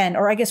friend Ken,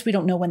 or I guess we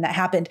don't know when that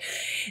happened,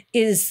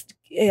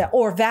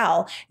 or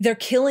Val, they're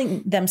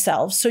killing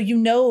themselves. So you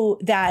know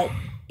that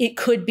it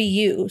could be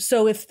you.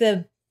 So if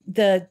the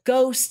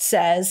ghost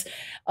says,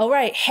 all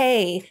right,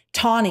 hey,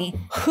 Tawny,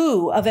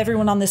 who of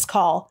everyone on this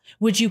call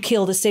would you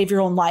kill to save your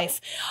own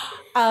life?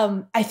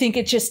 I think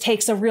it just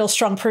takes a real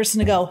strong person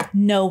to go,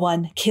 no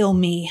one, kill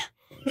me.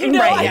 You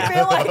know, I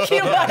feel like you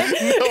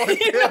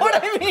know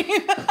what I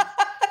mean?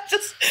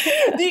 Just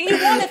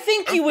you want to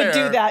think you would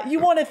do that. You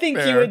want to think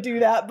you would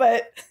do that,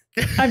 but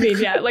I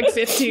mean, like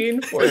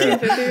 15, 14,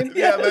 15.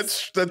 Yeah,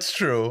 that's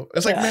true.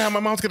 It's like, man, my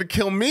mom's gonna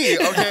kill me.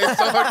 Okay,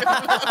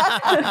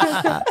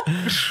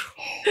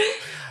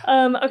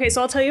 okay,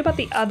 so I'll tell you about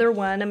the other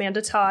one,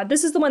 Amanda Todd.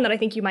 This is the one that I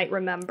think you might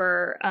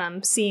remember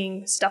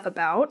seeing stuff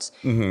about.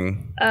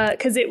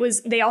 Because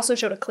they also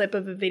showed a clip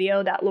of a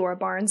video that Laura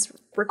Barnes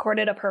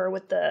recorded of her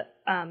with the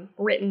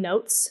written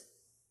notes.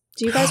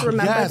 Do you guys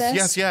remember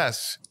this?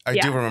 Yes. I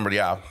do remember,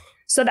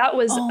 So that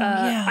was,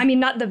 I mean,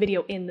 not the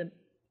video in the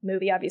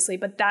movie, obviously,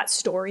 but that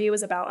story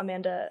was about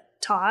Amanda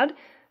Todd.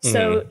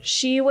 So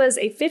she was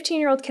a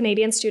 15-year-old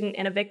Canadian student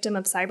and a victim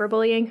of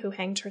cyberbullying who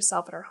hanged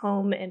herself at her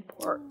home in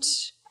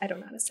I don't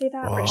know how to say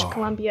that, British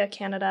Columbia,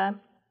 Canada.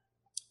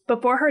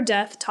 Before her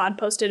death, Todd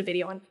posted a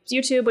video on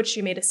YouTube, which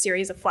she made a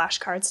series of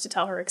flashcards to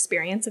tell her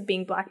experience of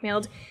being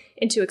blackmailed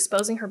into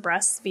exposing her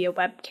breasts via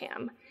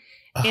webcam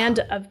and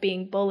of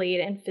being bullied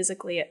and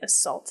physically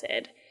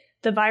assaulted.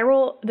 The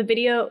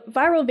video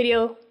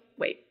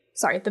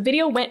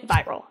went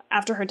viral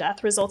after her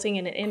death, resulting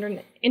in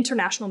an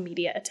international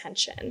media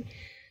attention.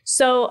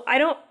 So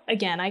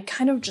I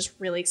kind of just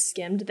really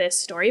skimmed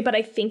this story, but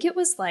I think it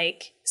was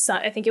like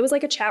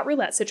a chat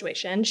roulette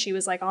situation. She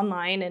was like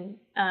online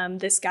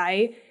and this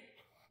guy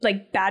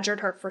like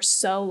badgered her for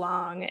so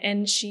long,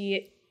 and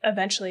she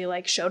eventually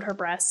like showed her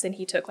breasts, and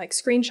he took like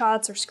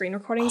screenshots or screen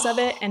recordings of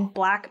it and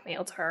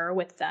blackmailed her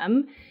with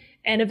them,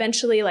 and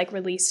eventually like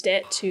released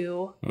it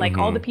to like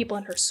all the people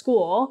in her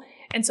school.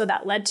 And so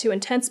that led to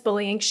intense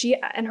bullying. She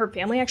and her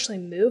family actually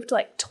moved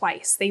like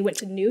twice. They went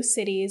to new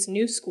cities,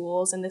 new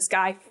schools, and this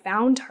guy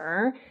found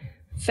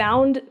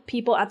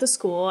people at the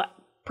school,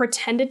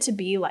 pretended to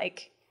be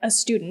like a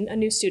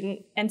new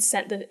student, and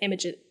sent the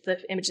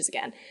images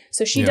again.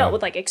 So she dealt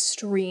with like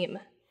extreme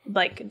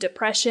like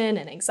depression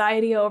and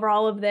anxiety over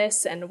all of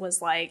this, and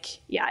was like,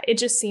 it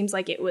just seems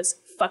like it was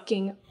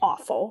fucking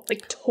awful,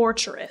 like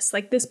torturous,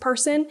 like this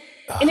person.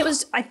 And it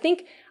was, I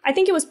think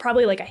it was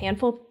probably like a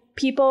handful of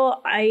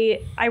people. I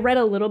read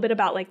a little bit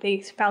about like they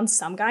found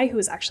some guy who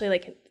was actually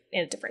like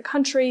in a different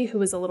country, who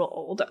was a little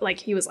older, like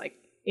he was like,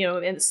 you know,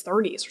 in his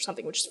 30s or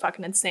something, which is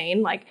fucking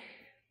insane. Like,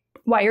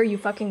 why are you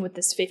fucking with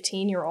this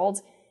 15-year-old?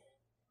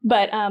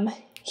 But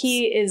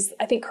he is,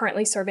 I think,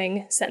 currently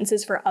serving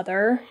sentences for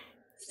other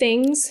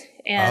things,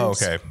 and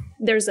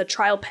there's a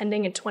trial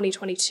pending in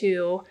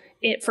 2022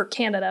 for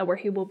Canada, where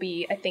he will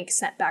be, I think,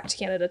 sent back to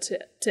Canada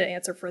to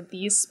answer for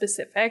these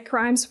specific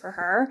crimes for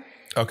her.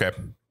 Okay.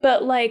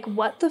 But like,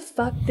 what the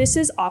fuck? This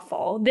is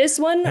awful. This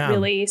one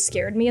really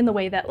scared me in the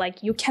way that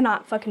like, you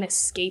cannot fucking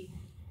escape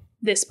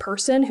this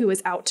person who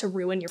is out to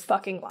ruin your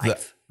fucking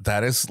life.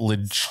 That is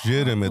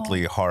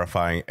legitimately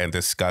horrifying and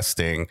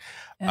disgusting.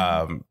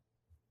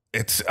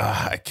 It's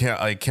I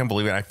can't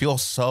believe it. I feel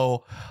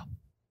so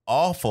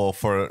awful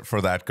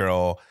for that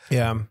girl.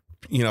 Yeah.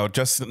 You know,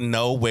 just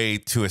no way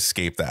to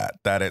escape that.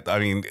 It's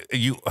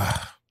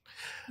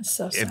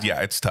so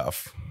sad. It's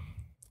tough.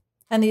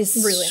 And these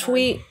really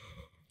sweet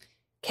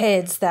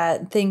kids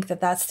that think that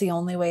that's the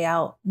only way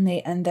out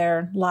in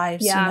their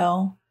lives, you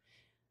know.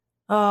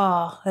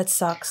 Oh, that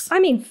sucks. I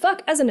mean,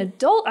 fuck, as an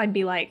adult, I'd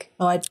be like,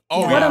 what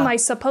am I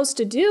supposed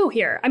to do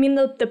here? I mean,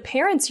 the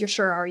parents, you're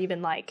sure, are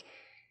even like,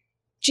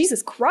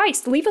 Jesus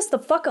Christ, leave us the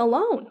fuck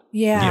alone.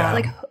 Yeah.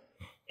 Like,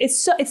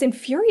 it's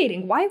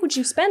infuriating. Why would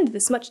you spend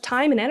this much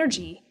time and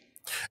energy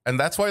And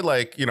that's why,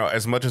 like, you know,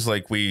 as much as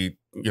like we,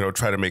 you know,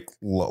 try to make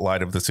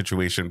light of the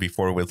situation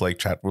before with like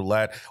chat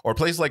roulette or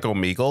places like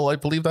Omegle, I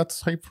believe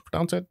that's how you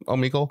pronounce it,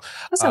 Omegle,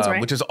 That sounds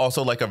right. which is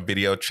also like a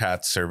video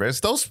chat service.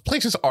 Those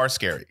places are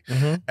scary.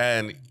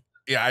 And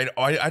yeah,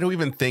 I don't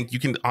even think you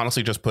can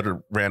honestly just put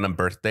a random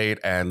birth date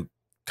and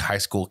high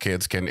school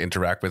kids can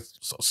interact with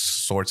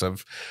sorts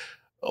of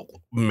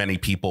many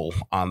people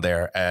on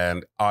there.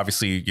 And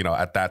obviously, you know,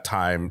 at that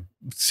time,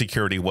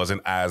 security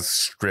wasn't as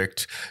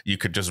strict. You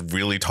could just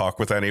really talk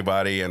with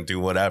anybody and do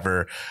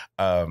whatever,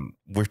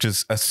 which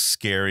is a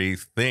scary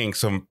thing.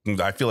 So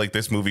I feel like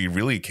this movie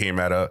really came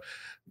at a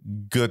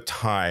good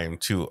time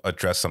to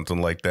address something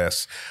like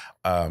this.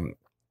 And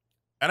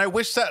I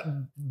wish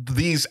that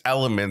these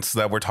elements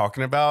that we're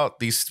talking about,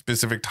 these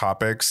specific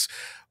topics,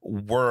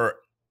 were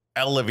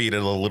elevated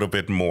a little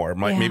bit more,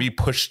 maybe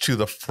pushed to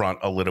the front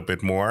a little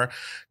bit more,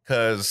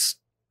 because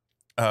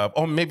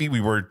or maybe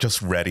we were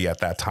just ready at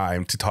that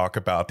time to talk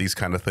about these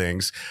kind of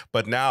things.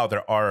 But now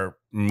there are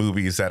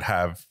movies that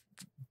have,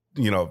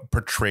 you know,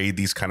 portrayed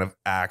these kind of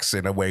acts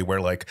in a way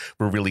where like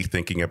we're really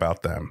thinking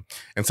about them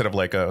instead of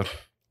like a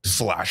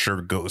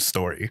slasher ghost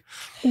story.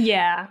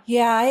 Yeah,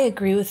 I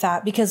agree with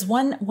that, because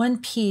one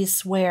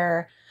piece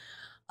where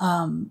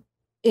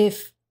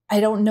if I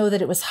don't know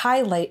that it was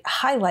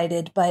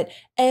highlighted, but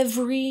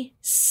every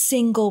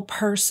single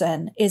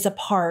person is a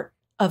part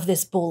of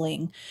this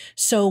bullying.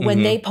 So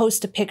when they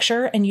post a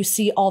picture and you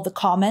see all the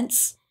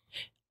comments,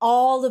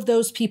 all of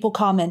those people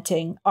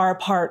commenting are a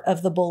part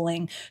of the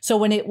bullying. So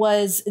when it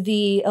was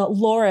the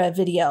Laura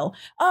video,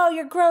 oh,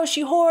 you're gross,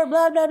 you whore,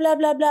 blah, blah, blah,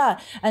 blah, blah.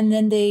 And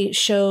then they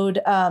showed,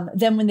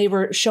 then when they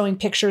were showing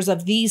pictures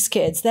of these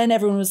kids, then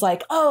everyone was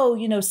like, oh,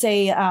 you know,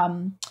 say, I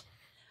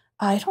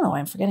don't know why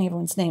I'm forgetting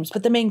everyone's names,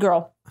 but the main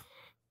girl.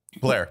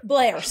 Blair.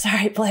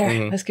 Sorry, Blair.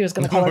 I was going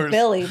to call her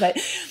Billy, but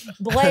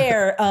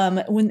Blair,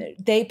 when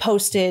they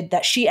posted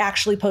that, she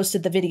actually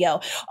posted the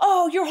video.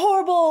 Oh, you're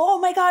horrible. Oh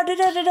my God. Da,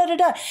 da, da, da,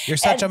 da. You're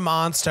such a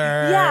monster.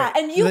 Yeah.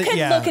 And you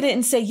can look at it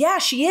and say, yeah,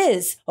 she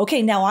is.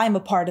 Okay. Now I'm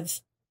a part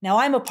of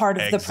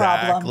the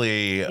problem.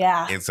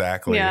 Yeah.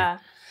 Exactly. Yeah.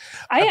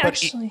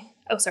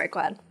 Oh, sorry.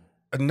 Go ahead.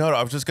 No,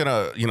 I was just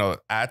gonna, you know,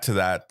 add to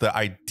that the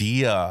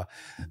idea,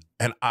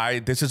 and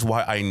this is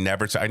why I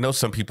never say. I know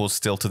some people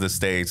still to this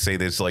day say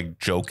this like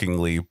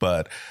jokingly,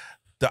 but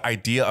the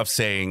idea of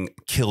saying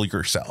 "kill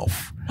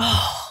yourself,"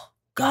 oh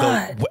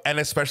God, and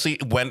especially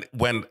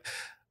when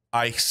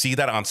I see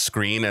that on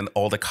screen and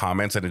all the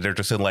comments and they're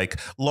just saying like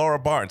Laura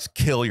Barnes,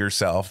 kill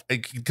yourself,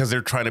 because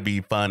they're trying to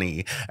be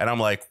funny, and I'm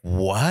like,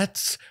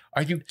 what?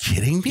 Are you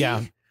kidding me?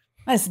 Yeah.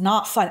 That's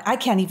not fun. I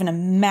can't even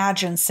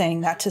imagine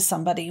saying that to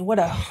somebody. What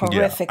a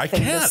horrific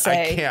thing to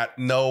say. I can't.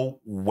 No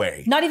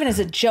way. Not even as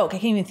a joke. I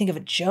can't even think of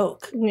a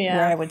joke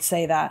where I would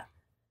say that.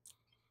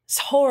 It's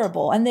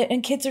horrible.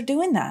 And kids are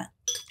doing that.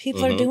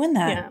 People are doing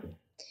that. Yeah.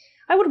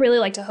 I would really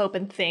like to hope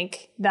and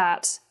think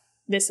that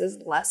this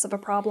is less of a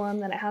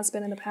problem than it has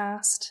been in the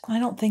past. I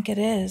don't think it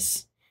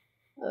is.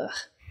 Ugh.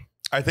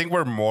 I think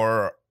we're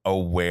more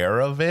aware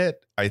of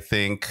it. I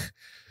think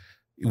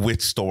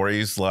with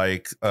stories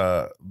like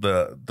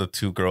the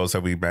two girls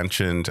that we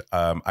mentioned,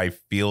 I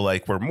feel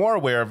like we're more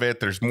aware of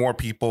it. There's more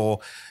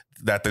people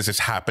that this is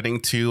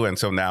happening to. And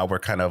so now we're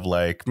kind of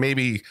like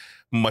maybe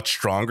much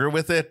stronger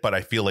with it, but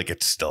I feel like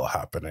it's still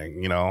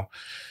happening, you know?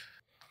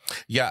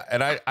 Yeah.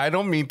 And I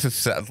don't mean to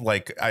sound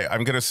like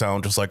I'm going to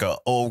sound just like a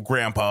old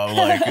grandpa,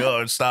 like,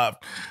 oh,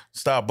 stop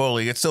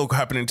bullying. It's still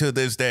happening to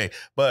this day.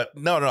 But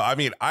no, I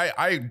mean,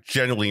 I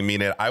genuinely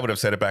mean it. I would have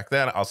said it back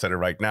then. I'll say it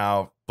right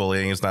now.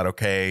 Bullying is not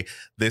okay.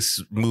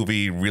 This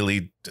movie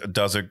really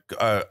does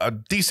a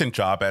decent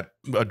job at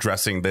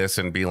addressing this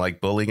and being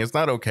like, bullying is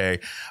not okay.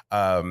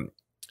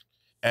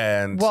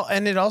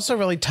 And it also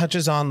really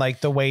touches on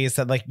like the ways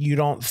that like you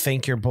don't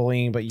think you're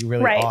bullying, but you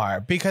really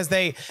are, because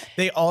they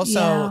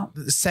also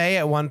say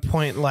at one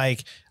point,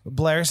 like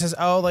Blair says,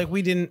 oh, like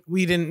we didn't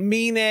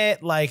mean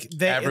it. Like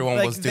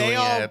everyone was doing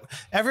it.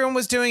 Everyone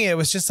was doing it. It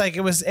was just like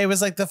it was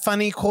like the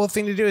funny, cool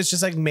thing to do is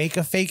just like make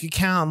a fake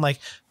account, like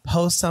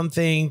post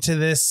something to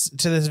this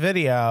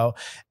video,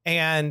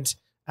 and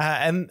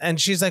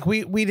she's like,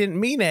 we didn't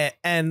mean it,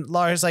 and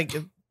Laura's like,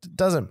 it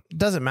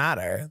doesn't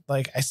matter.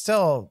 Like I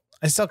still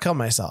kill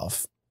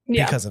myself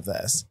because of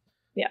this.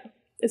 Yeah.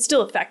 It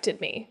still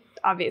affected me,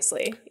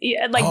 obviously.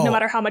 Like no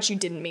matter how much you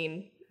didn't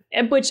mean,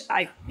 which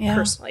I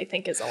personally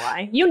think is a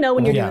lie. You know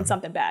when you're doing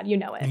something bad, you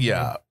know it.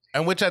 Yeah.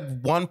 And which at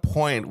one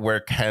point where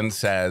Ken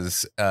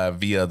says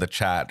via the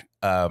chat,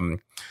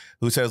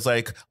 who says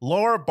like,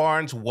 Laura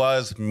Barnes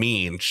was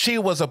mean. She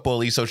was a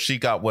bully, so she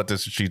got what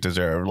she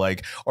deserved.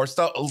 Like, or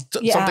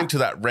something to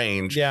that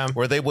range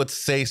where they would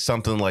say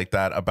something like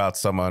that about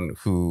someone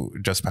who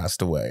just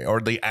passed away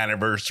or the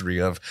anniversary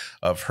of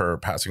her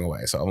passing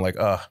away. So I'm like,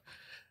 oh,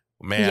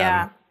 man.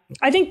 Yeah.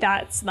 I think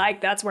that's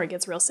where it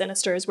gets real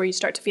sinister, is where you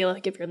start to feel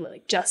like if you're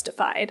like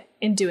justified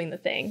in doing the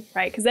thing,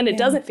 right? Because then it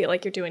doesn't feel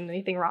like you're doing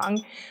anything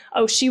wrong.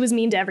 Oh, she was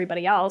mean to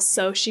everybody else,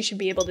 so she should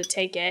be able to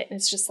take it. And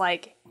it's just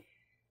like,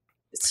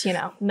 you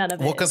know, none of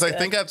it. Well, because I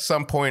think at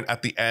some point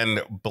at the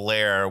end,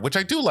 Blair, which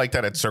I do like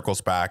that it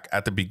circles back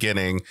at the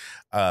beginning,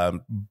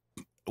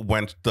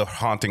 when the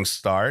haunting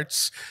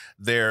starts,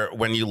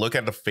 when you look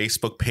at the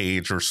Facebook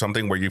page or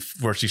something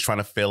where she's trying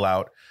to fill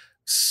out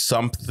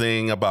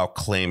something about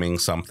claiming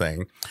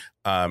something,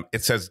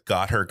 it says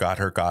got her.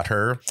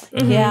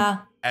 Mm-hmm. Yeah.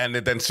 And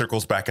it then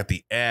circles back at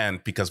the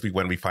end because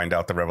when we find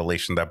out the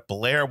revelation that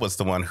Blair was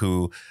the one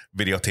who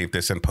videotaped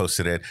this and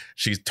posted it,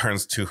 she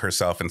turns to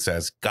herself and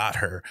says, got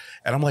her.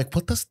 And I'm like,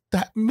 what does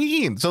that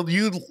mean? So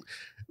you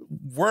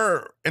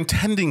were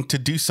intending to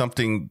do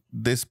something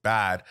this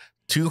bad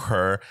to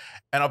her.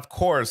 And of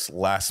course,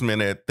 last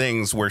minute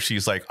things where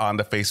she's like on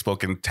the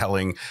Facebook and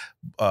telling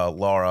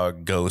Laura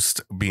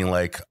Ghost, being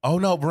like, oh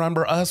no,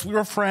 remember us? We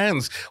were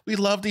friends. We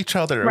loved each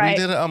other. Right.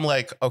 We did it. I'm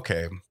like,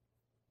 okay,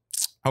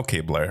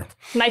 Blair.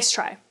 Nice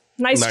try.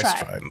 Nice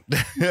try.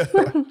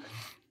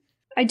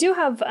 I do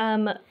have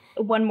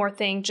one more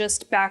thing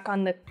just back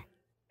on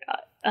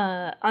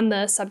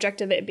the subject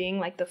of it being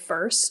like the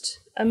first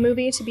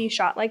movie to be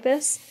shot like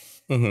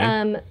this.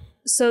 Mm-hmm.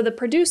 So the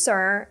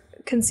producer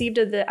conceived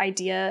of the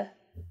idea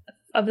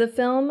of the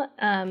film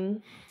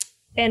and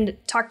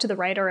talked to the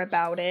writer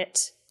about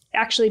it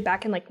actually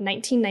back in like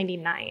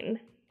 1999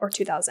 or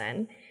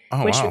 2000,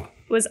 which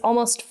was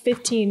almost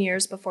 15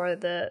 years before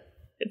the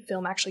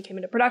film actually came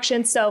into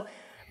production. So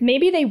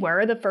maybe they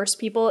were the first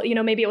people, you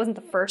know, maybe it wasn't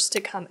the first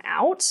to come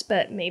out,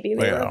 but maybe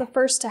they were the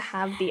first to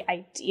have the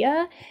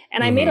idea.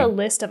 And I made a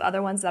list of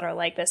other ones that are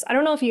like this. I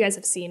don't know if you guys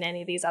have seen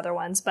any of these other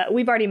ones, but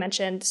we've already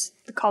mentioned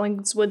the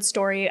Collingswood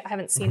story. I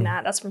haven't seen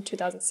that. That's from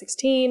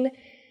 2016.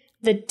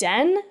 The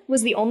Den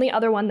was the only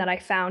other one that I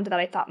found that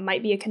I thought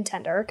might be a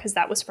contender because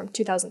that was from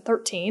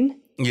 2013.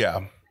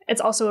 Yeah.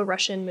 It's also a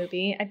Russian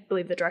movie. I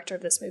believe the director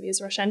of this movie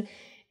is Russian.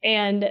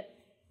 And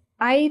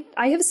I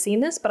have seen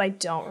this, but I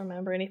don't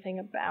remember anything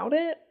about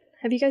it.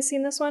 Have you guys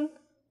seen this one?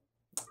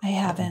 I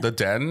haven't. The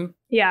Den?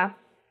 Yeah.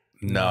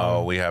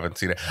 No, we haven't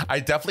seen it. I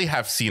definitely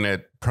have seen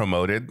it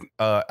promoted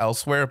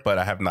elsewhere, but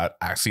I have not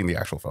seen the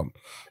actual film.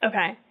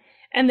 Okay.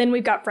 And then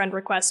we've got Friend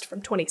Request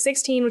from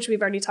 2016, which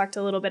we've already talked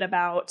a little bit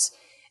about.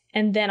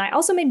 And then I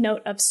also made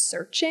note of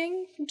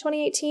Searching from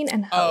 2018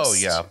 and Host. Oh,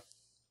 yeah.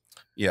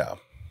 Yeah.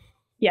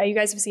 Yeah, you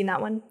guys have seen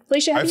that one.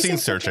 Felicia, have I've you seen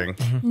Searching.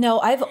 Mm-hmm.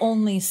 No, I've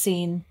only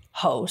seen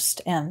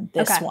Host and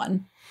this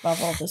one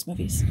of all those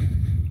movies.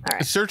 All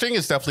right. Searching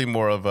is definitely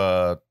more of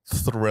a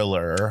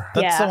thriller.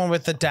 That's the one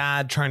with the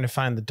dad trying to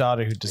find the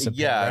daughter who disappeared.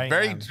 Yeah, right?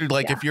 very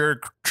if you're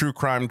true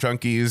crime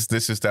junkies,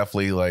 this is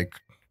definitely like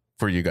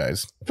for you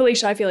guys.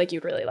 Felicia, I feel like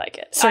you'd really like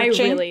it.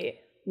 Searching? I really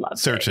loved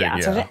Searching, it.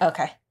 yeah.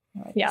 Okay.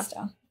 Yeah.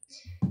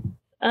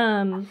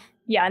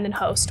 Yeah, and then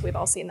Host, we've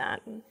all seen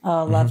that.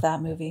 Oh, love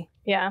that movie.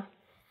 Yeah.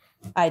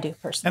 I do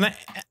personally.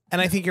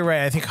 And I think you're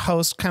right. I think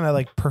Host kind of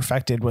like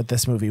perfected what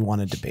this movie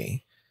wanted to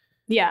be.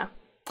 Yeah.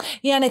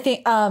 Yeah, and I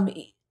think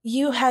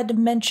you had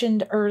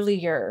mentioned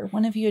earlier,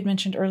 one of you had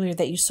mentioned earlier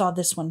that you saw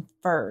this one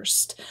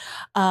first.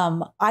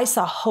 I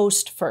saw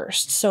Host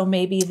first. So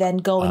maybe then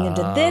going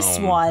into this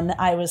one,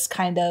 I was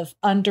kind of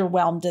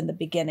underwhelmed in the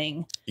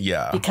beginning.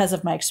 Yeah. Because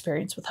of my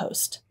experience with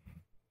Host.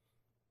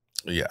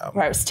 Yeah.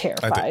 Where I was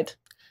terrified.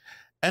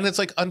 And it's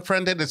like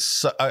Unfriended.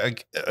 It's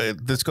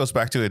this goes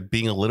back to it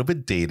being a little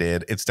bit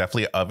dated. It's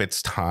definitely of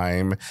its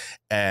time.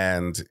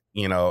 And,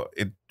 you know,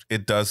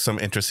 it does some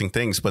interesting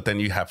things. But then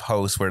you have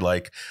Host where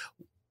like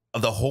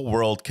the whole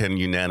world can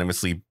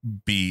unanimously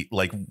be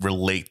like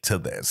relate to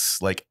this.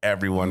 Like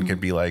everyone can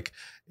be like,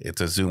 it's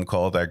a Zoom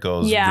call that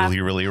goes really,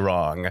 really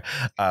wrong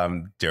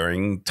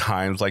during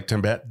times like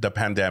the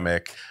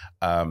pandemic.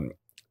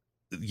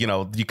 You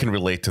know, you can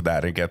relate to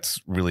that. It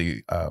gets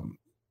really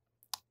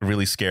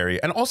really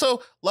scary. And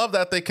also love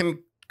that they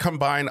can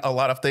combine a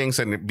lot of things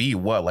and be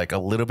like a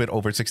little bit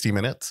over 60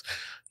 minutes.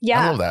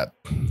 Yeah. I love that.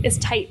 It's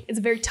tight. It's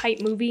a very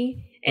tight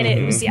movie. And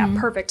it was,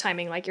 perfect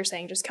timing, like you're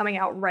saying, just coming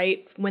out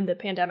right when the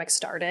pandemic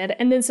started.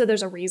 And then so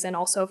there's a reason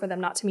also for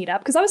them not to meet up.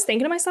 Because I was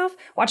thinking to myself,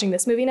 watching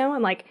this movie now,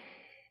 I'm like,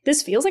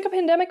 this feels like a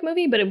pandemic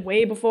movie, but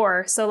way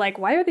before. So like,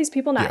 why are these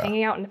people not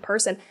hanging out in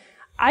person?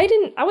 I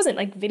wasn't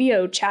like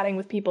video chatting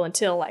with people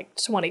until like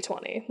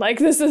 2020. Like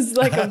this is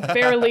like a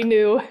fairly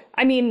new,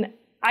 I mean,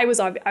 I was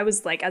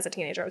like, as a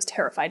teenager, I was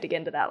terrified to get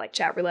into that like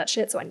chat roulette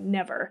shit. So I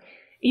never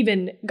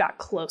even got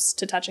close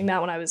to touching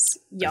that when I was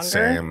younger.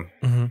 Same.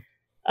 Mm-hmm.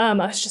 I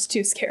was just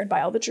too scared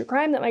by all the true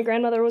crime that my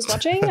grandmother was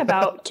watching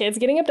about kids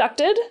getting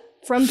abducted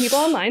from people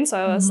online. So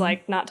I was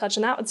like, not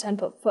touching that with a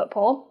 10-foot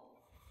pole.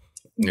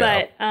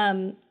 Yeah.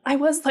 But I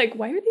was like,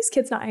 why are these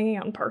kids not hanging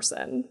out in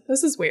person?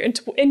 This is weird.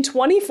 In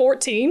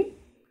 2014,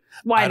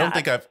 why not? I don't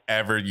think I've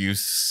ever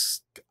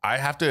used, I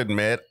have to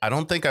admit, I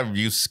don't think I've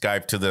used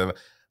Skype to the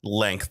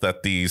length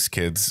that these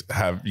kids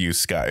have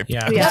used Skype.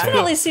 Yeah, it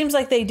definitely seems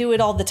like they do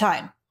it all the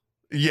time.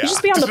 Yeah. You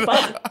just be on the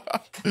phone.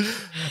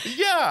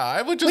 Yeah,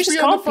 I would just be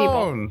on the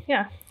phone. People.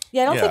 Yeah.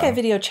 Yeah, I don't think I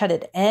video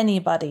chatted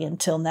anybody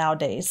until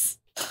nowadays.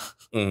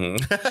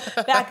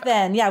 Mm-hmm. Back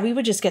then, we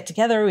would just get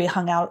together. We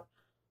hung out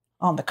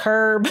on the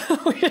curb.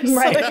 We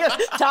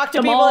just talked to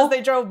the people mall. as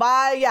they drove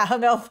by. Yeah,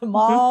 hung out at the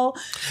mall.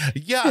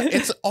 Yeah,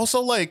 it's also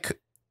like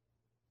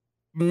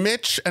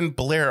Mitch and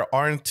Blair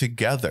aren't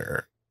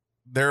together.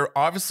 They're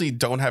obviously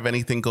don't have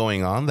anything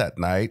going on that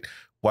night.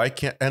 Why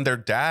can't, and their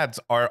dads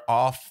are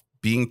off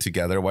being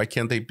together. Why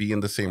can't they be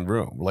in the same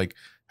room? Like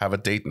have a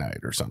date night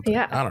or something.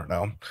 Yeah. I don't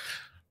know.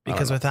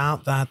 Because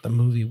without that, the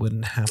movie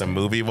wouldn't happen. The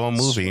movie won't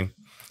movie.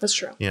 That's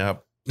true.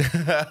 Yep.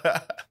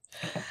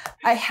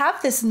 I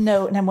have this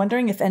note, and I'm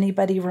wondering if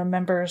anybody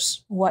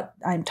remembers what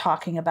I'm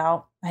talking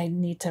about. I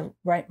need to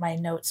write my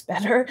notes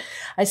better.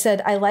 I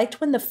said, I liked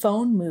when the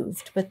phone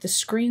moved, but the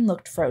screen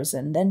looked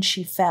frozen. Then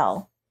she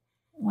fell.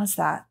 What's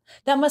that?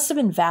 That must have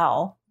been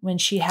Val when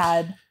she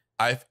had...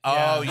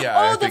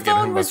 Oh, the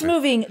phone was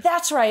moving.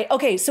 That's right.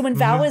 Okay, so when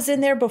Val was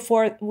in there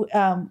before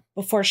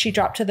she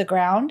dropped to the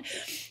ground,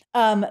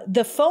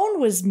 the phone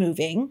was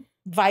moving,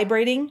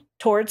 vibrating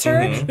towards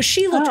her, but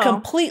she looked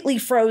completely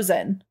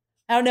frozen.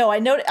 I don't know. I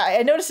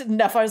noticed it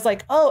enough. I was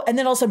like, oh, and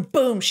then also,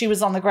 boom, she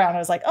was on the ground. I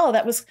was like, oh,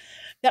 that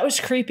was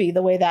creepy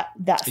the way that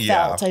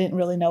felt. I didn't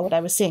really know what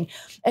I was seeing.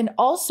 And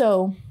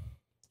also,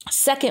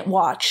 second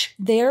watch,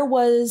 there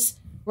was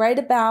right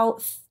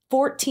about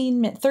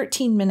 13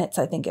 minutes,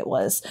 I think it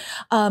was.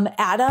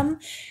 Adam,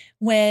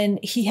 when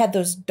he had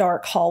those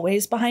dark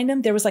hallways behind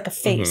him, there was like a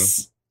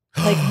face,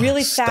 like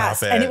really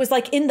fast. And it was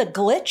like in the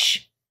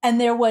glitch. And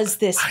there was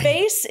this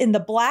face in the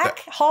black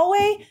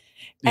hallway.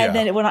 And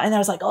then it went on, and I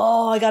was like,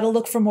 oh, I got to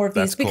look for more of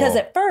these. Because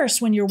at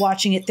first, when you're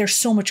watching it, there's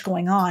so much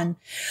going on.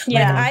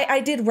 Yeah. Like, I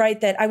did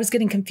write that I was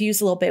getting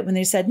confused a little bit when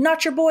they said,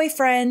 not your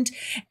boyfriend.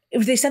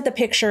 They sent the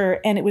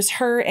picture, and it was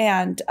her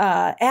and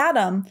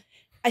Adam.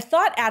 I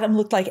thought Adam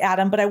looked like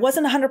Adam, but I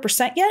wasn't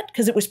 100% yet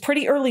because it was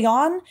pretty early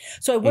on.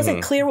 So I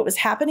wasn't clear what was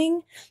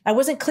happening. I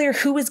wasn't clear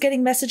who was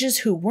getting messages,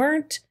 who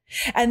weren't.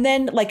 And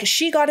then like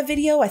she got a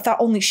video. I thought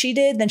only she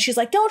did. Then she's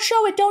like, don't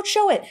show it. Don't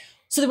show it.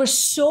 So there was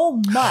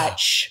so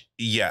much.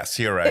 Yes,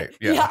 you're right.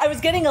 Yeah. I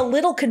was getting a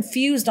little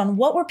confused on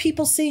what were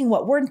people seeing,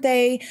 what weren't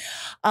they.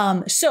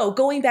 So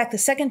going back the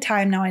second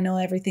time, now I know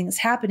everything is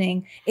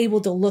happening,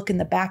 able to look in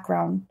the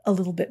background a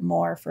little bit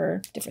more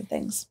for different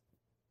things.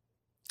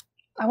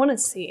 I want to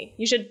see.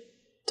 You should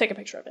take a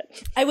picture of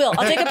it. I will.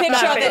 I'll take a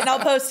picture of it and I'll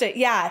post it.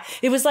 Yeah.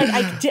 It was like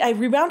I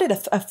rewound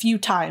it a few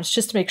times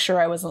just to make sure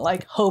I wasn't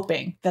like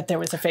hoping that there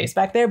was a face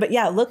back there. But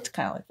yeah, it looked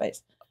kind of like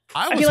face.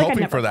 I was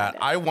hoping for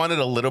that. I wanted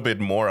a little bit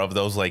more of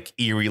those like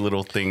eerie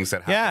little things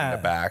that happen in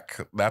the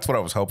back. That's what I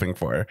was hoping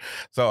for.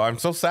 So I'm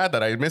so sad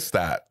that I missed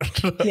that.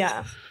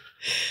 Yeah.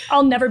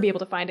 I'll never be able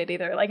to find it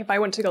either. Like if I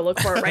went to go look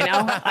for it right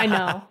now, I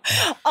know.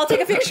 I'll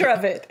take a picture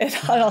of it and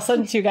I'll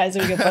send it to you guys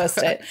and we can post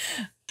it.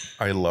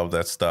 I love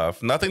that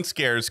stuff. Nothing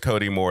scares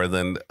Cody more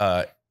than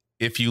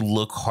if you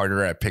look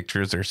harder at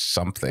pictures, there's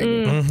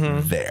something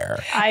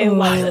there. I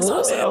love this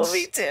also.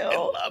 Me too. I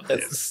love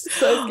this.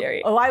 So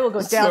scary. Oh, I will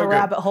go down a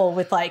rabbit hole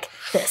with like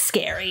the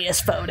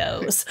scariest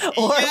photos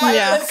or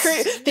like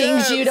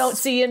things you don't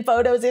see in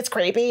photos. It's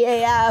creepy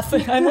AF.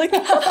 I'm like,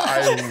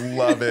 I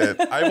love it.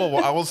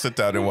 I will sit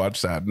down and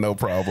watch that. No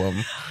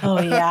problem.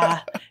 Oh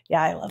yeah.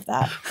 Yeah, I love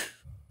that.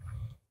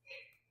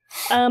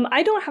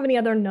 I don't have any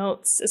other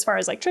notes as far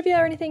as like trivia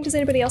or anything. Does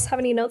anybody else have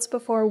any notes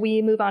before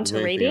we move on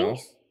to rating?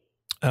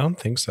 I don't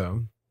think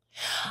so.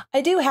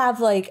 I do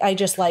have like, I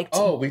just liked.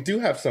 Oh, we do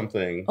have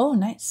something. Oh,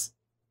 nice.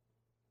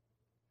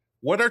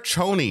 What are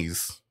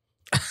chonies?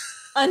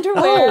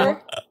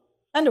 Underwear.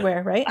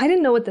 Underwear, right? I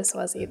didn't know what this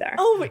was either.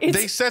 Oh,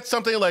 they said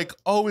something like,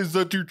 oh, is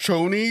that your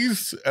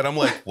chonies? And I'm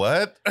like,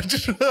 what?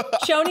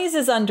 chonies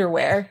is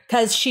underwear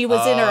because she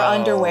was in her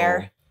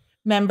underwear.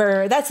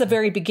 Remember, that's the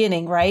very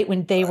beginning, right?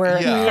 When they were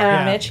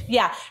Mitch.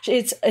 Yeah,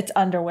 it's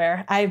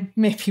underwear. I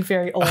may be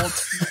very old.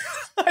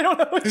 I don't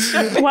know what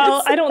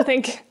well, I don't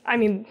think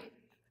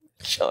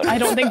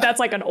that's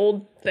like an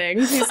old thing.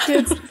 These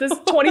kids, this is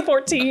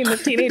 2014, the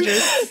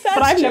teenagers.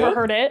 But I've never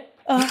heard it.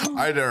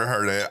 I never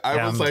heard it.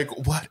 I was like,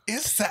 what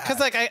is that?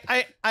 Because like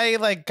I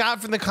like got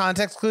from the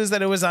context clues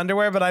that it was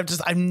underwear, but I've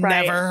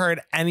never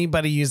heard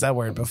anybody use that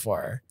word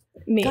before.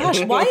 Me. Gosh,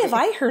 why have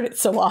I heard it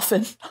so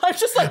often? I'm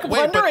just like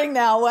wondering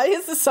now, why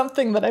is this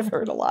something that I've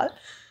heard a lot?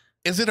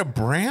 Is it a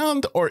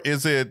brand or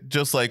is it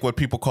just like what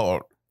people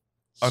call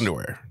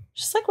underwear?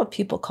 Just like what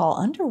people call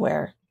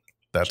underwear.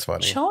 That's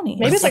funny. Chonies.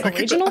 Maybe it's like a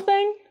regional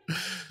thing?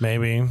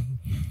 Maybe.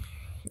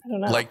 I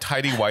don't know. Like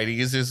tidy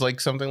whities is like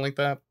something like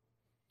that.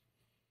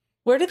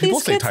 Where did people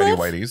these kids say tidy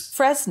live? whities?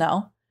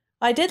 Fresno.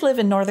 I did live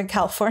in Northern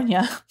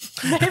California.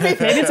 Maybe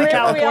it's a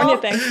California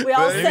thing.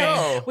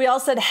 We all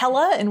said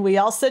hella and we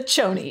all said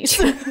chonies.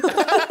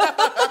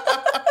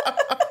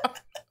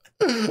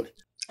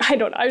 I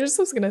don't know. I just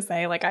was going to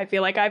say, like, I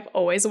feel like I've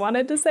always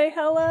wanted to say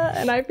hella,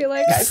 and I feel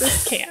like I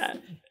just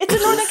can't. It's a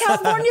Northern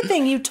California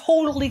thing. You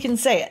totally can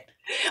say it.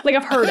 Like,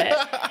 I've heard it.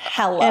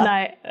 Hella.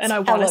 And I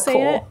want to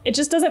say it. It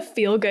just doesn't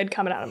feel good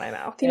coming out of my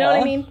mouth. You know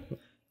what I mean?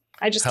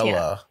 I just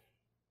can't.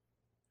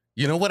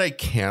 You know what I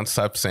can't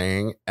stop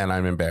saying, and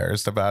I'm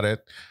embarrassed about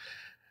it?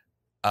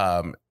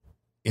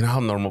 You know how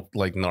normal,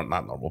 like, not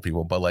normal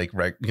people, but like,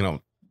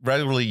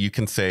 regularly you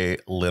can say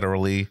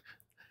literally.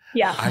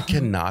 Yeah. I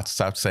cannot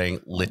stop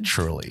saying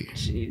literally.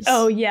 Jeez.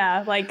 Oh,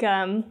 yeah. Like,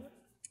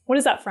 what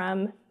is that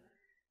from?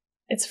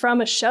 It's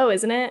from a show,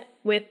 isn't it?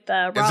 With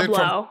Rob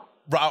Lowe.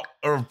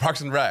 Or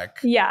Parks and Rec.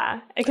 Yeah,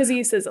 because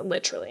he says it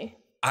literally.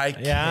 I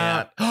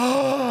can't.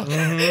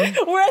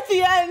 Mm-hmm. We're at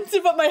the end,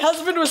 but my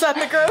husband was at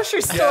the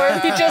grocery store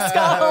and he just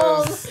got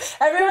home.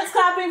 Everyone's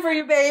clapping for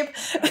you, babe.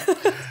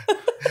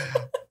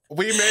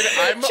 We made it.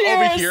 I'm Cheers.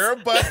 over here,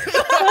 but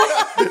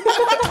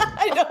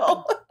I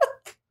know.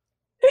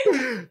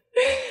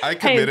 I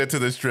committed to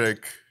this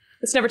drink.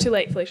 It's never too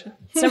late, Felicia.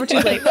 It's never too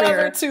late for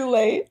Never your too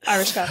late.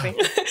 Irish coffee.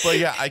 But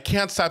yeah, I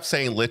can't stop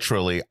saying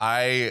literally.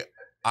 I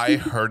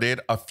heard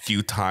it a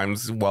few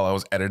times while I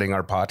was editing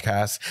our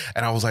podcast,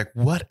 and I was like,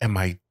 what am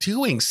I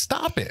doing?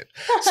 Stop it.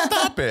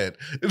 Stop it.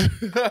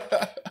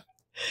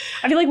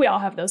 I feel like we all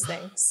have those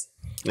things.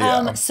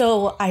 Yeah.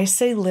 So I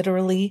say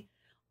literally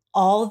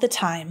all the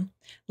time.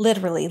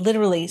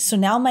 Literally. So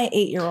now my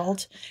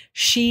 8-year-old,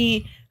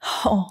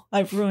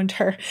 I've ruined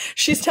her.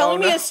 She's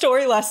telling me a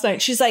story last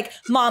night. She's like,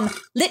 Mom,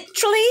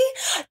 literally,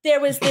 there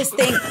was this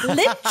thing,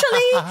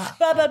 literally,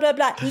 blah, blah, blah,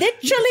 blah,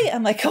 literally.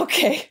 I'm like,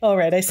 okay, all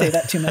right, I say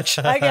that too much.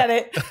 I get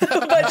it.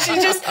 But she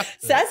just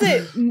says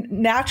it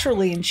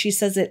naturally, and she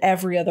says it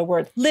every other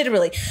word.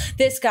 Literally.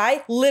 This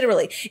guy,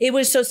 literally. It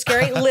was so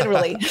scary,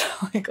 literally.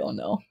 I'm like, oh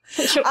no.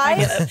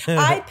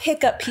 I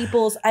pick up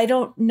people's, I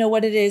don't know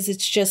what it is.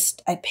 It's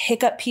just, I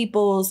pick up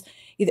people's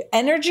either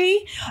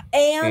energy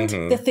and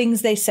the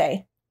things they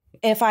say.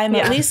 If I'm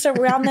at least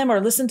around them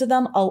or listen to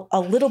them a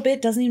little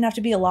bit, doesn't even have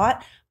to be a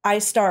lot, I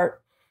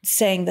start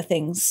saying the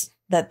things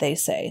that they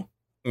say.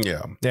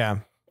 Yeah. Yeah.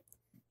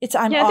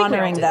 I'm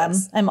honoring them.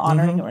 I'm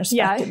honoring and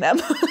respecting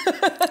them.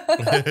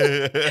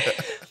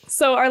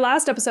 So our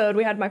last episode,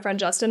 we had my friend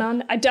Justin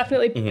on. I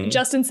definitely,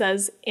 Justin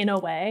says in a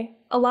way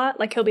a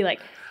lot. Like he'll be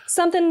like,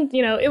 something,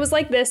 it was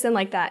like this and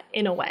like that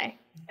in a way.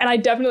 And I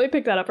definitely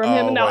picked that up from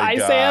him. And now I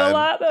say it a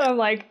lot. And I'm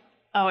like,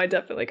 oh, I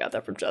definitely got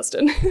that from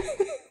Justin.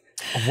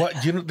 What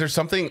there's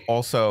something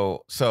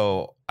also.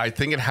 So I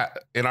think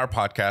in our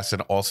podcast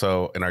and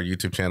also in our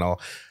YouTube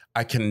channel,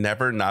 I can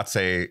never not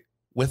say.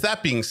 With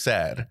that being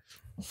said,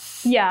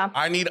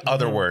 I need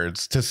other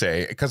words to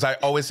say because I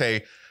always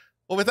say,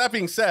 well, with that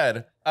being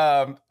said,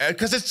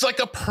 because it's like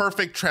a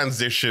perfect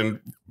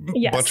transition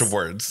bunch of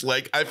words.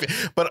 Like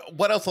but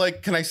what else?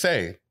 Like, can I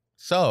say?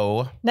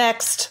 So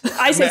next,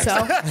 I say so.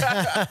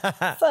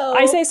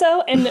 I say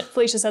so, and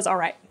Felicia says, "All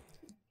right."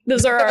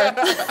 Those are our.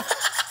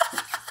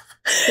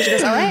 She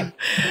goes, all right.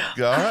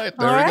 All right.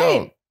 There we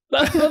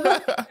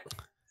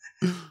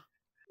go.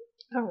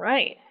 All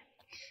right.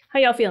 How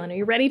y'all feeling? Are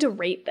you ready to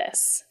rate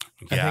this?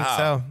 Yeah. I think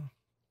so.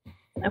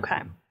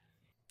 Okay.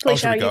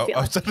 Felicia, how are you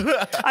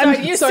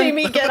feeling? You see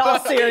me get all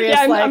serious.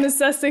 Yeah, I'm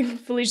assessing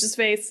Felicia's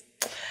face.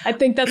 I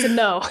think that's a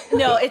no.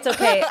 No, it's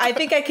okay. I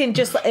think I can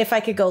just, if I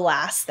could go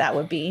last, that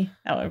would be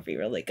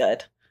really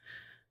good.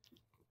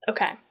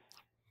 Okay.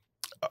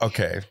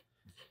 Okay.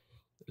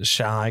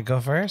 Shall I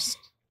go first?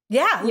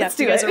 Yeah, let's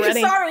do it. Are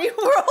ready. Sorry,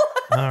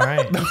 all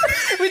right.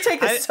 We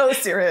take this so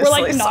seriously.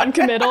 We're like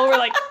non-committal. We're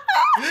like,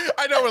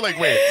 I know. We're like,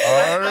 wait.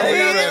 Are we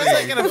ready? It's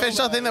like an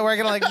official thing that we're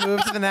gonna like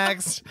move to the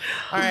next.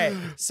 All right.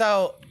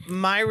 So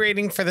my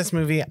rating for this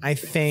movie, I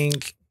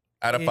think,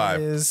 out of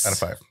 5.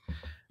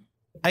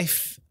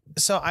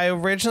 So I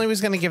originally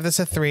was gonna give this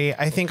a 3.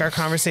 I think our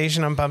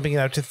conversation, I'm bumping it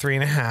up to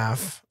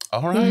 3.5.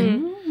 All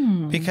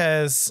right.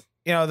 Because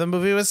the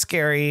movie was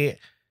scary,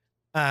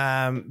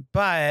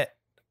 but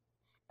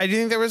I do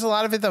think there was a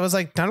lot of it that was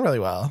like done really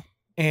well.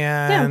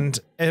 And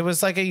it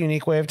was like a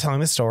unique way of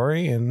telling the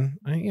story. And,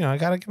 I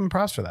got to give him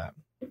props for that.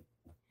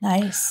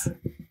 Nice.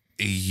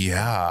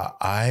 Yeah,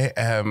 I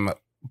am.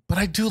 But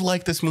I do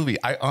like this movie.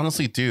 I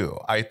honestly do.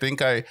 I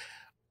think I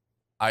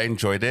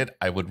enjoyed it.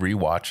 I would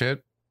rewatch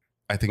it.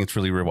 I think it's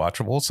really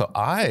rewatchable. So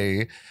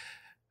I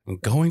am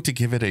going to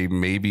give it a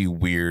maybe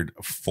weird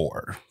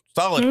 4.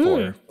 Solid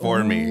 4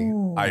 for me.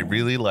 I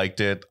really liked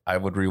it. I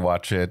would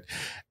rewatch it.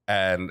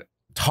 And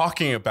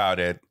talking about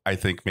it, I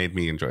think, made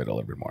me enjoy it a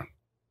little bit more.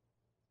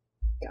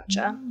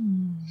 Gotcha.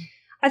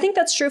 I think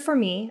that's true for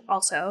me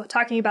also.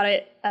 Talking about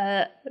it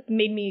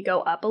made me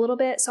go up a little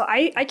bit. So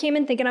I came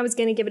in thinking I was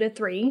going to give it a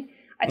 3.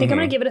 I think I'm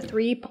going to give it a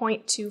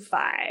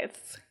 3.25.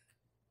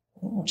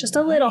 Just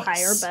a little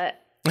higher, but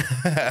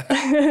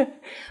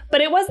but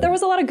there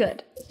was a lot of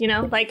good,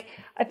 like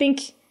I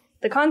think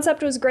the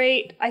concept was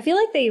great. I feel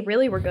like they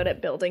really were good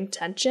at building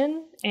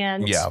tension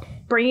and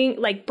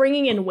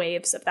bringing in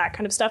waves of that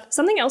kind of stuff.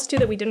 Something else too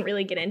that we didn't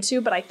really get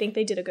into, but I think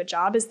they did a good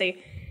job is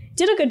they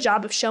did a good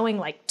job of showing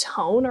like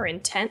tone or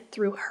intent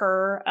through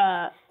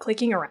her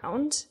clicking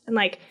around and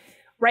like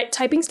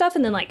typing stuff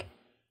and then like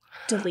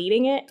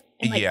deleting it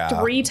and like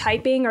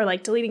retyping or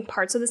like deleting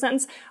parts of the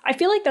sentence. I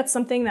feel like that's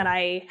something that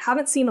I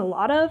haven't seen a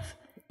lot of.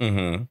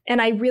 And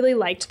I really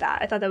liked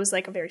that. I thought that was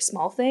like a very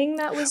small thing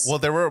that was. Well,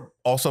 there were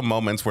also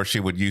moments where she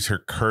would use her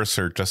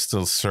cursor just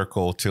to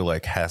circle to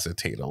like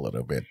hesitate a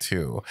little bit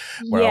too.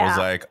 Where I was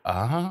like,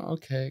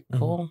 okay,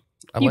 cool.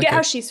 You get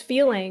how she's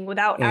feeling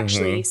without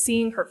actually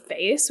seeing her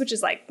face, which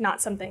is like not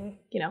something,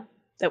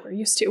 that we're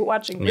used to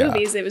watching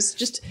movies. It was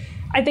just,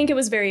 I think it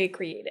was very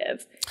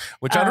creative.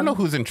 Which I don't know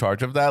who's in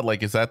charge of that.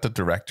 Like, is that the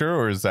director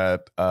or is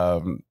that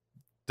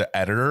the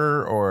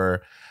editor,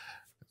 or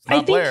it's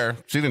not Blair.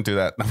 She didn't do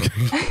that.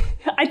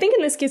 I think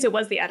in this case it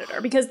was the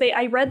editor, because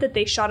I read that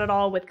they shot it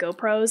all with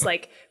GoPros,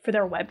 like for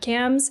their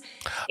webcams.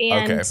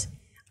 And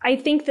I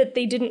think that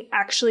they didn't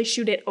actually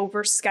shoot it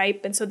over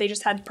Skype. And so they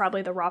just had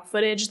probably the raw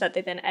footage that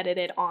they then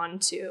edited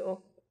onto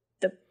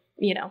the,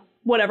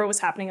 whatever was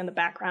happening on the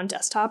background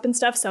desktop and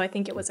stuff. So I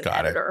think it was an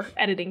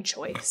editing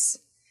choice.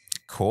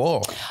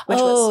 Cool.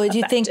 Do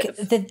you think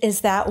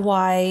is that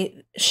why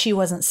she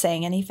wasn't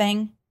saying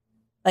anything?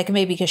 Like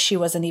maybe because she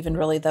wasn't even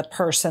really the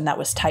person that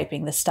was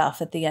typing the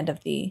stuff at the end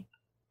of the.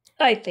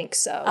 I think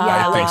so.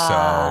 Yeah, I think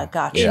so.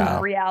 Gotcha.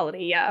 In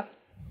reality, yeah.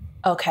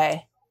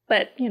 Okay.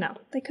 But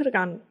they could have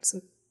gone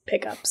some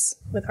pickups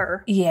with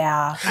her.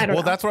 Yeah. I don't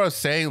know. That's what I was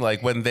saying.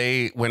 Like when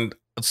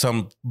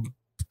some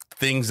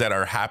things that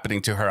are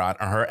happening to her on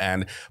her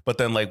end, but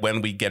then like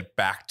when we get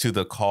back to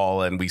the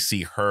call and we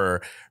see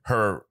her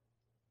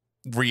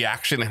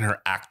reaction and her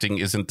acting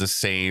isn't the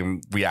same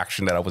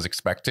reaction that I was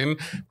expecting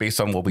based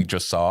on what we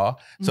just saw.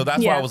 So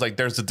that's why I was like,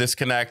 there's a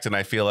disconnect. And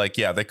I feel like,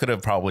 they could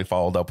have probably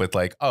followed up with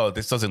like, oh,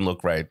 this doesn't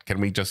look right. Can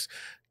we just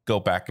go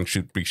back and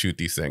reshoot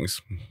these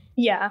things?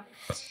 Yeah.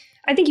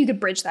 I think you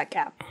could bridge that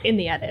gap in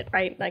the edit,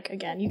 right? Like,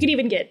 again, you could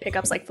even get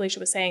pickups like Felicia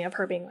was saying of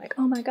her being like,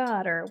 oh my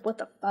God, or what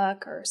the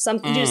fuck, or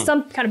just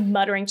some kind of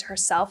muttering to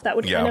herself that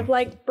would kind of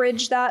like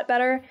bridge that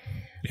better.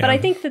 Yeah. But I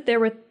think that there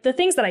were the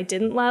things that I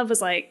didn't love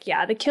was like,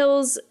 the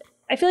kills.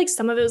 I feel like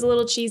some of it was a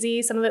little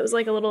cheesy. Some of it was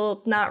like a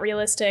little not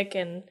realistic.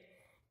 And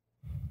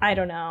I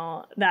don't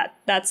know,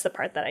 that's the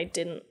part that I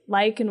didn't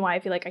like and why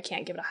I feel like I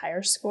can't give it a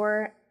higher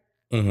score.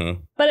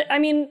 Mm-hmm. But I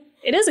mean,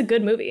 it is a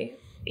good movie,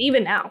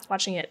 even now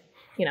watching it,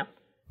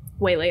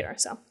 way later.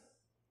 So.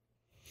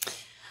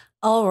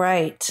 All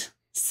right.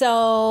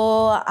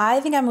 So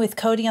I think I'm with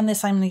Cody on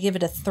this. I'm going to give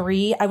it a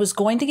 3. I was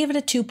going to give it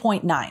a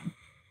 2.9.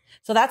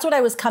 So that's what I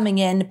was coming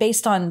in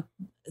based on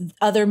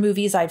other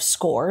movies I've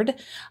scored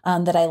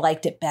that I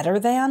liked it better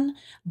than,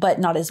 but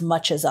not as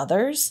much as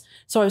others.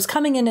 So I was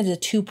coming in at a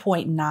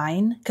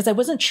 2.9 because I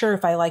wasn't sure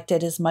if I liked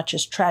it as much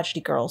as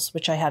Tragedy Girls,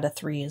 which I had a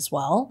 3 as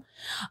well.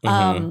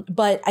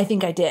 But I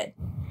think I did.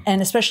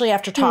 And especially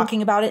after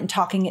talking about it and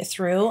talking it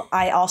through,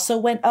 I also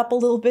went up a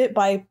little bit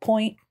by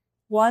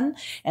 0.1.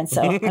 And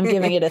so I'm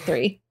giving it a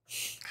 3.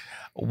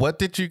 What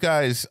did you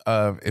guys,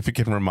 if you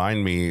can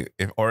remind me,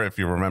 if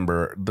you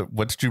remember,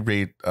 what did you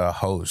rate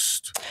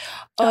Host?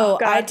 Oh,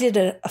 I did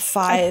a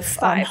 5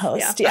 on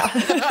Host. Yeah.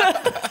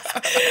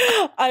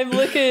 I'm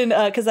looking,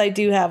 because I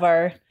do have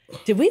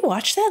did we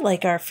watch that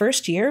like our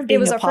first year of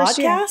being a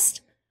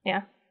podcast?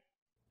 Yeah.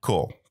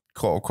 Cool.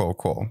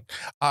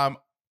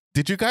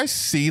 Did you guys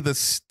see the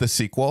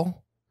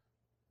sequel?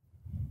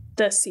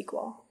 The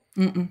sequel?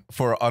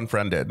 For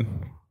Unfriended.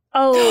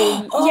 Oh,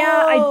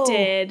 yeah, I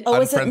did. Oh,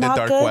 is it Unfriended not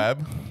Dark good?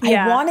 Web.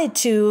 I wanted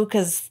to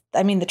because,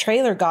 the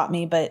trailer got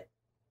me, but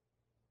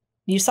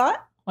you saw it?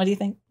 What do you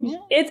think? Yeah.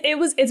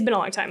 It's been a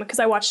long time because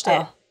I watched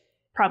it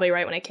probably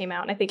right when it came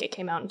out. And I think it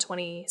came out in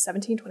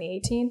 2017,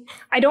 2018.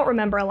 I don't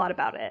remember a lot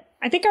about it.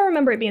 I think I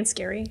remember it being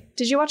scary.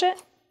 Did you watch it?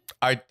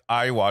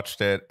 I watched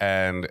it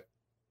and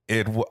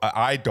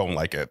I don't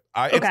like it.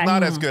 It's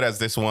not as good as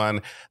this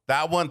one.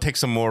 That one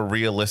takes a more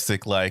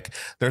realistic, like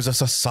there's a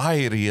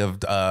society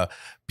of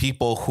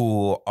people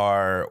who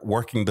are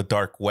working the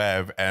dark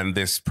web, and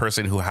this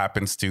person who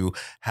happens to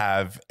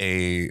have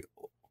a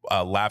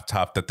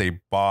laptop that they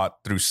bought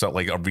through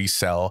like a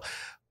resell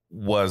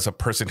was a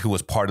person who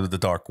was part of the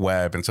dark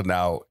web, and so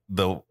now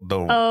the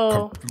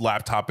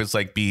laptop is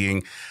like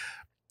being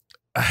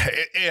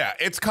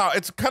it's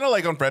kind of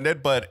like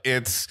Unfriended, but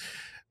it's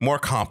more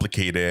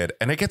complicated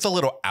and it gets a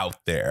little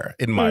out there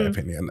in my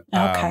opinion.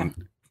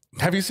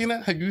 Have you seen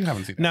it? You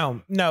haven't seen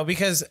it? No,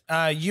 because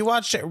you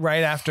watched it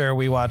right after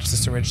we watched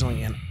this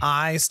originally, and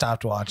I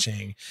stopped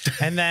watching.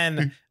 And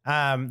then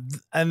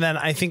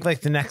I think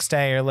like the next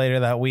day or later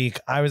that week,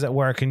 I was at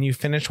work and you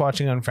finished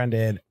watching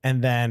Unfriended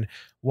and then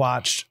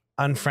watched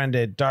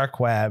Unfriended Dark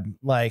Web,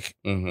 like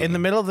in the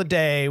middle of the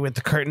day with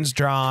the curtains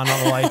drawn,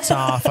 all the lights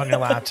off on your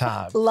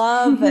laptop.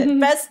 Love it.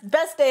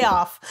 Best day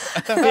off.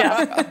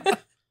 Yeah.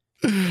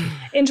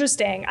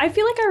 Interesting. I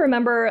feel like I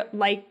remember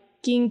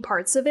liking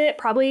parts of it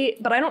probably,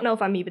 but I don't know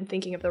if I'm even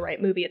thinking of the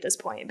right movie at this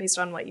point based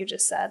on what you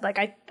just said. Like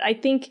I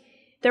think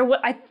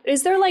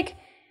is there like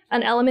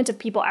an element of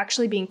people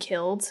actually being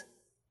killed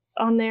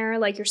on there?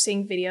 Like you're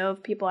seeing video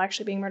of people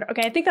actually being murdered.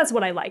 Okay, I think that's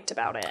what I liked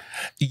about it.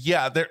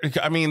 Yeah,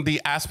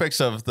 the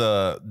aspects of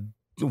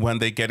when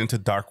they get into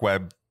dark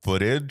web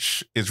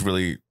footage is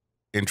really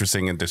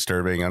interesting and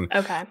disturbing, and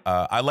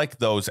I like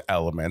those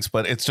elements.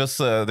 But it's just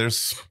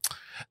there's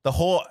the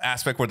whole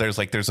aspect where there's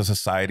a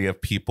society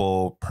of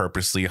people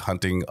purposely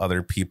hunting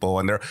other people,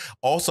 and they're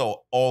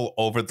also all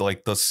over they're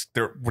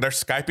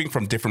Skyping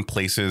from different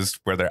places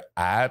where they're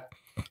at,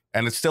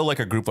 and it's still like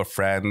a group of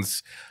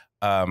friends.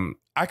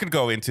 I could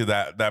go into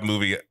that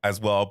movie as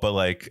well, but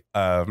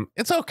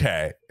it's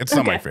okay. It's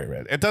not my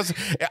favorite.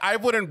 I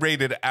wouldn't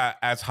rate it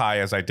as high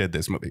as I did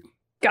this movie.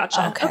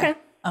 Gotcha.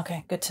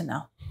 Okay. Good to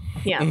know.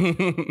 Yeah.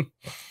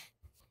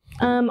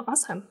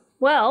 Awesome.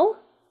 Well,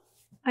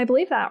 I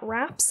believe that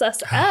wraps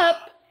us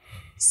up.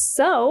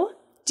 So,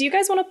 do you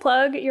guys want to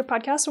plug your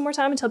podcast one more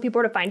time and tell people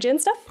where to find you and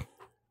stuff?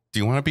 Do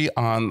you want to be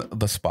on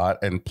the spot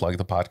and plug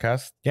the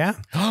podcast? Yeah.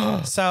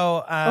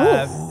 So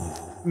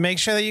make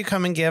sure that you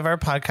come and give our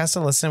podcast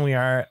a listen. We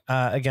are,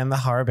 again, the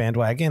Horror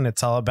Bandwagon.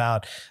 It's all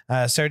about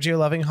Sergio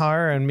loving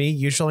horror and me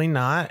usually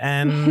not,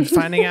 and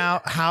finding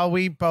out how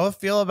we both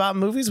feel about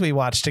movies we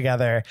watch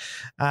together.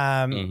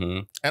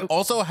 And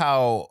also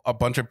how a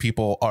bunch of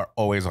people are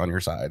always on your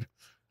side.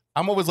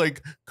 I'm always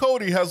like,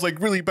 Cody has like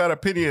really bad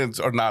opinions,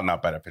 or not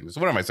bad opinions.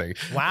 What am I saying?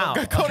 Wow.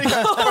 Cody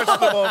has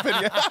questionable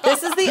opinions.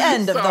 This is the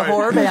end of the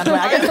Horror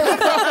Bandwagon.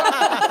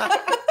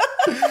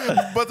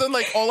 But then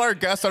like all our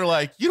guests are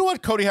like, you know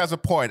what? Cody has a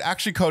point.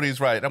 Actually, Cody's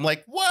right. I'm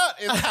like, what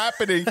is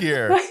happening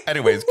here?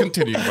 Anyways,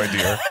 continue, my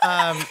dear.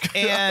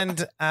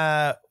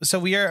 So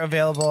we are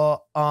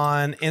available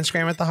on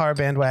Instagram at the Horror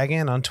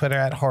Bandwagon, on Twitter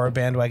at Horror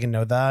Bandwagon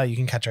You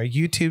can catch our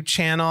YouTube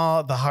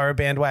channel, the Horror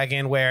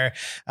Bandwagon, where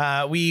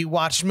we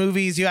watch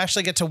movies. You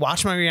actually get to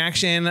watch my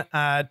reaction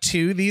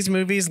to these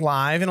movies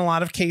live in a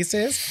lot of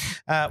cases.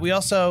 We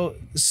also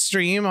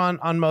stream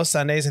on most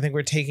Sundays. I think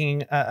we're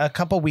taking a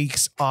couple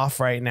weeks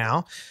off right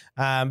now.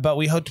 But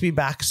we hope to be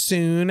back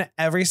soon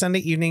every Sunday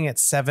evening at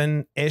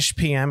 7-ish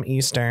p.m.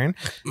 Eastern.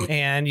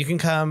 And you can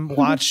come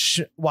watch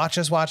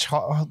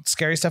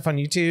scary stuff on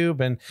YouTube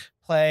and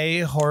play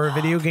horror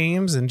video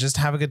games and just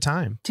have a good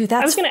time. Dude,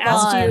 that's I was going to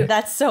ask you.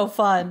 That's so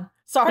fun.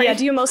 Sorry. Yeah,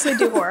 do you mostly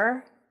do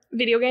horror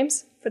video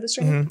games for the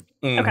stream?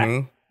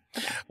 Okay.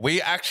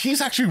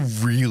 He's actually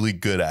really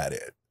good at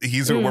it.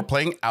 We're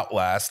playing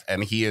Outlast,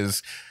 and he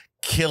is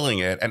killing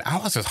it, and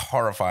Outlast is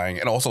horrifying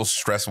and also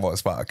stressful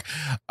as fuck.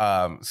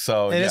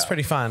 So it is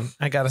pretty fun,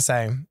 I gotta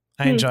say.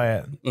 I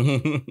enjoy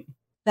it.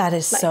 That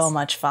is so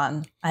much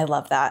fun. I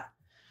love that.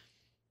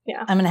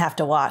 Yeah, I'm gonna have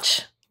to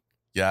watch.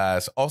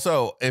 Yes.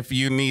 Also, if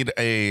you need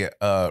a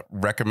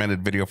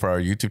recommended video for our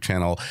YouTube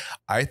channel,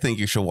 I think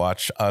you should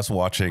watch us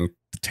watching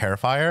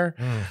Terrifier,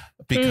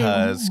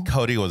 because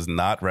Cody was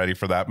not ready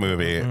for that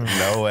movie.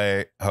 No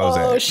way,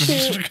 Jose. Oh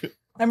shoot.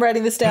 I'm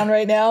writing this down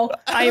right now.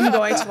 I am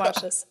going to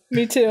watch this.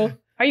 Me too.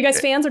 Are you guys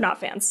fans or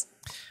not fans?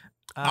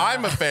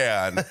 I'm a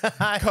fan.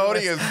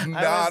 Cody is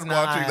not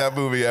watching that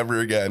movie ever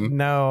again.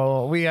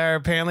 No, we are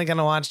apparently going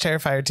to watch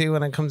Terrifier 2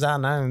 when it comes out,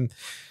 and I'm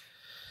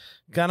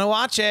gonna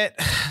watch it.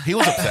 He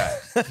was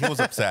upset. He was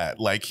upset.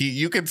 Like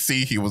you could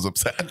see he was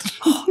upset.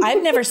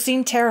 I've never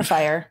seen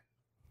Terrifier.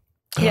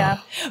 Yeah.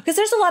 Because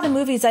there's a lot of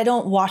movies I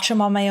don't watch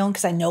them on my own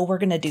because I know we're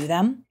going to do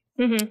them.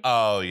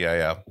 Oh,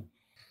 yeah.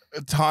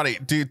 Tawny,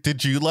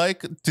 did you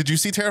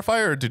see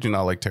Terrifier, or did you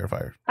not like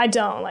Terrifier? I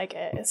don't like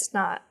it. It's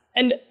not.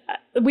 And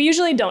we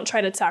usually don't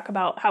try to talk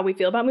about how we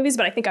feel about movies,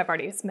 but I think I've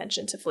already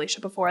mentioned to Felicia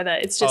before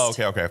that it's just...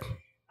 Oh, okay.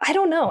 I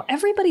don't know.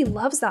 Everybody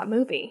loves that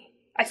movie.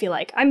 I feel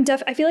like I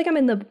feel like I'm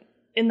in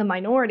the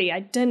minority.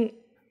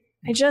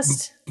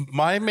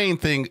 My main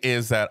thing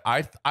is that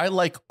I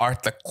like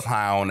Art the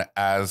Clown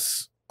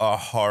as a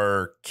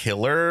horror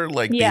killer.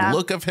 Like the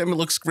look of him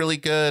looks really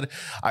good.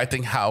 I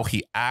think how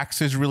he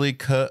acts is really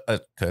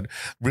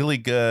really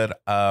good.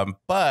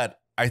 But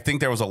I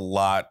think there was a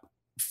lot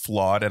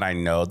flawed, and I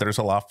know there's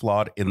a lot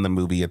flawed in the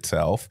movie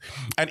itself.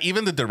 And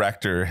even the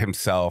director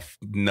himself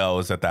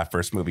knows that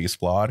first movie is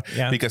flawed,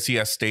 because he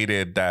has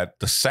stated that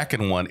the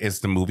second one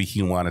is the movie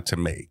he wanted to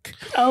make.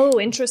 Oh,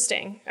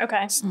 interesting.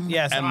 Okay.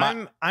 Yes,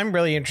 and I'm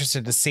really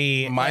interested to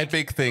see. My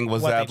big thing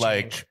was that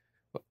like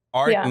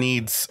Art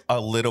needs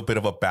a little bit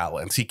of a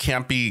balance. He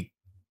can't be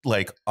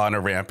like on a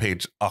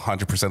rampage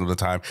 100% of the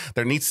time.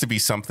 There needs to be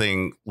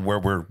something where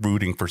we're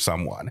rooting for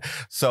someone.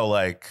 So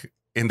like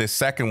in the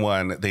second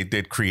one, they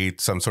did create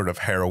some sort of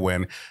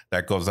heroine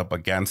that goes up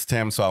against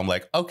him. So I'm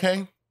like,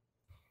 okay,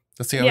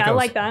 let's see how it goes. I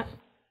like that.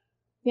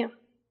 Yeah,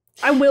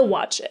 I will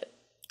watch it.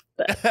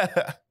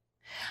 But.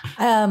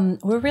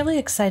 We're really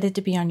excited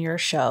to be on your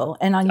show.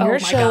 And on your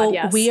show,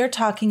 we are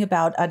talking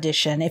about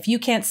Audition. If you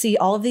can't see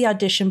all of the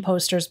Audition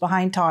posters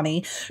behind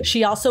Tawny,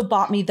 she also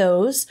bought me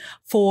those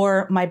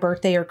for my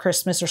birthday or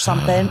Christmas or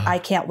something. I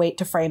can't wait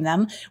to frame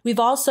them. We've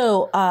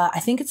also, I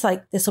think it's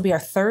like, this will be our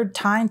third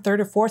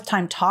or fourth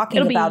time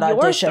talking about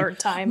Audition. Your third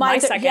time, my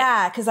second.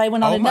 Yeah, because I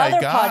went on another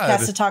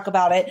podcast to talk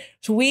about it.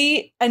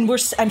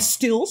 I'm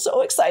still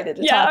so excited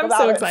to talk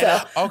about it.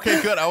 Excited. So.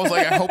 Okay, good. I was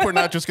like, I hope we're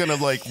not just going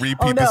to like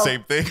repeat the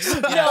same things.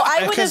 No,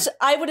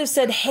 I would have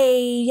said,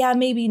 hey, yeah,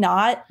 maybe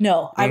not.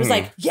 No, I was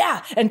like,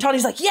 yeah. And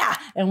Tawny's like, yeah.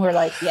 And we're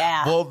like,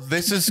 yeah. Well,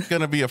 this is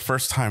going to be a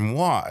first time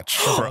watch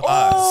for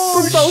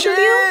us. For both of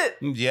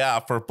you? Yeah,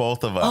 for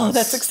both of us. Oh,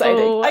 that's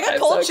exciting. I got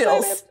cold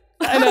chills.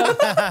 I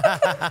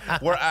know.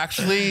 We're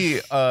actually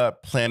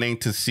planning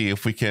to see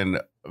if we can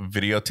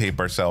videotape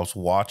ourselves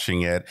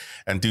watching it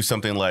and do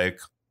something like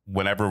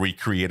whenever we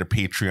create a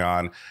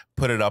Patreon,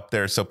 put it up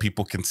there so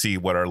people can see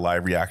what our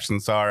live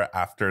reactions are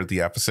after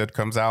the episode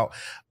comes out.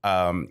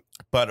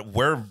 But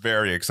we're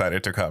very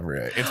excited to cover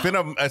it.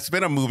 It's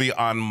been a movie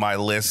on my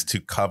list to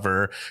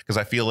cover because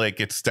I feel like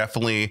it's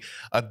definitely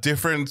a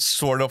different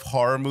sort of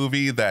horror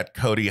movie that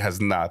Cody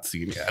has not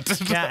seen yet.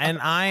 Yeah, and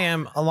I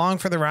am along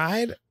for the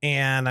ride,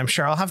 and I'm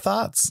sure I'll have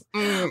thoughts.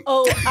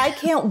 Oh, I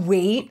can't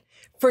wait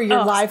for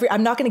your live.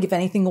 I'm not going to give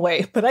anything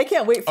away, but I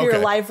can't wait for your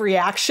live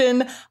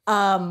reaction.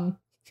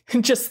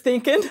 Just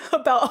thinking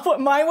about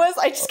what mine was.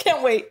 I just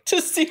can't wait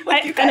to see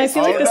what you guys. And I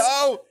feel like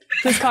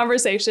this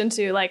conversation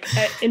too, like,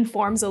 it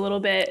informs a little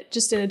bit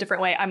just in a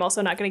different way. I'm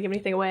also not going to give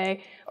anything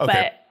away,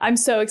 but I'm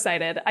so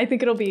excited. I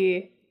think it'll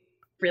be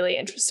really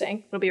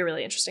interesting. It'll be a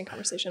really interesting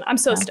conversation. I'm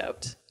so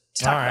stoked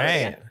to talk about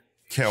it again.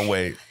 Can't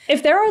wait.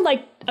 If there are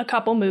like a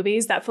couple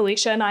movies that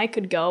Felicia and I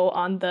could go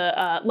on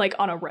the like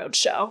on a road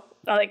show,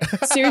 like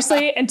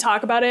seriously, and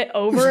talk about it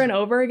over and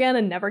over again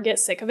and never get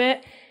sick of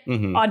it.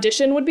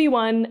 Audition would be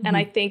one, and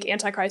I think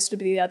Antichrist would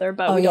be the other,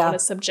 but we don't want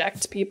to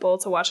subject people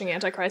to watching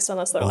Antichrist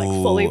unless they're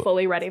like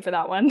fully ready for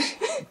that one.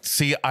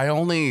 See, I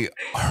only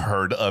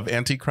heard of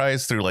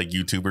Antichrist through like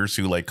YouTubers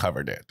who like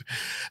covered it.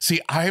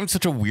 See, I am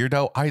such a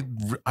weirdo.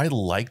 I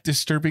like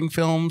disturbing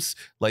films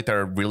like that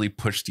are really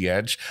push the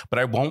edge, but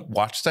I won't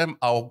watch them.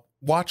 I'll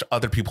watch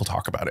other people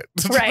talk about it.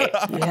 Right.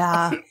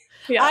 I'm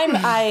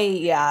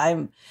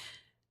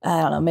I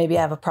don't know, maybe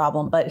I have a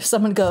problem, but if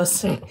someone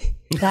goes,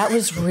 that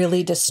was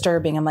really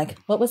disturbing, I'm like,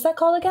 what was that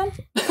called again?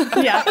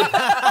 Yeah.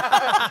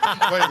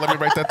 Wait, let me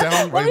write that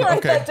down. Let me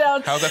write that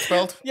down. How's that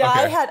spelled?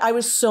 Yeah, I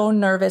was so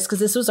nervous because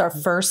this was our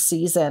first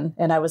season,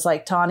 and I was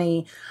like,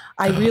 Tawny,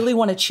 I really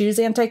want to choose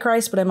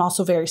Antichrist, but I'm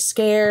also very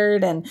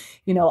scared, and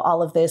you know,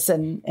 all of this,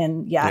 and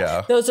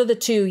those are the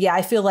two. Yeah,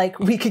 I feel like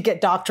we could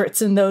get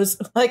doctorates in those,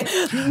 like,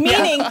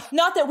 meaning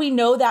not that we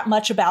know that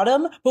much about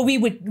them, but we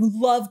would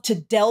love to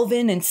delve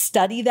in and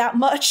study that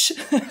much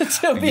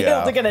to be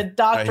able to get a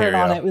doctorate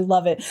on it. We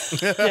love it.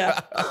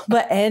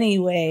 But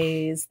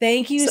anyways,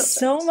 thank you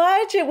so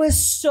much. It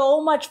was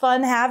so much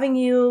fun having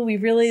you. We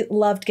really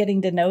loved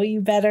getting to know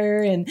you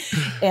better and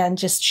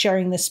just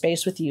sharing this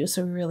space with you.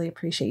 So we really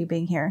appreciate you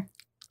being here.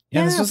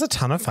 Yeah, this was a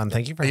ton of fun.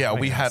 Thank you for having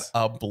we us. had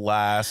a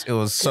blast. It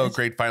was so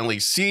great finally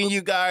seeing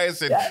you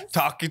guys and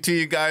talking to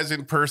you guys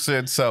in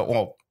person. So,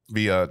 well,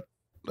 via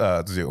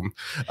Zoom.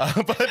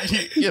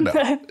 But, you know.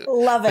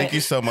 Love it. Thank you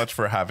so much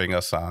for having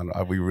us on.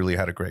 We really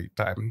had a great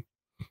time.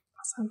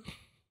 Awesome.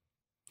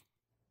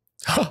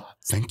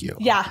 Thank you.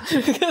 Yeah,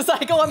 because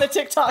I go on the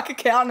TikTok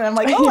account and I'm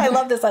like, oh, I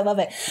love this. I love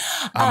it.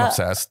 I'm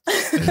obsessed.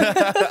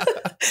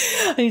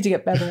 I need to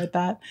get better at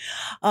that.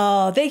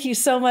 Oh, thank you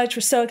so much.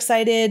 We're so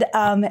excited.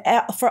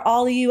 For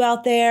all of you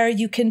out there,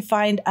 you can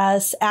find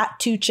us at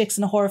 2 Chicks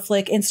and a Horror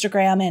Flick,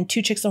 Instagram, and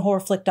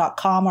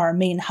 2chicksandahorrorflick.com are our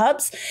main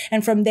hubs.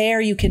 And from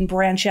there, you can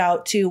branch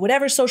out to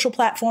whatever social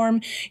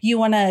platform you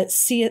want to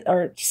see it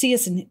or see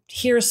us and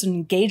hear us and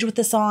engage with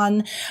us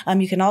on.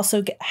 You can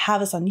also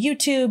have us on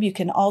YouTube. You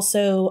can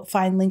also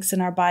find links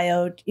in our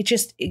bio.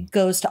 It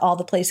goes to all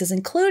the places,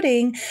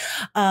 including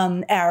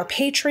our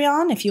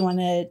Patreon, if you want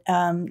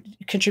to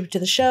contribute to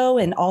the show,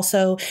 and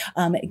also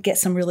get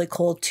some really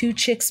cool 2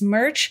 Chicks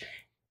merch.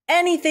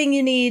 Anything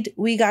you need,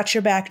 we got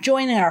your back.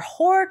 Join our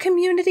horror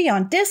community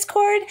on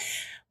Discord.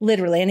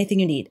 Literally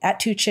anything you need at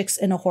 2 Chicks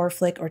and a Horror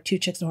Flick or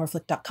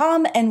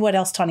 2chicksandahorrorflick.com. And what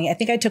else, Tawny? I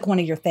think I took one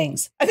of your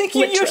things. I think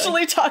you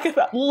usually talk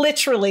about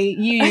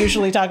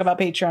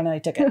Patreon, and I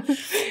took it.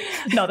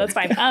 No, that's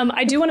fine.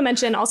 I do want to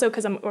mention also,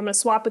 because I'm going to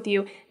swap with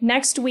you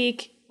next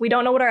week. We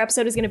don't know what our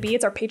episode is going to be.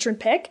 It's our patron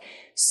pick.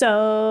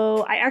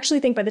 So I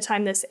actually think by the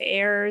time this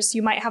airs,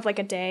 you might have like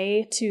a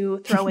day to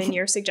throw in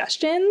your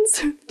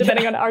suggestions,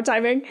 depending on our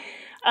timing.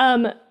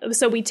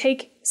 So we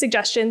take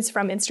suggestions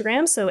from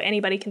Instagram, so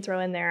anybody can throw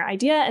in their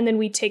idea, and then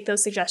we take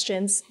those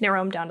suggestions,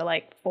 narrow them down to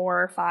like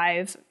 4 or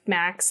 5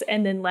 max,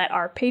 and then let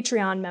our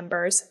Patreon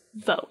members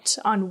vote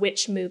on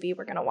which movie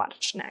we're going to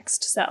watch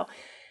next. So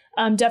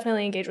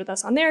definitely engage with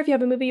us on there if you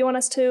have a movie you want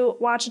us to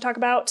watch and talk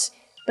about.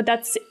 But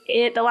that's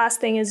it. The last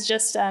thing is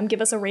just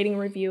give us a rating,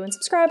 review, and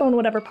subscribe on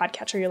whatever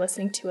podcatcher you're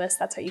listening to us.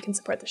 That's how you can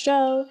support the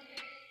show.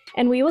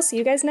 And we will see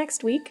you guys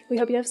next week. We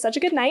hope you have such a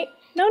good night.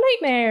 No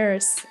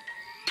nightmares.